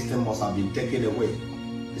that this thing must have been taken away.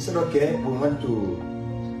 He said, okay. We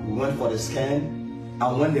went for the scan,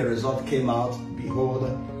 and when the result came out, behold,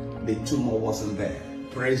 the tumor wasn't there.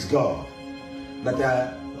 Praise God. But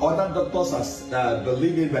other doctors are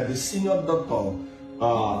believing, but the senior doctor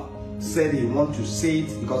said he wants to see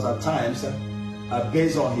it because at times,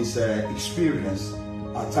 based on his experience,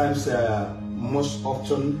 at times, most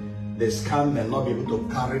often, the scan may not be able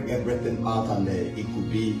to carry everything out, and it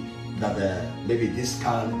could be that maybe this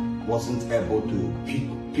scan wasn't able to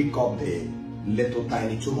pick up the little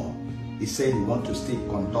tiny tumor. He said he wants to still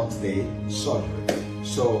conduct the surgery.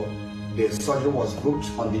 So the surgery was booked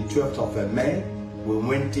on the 12th of May. We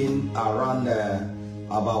went in around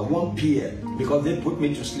about 1 p.m. because they put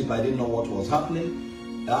me to sleep. I didn't know what was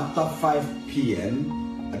happening. After 5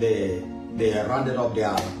 p.m., they rounded up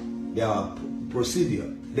their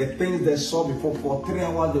procedure. The things they saw before, for 3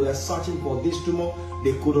 hours, they were searching for this tumor.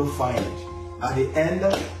 They couldn't find it. At the end,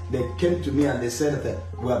 they came to me and they said that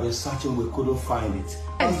we have been searching, we couldn't find it.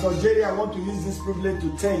 Pastor Jerry, I want to use this privilege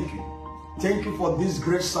to thank you. Thank you for this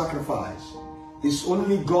great sacrifice. It's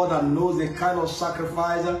only God that knows the kind of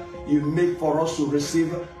sacrifice you make for us to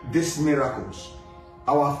receive these miracles.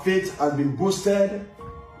 Our faith has been boosted.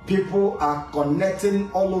 People are connecting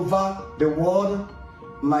all over the world.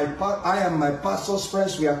 I and my pastor's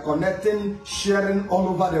friends, we are connecting, sharing all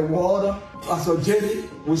over the world. Pastor Jerry,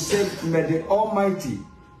 we say, may the Almighty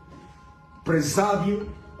preserve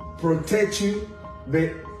you, protect you.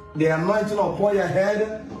 The anointing upon your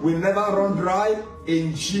head will never run dry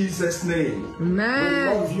in Jesus' name. Amen.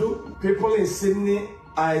 We love you. People in Sydney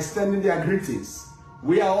are extending their greetings.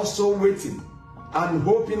 We are also waiting and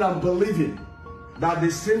hoping and believing that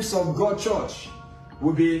the streams of God Church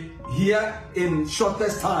will be here in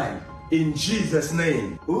shortest time. In Jesus'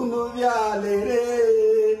 name.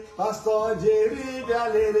 Pastor Jerry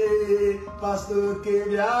Vialere, Pastor Ke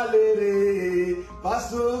Vialere,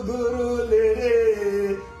 Pastor Guru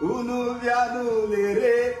Lere, Unu Vianu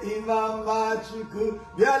Lere, Imama Chuku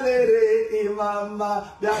Vialere, Imama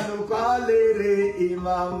Vianu Kwalere,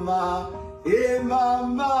 Imama,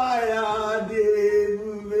 Imama ya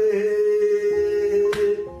Debuve.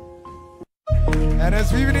 And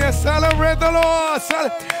as we here celebrate the Lord,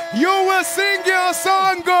 you will sing your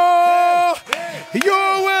song, go. You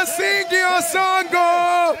will sing your song,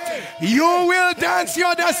 go. You will dance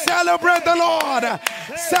your dance. Celebrate the Lord.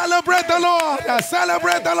 Celebrate the Lord.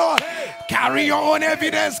 Celebrate the Lord. Carry your own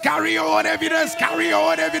evidence. Carry your own evidence. Carry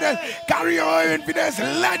your own evidence. Carry your own evidence.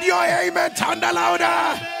 Let your amen thunder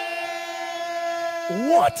louder.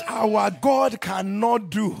 What our God cannot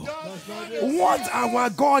do, what our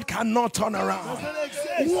God cannot turn around,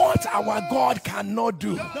 what our God cannot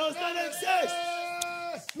do.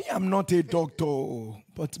 Me, I'm not a doctor,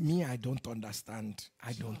 but me, I don't understand.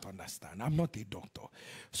 I don't understand. I'm not a doctor.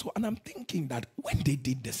 So, and I'm thinking that when they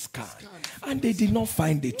did the scan and they did not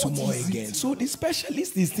find the tumor again, so the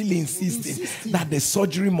specialist is still insisting that the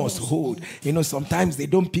surgery must hold. You know, sometimes they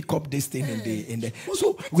don't pick up this thing in the.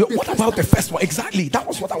 So, what about the first one? Exactly. That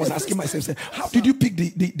was what I was asking myself. How did you pick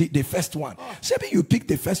the first one? Maybe you picked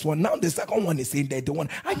the first one. Now the second one is saying that the one,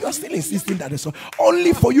 and you are still insisting that it's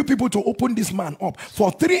only for you people to open this man up.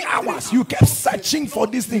 For 3 hours, you kept searching for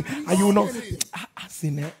this thing, and you know, as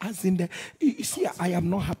in there. You see, I am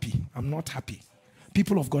not happy. I'm not happy.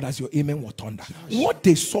 People of God, as your amen will thunder. What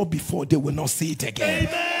they saw before, they will not see it again.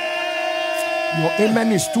 Your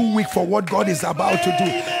amen is too weak for what God is about to do.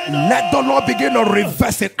 Let the Lord begin to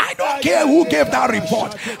reverse it. I don't care who gave that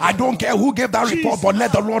report. I don't care who gave that report, but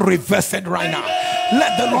let the Lord reverse it right now.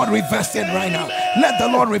 Let the Lord reverse it right now. Let the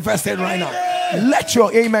Lord reverse it right now. Let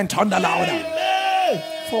your amen thunder louder.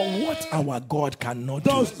 For what our God cannot do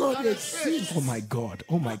does not exist. Oh my God,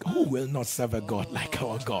 who will not serve a God like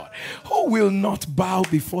our God? Who will not bow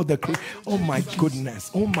before the oh my goodness,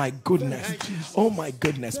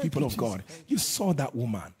 people of God. You saw that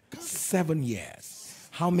woman, 7 years.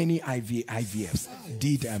 How many IVFs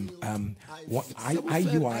did IUIs?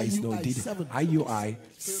 No, did IUI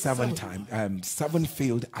 7 times. 7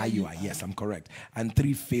 failed IUI. Yes, I'm correct. And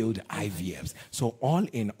 3 failed IVFs. So all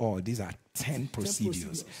in all, these are 10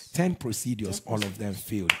 procedures. 10 procedures, all of them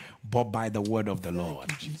failed. But by the word of the Lord.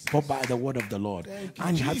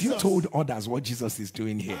 And have you told others what Jesus is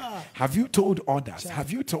doing here? Have you told others?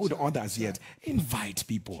 Have you told others yet? Invite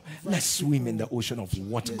people. Let's swim in the ocean of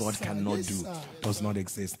what God cannot do. Does not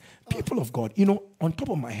exist. People of God, on top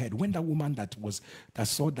of my head, when that woman that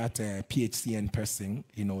saw that PHCN person,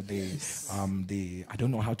 I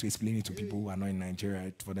don't know how to explain it to people who are not in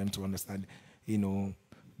Nigeria for them to understand,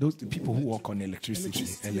 those people who work on electricity,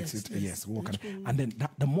 yes, work on. And then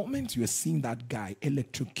the moment you are seeing that guy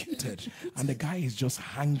electrocuted, and the guy is just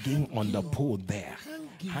hanging on the pole there.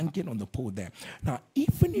 Now,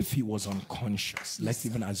 even if he was unconscious, let's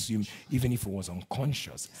even assume, even if he was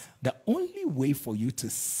unconscious, the only way for you to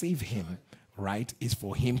save him, right, is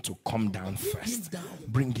for him to come down first.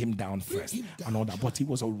 Bring him down first and all that. But he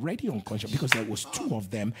was already unconscious because there was 2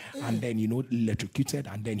 of them, and then, electrocuted,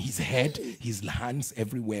 and then his head, his hands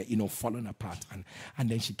everywhere, falling apart. And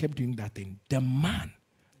then she kept doing that thing. The man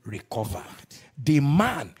recovered. The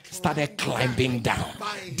man started climbing down.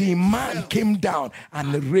 The man came down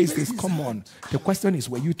and raised his. Come on. The question is,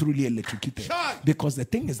 were you truly electrocuted? Because the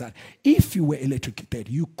thing is that if you were electrocuted,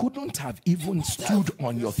 you couldn't have even stood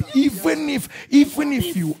on your feet. Even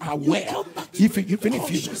if you are well, even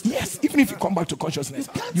if you come back to consciousness,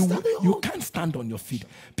 you can't stand on your feet.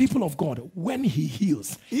 People of God, when he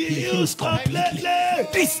heals completely.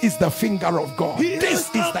 This is the finger of God. This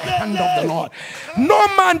is the hand of the Lord. No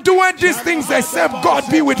man doing these things except God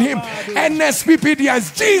be with him. NSPPD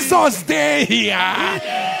as Jesus day here.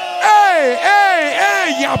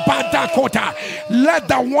 Hey, Yabadakota. Let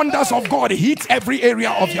the wonders of God hit every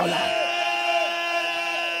area of your life.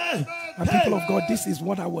 And people of God, this is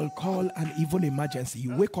what I will call an evil emergency.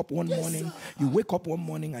 You wake up one morning,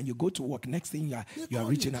 and you go to work. Next thing you are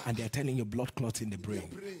reaching out and they're telling you blood clots in the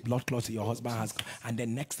brain. Blood clots your husband has. And the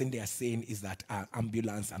next thing they are saying is that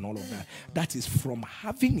ambulance and all of that. That is from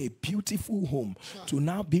having a beautiful home to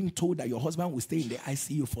now being told that your husband will stay in the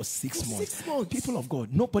ICU for 6 months. People of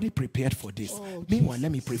God, nobody prepared for this. Meanwhile,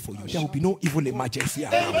 let me pray for you. There will be no evil emergency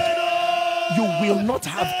around. You will not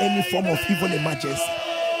have any form of evil emergency.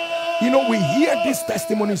 We hear these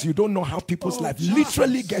testimonies, you don't know how people's life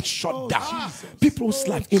literally gets shut down. People's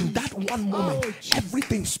life, in that one moment,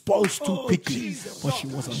 everything spoils too quickly. But she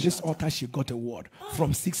was on this altar, she got a word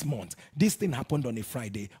from 6 months. This thing happened on a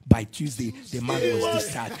Friday. By Tuesday, the man was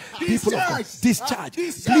discharged. People of God, discharged.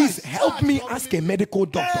 Please help me ask a medical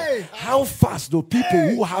doctor, how fast do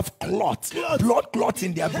people who have clots, blood clots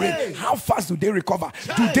in their brain, how fast do they recover?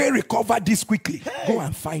 Do they recover this quickly? Go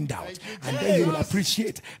and find out. And then you will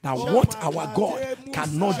appreciate that what our God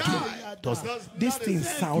cannot do. Does these things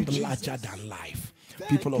sound larger than life?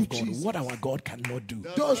 People of God, what our God cannot do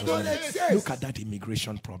does not exist. Look at that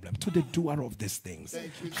immigration problem. To the doer of these things,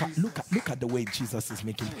 look at the way Jesus is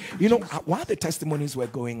making. While the testimonies were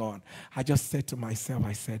going on, I just said to myself,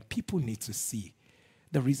 I said, people need to see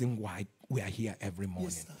the reason why we are here every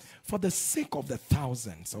morning. For the sake of the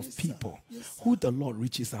thousands of people who the Lord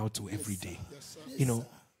reaches out to every day.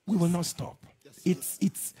 We will not stop.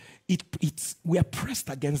 We are pressed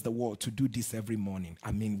against the wall to do this every morning.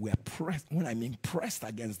 We are pressed, pressed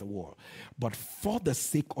against the wall. But for the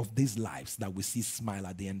sake of these lives that we see smile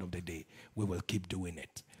at the end of the day, we will keep doing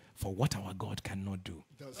it. For what our God cannot do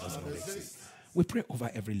does not exist. We pray over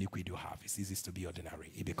every liquid you have. It ceases to be ordinary.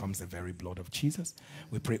 It becomes the very blood of Jesus.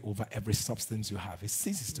 We pray over every substance you have. It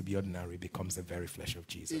ceases to be ordinary. It becomes the very flesh of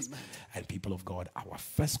Jesus. Amen. And people of God, our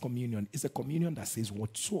first communion is a communion that says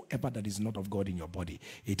whatsoever that is not of God in your body,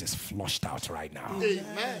 it is flushed out right now.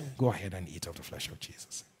 Amen. Go ahead and eat of the flesh of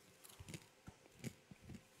Jesus.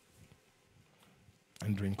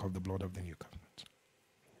 And drink of the blood of the new covenant.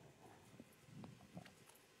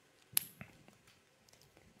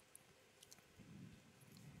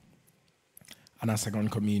 And our second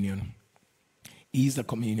communion is the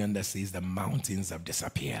communion that says the mountains have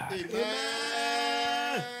disappeared.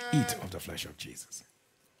 Amen. Eat of the flesh of Jesus.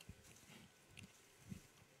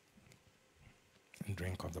 And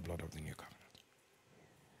drink of the blood of the new covenant.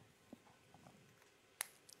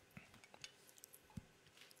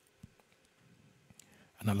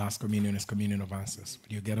 And The last communion is communion of answers.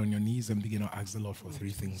 You get on your knees and begin to ask the Lord for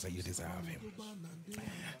 3 things that you desire of Him.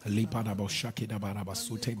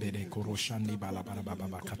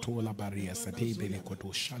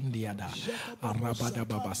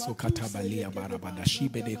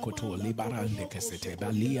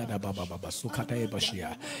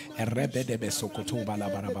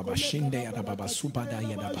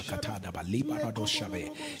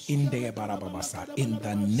 In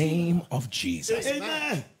the name of Jesus.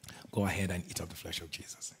 Amen. Go ahead and eat of the flesh of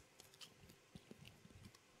Jesus.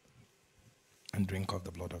 And drink of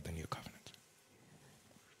the blood of the new covenant.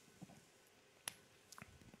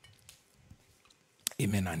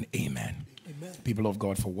 Amen and amen. Amen. People of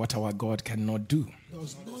God, for what our God cannot do.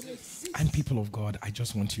 And people of God, I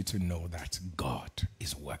just want you to know that God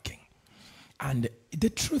is working. And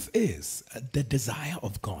the truth is, the desire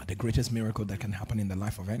of God, the greatest miracle that can happen in the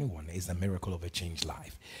life of anyone is the miracle of a changed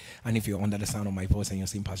life. And if you're under the sound of my voice and you're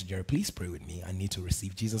saying, Pastor Jerry, please pray with me. I need to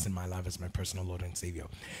receive Jesus in my life as my personal Lord and Savior.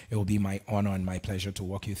 It will be my honor and my pleasure to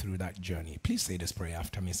walk you through that journey. Please say this prayer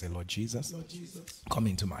after me. Say, Lord Jesus, come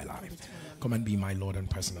into my life. Come and be my Lord and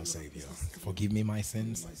personal Savior. Forgive me my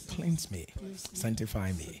sins, cleanse me,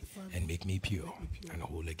 sanctify me, and make me pure and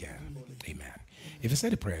whole again. Amen. If you say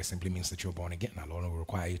the prayer, it simply means that you're born again. All I will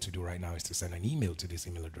require you to do right now is to send an email to this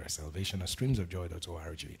email address,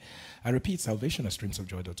 salvation@streamsofjoy.org. I repeat,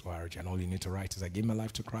 salvation@streamsofjoy.org. And all you need to write is, I give my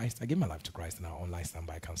life to Christ. I give my life to Christ, and our online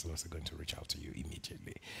standby counselors are going to reach out to you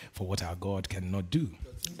immediately. For what our God cannot do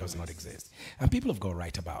does not exist. And people of God,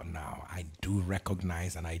 right about now, I do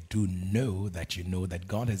recognize and I do know that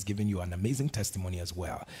God has given you an amazing testimony as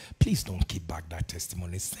well. Please don't keep back that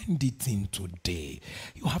testimony. Send it in today.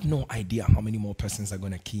 You have no idea how many more persons are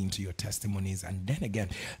going to key into your testimonies. And then again,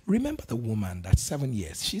 remember the woman that 7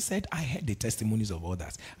 years, she said, I heard the testimonies of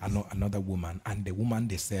others. Another woman, and the woman,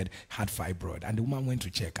 they said, had fibroid. And the woman went to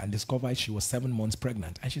check and discovered she was 7 months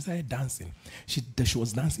pregnant. And she started dancing. She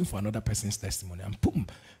was dancing for another person's testimony. And boom,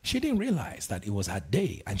 she didn't realize that it was her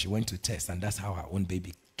day. And she went to test, and that's how her own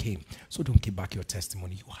baby came. So don't keep back your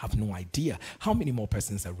testimony. You have no idea how many more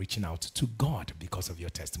persons are reaching out to God because of your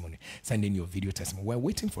testimony. Send in your video testimony. We're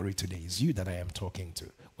waiting for it today. It's you that I am talking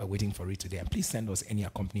to. We're waiting for it today. And please send us any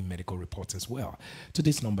accompanying medical reports as well to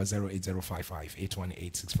this number,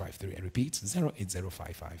 08055-818-653. I repeat,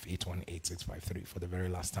 08055-818-653 for the very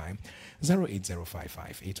last time,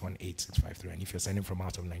 08055-818-653. And if you're sending from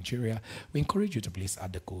out of Nigeria, we encourage you to please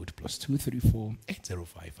add the code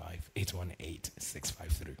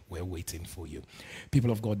 +234-8055-818-653. We're waiting for you. People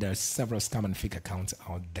of God, there are several scam and fake accounts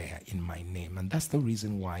out there in my name. And that's the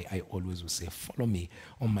reason why I always will say, follow me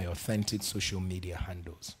on my authentic social media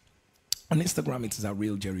handles. On Instagram, it is a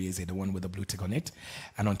real Jerry Eze, the one with the blue tick on it.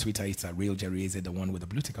 And on Twitter, it's a real Jerry Eze, the one with the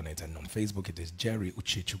blue tick on it. And on Facebook, it is Jerry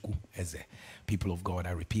Uchechukwu Eze. People of God,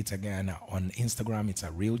 I repeat again, on Instagram, it's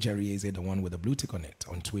a real Jerry Eze, the one with the blue tick on it.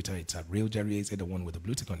 On Twitter, it's a real Jerry Eze, the one with the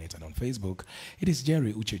blue tick on it. And on Facebook, it is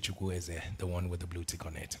Jerry Uchechukwu Eze, the one with the blue tick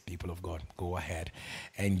on it. People of God, go ahead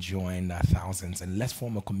and join thousands, and let's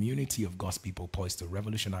form a community of God's people poised to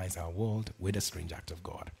revolutionize our world with a strange act of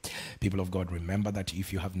God. People of God, remember that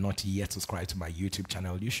if you have not yet subscribe to my YouTube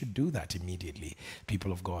channel, you should do that immediately.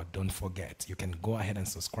 People of God, don't forget, you can go ahead and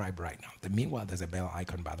subscribe right now. Meanwhile, there's a bell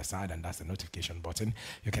icon by the side, and that's the notification button.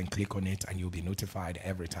 You can click on it and you'll be notified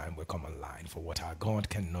every time we come online. For what our God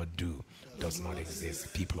cannot do does not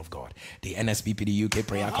exist. People of God, the NSPPD UK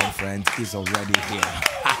Prayer Conference is already here.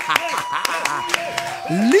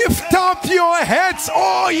 Lift up your heads,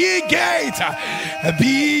 all ye gates.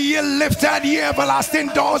 Be ye lifted, ye everlasting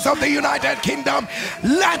doors of the United Kingdom.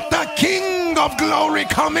 Let the King of glory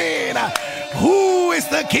come in. Who is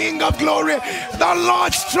the King of glory? The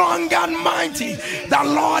Lord strong and mighty. The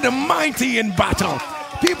Lord mighty in battle.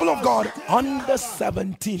 People of God, on the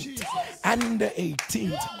 17th and the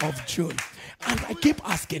 18th of June, and I keep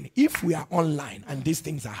asking, if we are online and these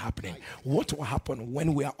things are happening, what will happen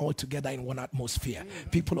when we are all together in one atmosphere?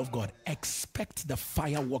 People of God, expect the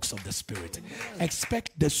fireworks of the Spirit.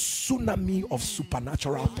 Expect the tsunami of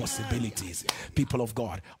supernatural possibilities. People of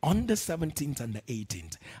God, on the 17th and the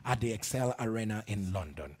 18th at the Excel Arena in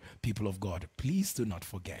London. People of God, please do not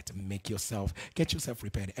forget, get yourself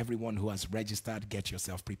prepared. Everyone who has registered, get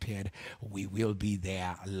yourself prepared. We will be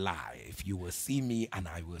there live. You will see me and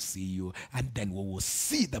I will see you, and then we will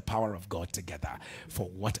see the power of God together. For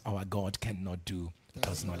what our God cannot do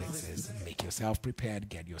does not exist. Make yourself prepared.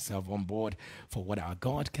 Get yourself on board. For what our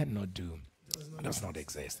God cannot do Does not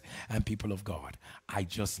exist. And people of God, I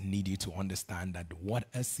just need you to understand that what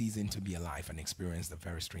a season to be alive and experience the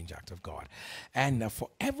very strange act of God. And for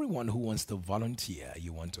everyone who wants to volunteer,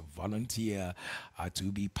 you want to volunteer to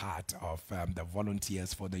be part of the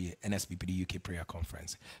volunteers for the NSPPD UK Prayer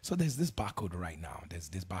Conference. So there's this barcode right now. There's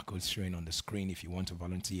this barcode showing on the screen. If you want to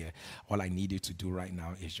volunteer, all I need you to do right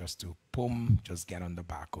now is just to just get on the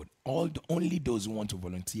barcode. Only those who want to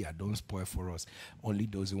volunteer, don't spoil for us. Only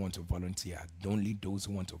those who want to volunteer. Only those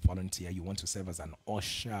who want to volunteer. You want to serve as an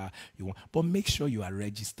usher. But make sure you are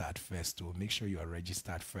registered first. Too. Make sure you are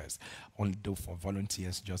registered first. Only though for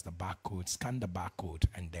volunteers, just the barcode. Scan the barcode,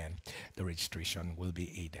 and then the registration will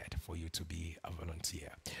be aided for you to be a volunteer.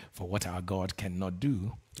 For what our God cannot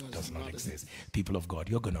do does not exist. People of God,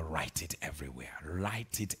 you're going to write it everywhere.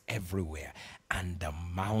 Write it everywhere. And the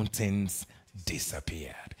mountains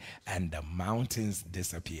disappeared. And the mountains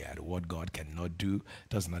disappeared. What God cannot do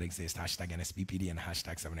does not exist. Hashtag NSPPD and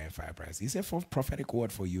hashtag 795 prayers. He said for prophetic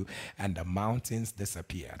word for you. And the mountains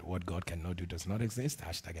disappeared. What God cannot do does not exist.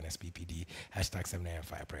 Hashtag NSPPD. Hashtag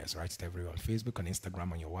 795 prayers. Write it everywhere on Facebook, on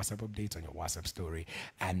Instagram, on your WhatsApp updates, on your WhatsApp story.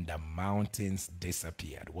 And the mountains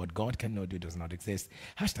disappeared. What God cannot do does not exist.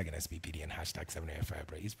 Hashtag NSPPD and hashtag 795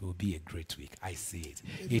 prayers. It will be a great week. I see it.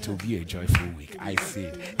 It will be a joyful week. I see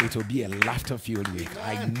it. It will be a laughter-filled week.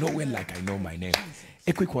 I know it like I know my name.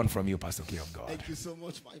 A quick one from you, Pastor K of God. Thank you so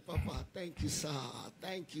much, my Papa. Thank you, sir.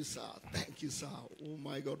 Thank you, sir. Thank you, sir. Oh,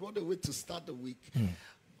 my God. What a way to start the week.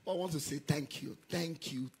 I want to say thank you.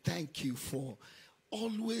 Thank you. Thank you for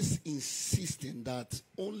always insisting that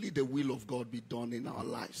only the will of God be done in our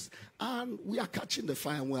lives. And we are catching the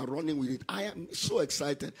fire and we are running with it. I am so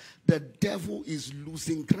excited. The devil is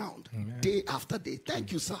losing ground day after day.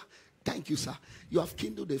 Thank you, sir. Thank you, sir. You have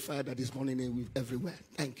kindled a fire that is burning everywhere.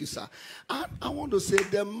 Thank you, sir. And I want to say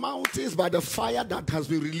the mountains by the fire that has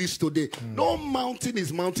been released today, no mountain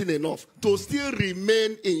is mountain enough to still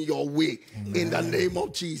remain in your way. In the name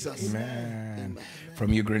of Jesus. Amen. Amen.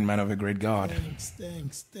 From you, great man of a great God.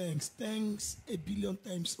 Thanks a billion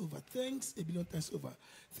times over. Thanks a billion times over.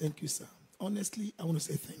 Thank you, sir. Honestly, I want to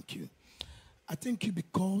say thank you. I thank you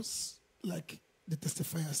because, like the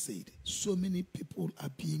testifier said, so many people are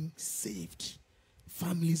being saved.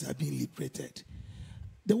 Families are being liberated.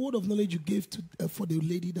 The word of knowledge you gave to for the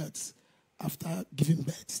lady that after giving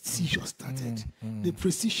birth, seizure started. The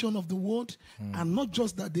precision of the word, and not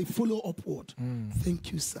just that, they follow upward.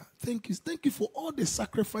 Thank you, sir. Thank you. Thank you for all the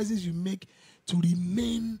sacrifices you make to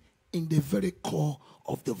remain in the very core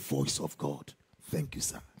of the voice of God. Thank you,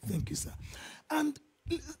 sir. Thank you, sir. And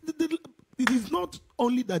it is not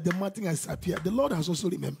only that the mountain has appeared, the Lord has also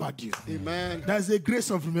remembered you. Amen. There's a grace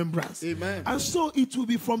of remembrance. Amen. And so it will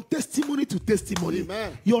be from testimony to testimony.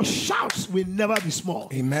 Amen. Your shouts will never be small.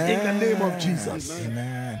 Amen. In the name of Jesus. Amen.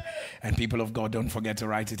 Amen. And people of God, don't forget to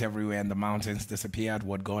write it everywhere. And the mountains disappeared.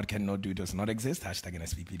 What God cannot do does not exist. Hashtag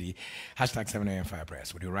NSPPD. Hashtag 795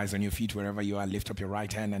 prayers. Would you rise on your feet wherever you are? Lift up your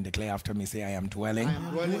right hand and declare after me. Say, I am dwelling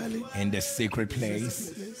in the sacred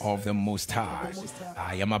place of the Most High.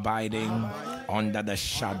 I am abiding under the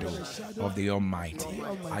shadow of the Almighty.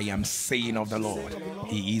 I am saying of the Lord,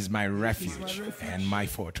 He is my refuge and my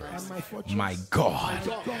fortress. My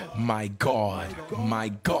God, my God, my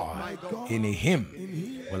God. In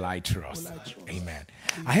Him will I trust. Amen.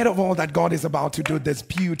 Ahead of all that God is about to do this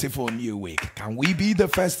beautiful new week, can we be the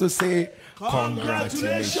first to say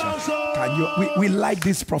congratulations? Can you? We like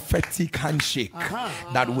this prophetic handshake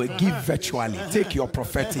that we give virtually. Take your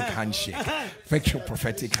prophetic handshake. Take your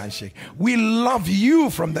prophetic handshake. We love you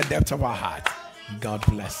from the depth of our heart. God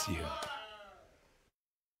bless you.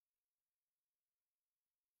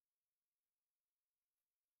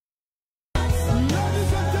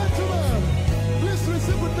 Ladies and gentlemen, please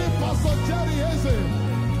receive with me Pastor Jerry Eze.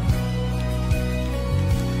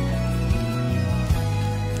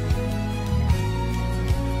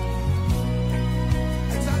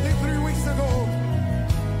 Exactly 3 weeks ago,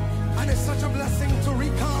 and it's such a blessing to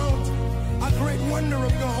recount a great wonder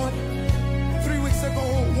of God. 3 weeks ago,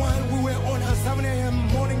 while we were on our 7 a.m.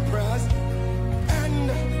 morning prayers,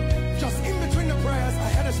 and just in between the prayers, I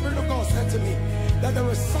had a Spirit of God said to me that there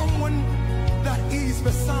was someone that is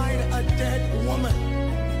beside a dead woman.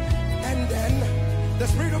 And then the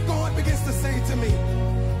Spirit of God begins to say to me,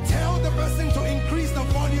 tell the person to increase the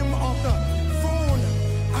volume of the phone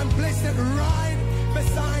and place it right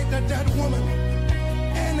beside the dead woman.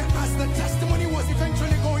 And as the testimony was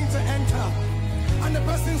eventually going to enter, and the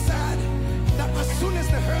person said that as soon as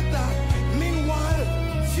they heard that, meanwhile,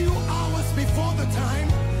 few hours before the time,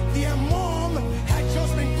 their mom had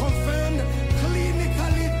just been confirmed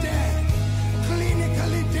clinically dead.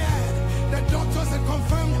 Clinically dead. The doctors had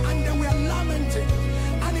confirmed, and they were alarmed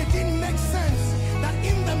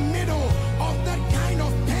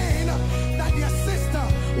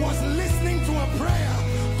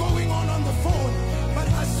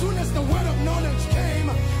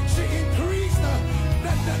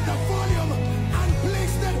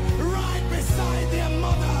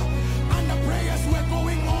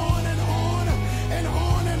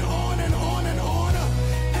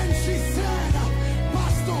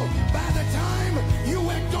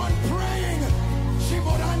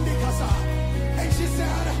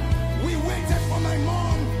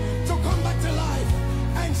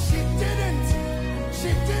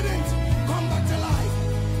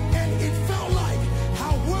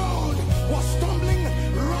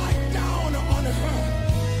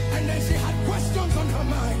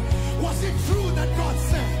that God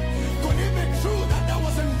said? Could it be true that that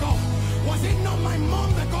wasn't God? Was it not my mom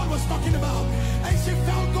that God was talking about? And she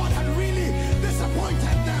felt God had really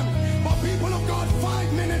disappointed them. But people of God,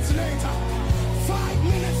 5 minutes later, 5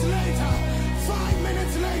 minutes later,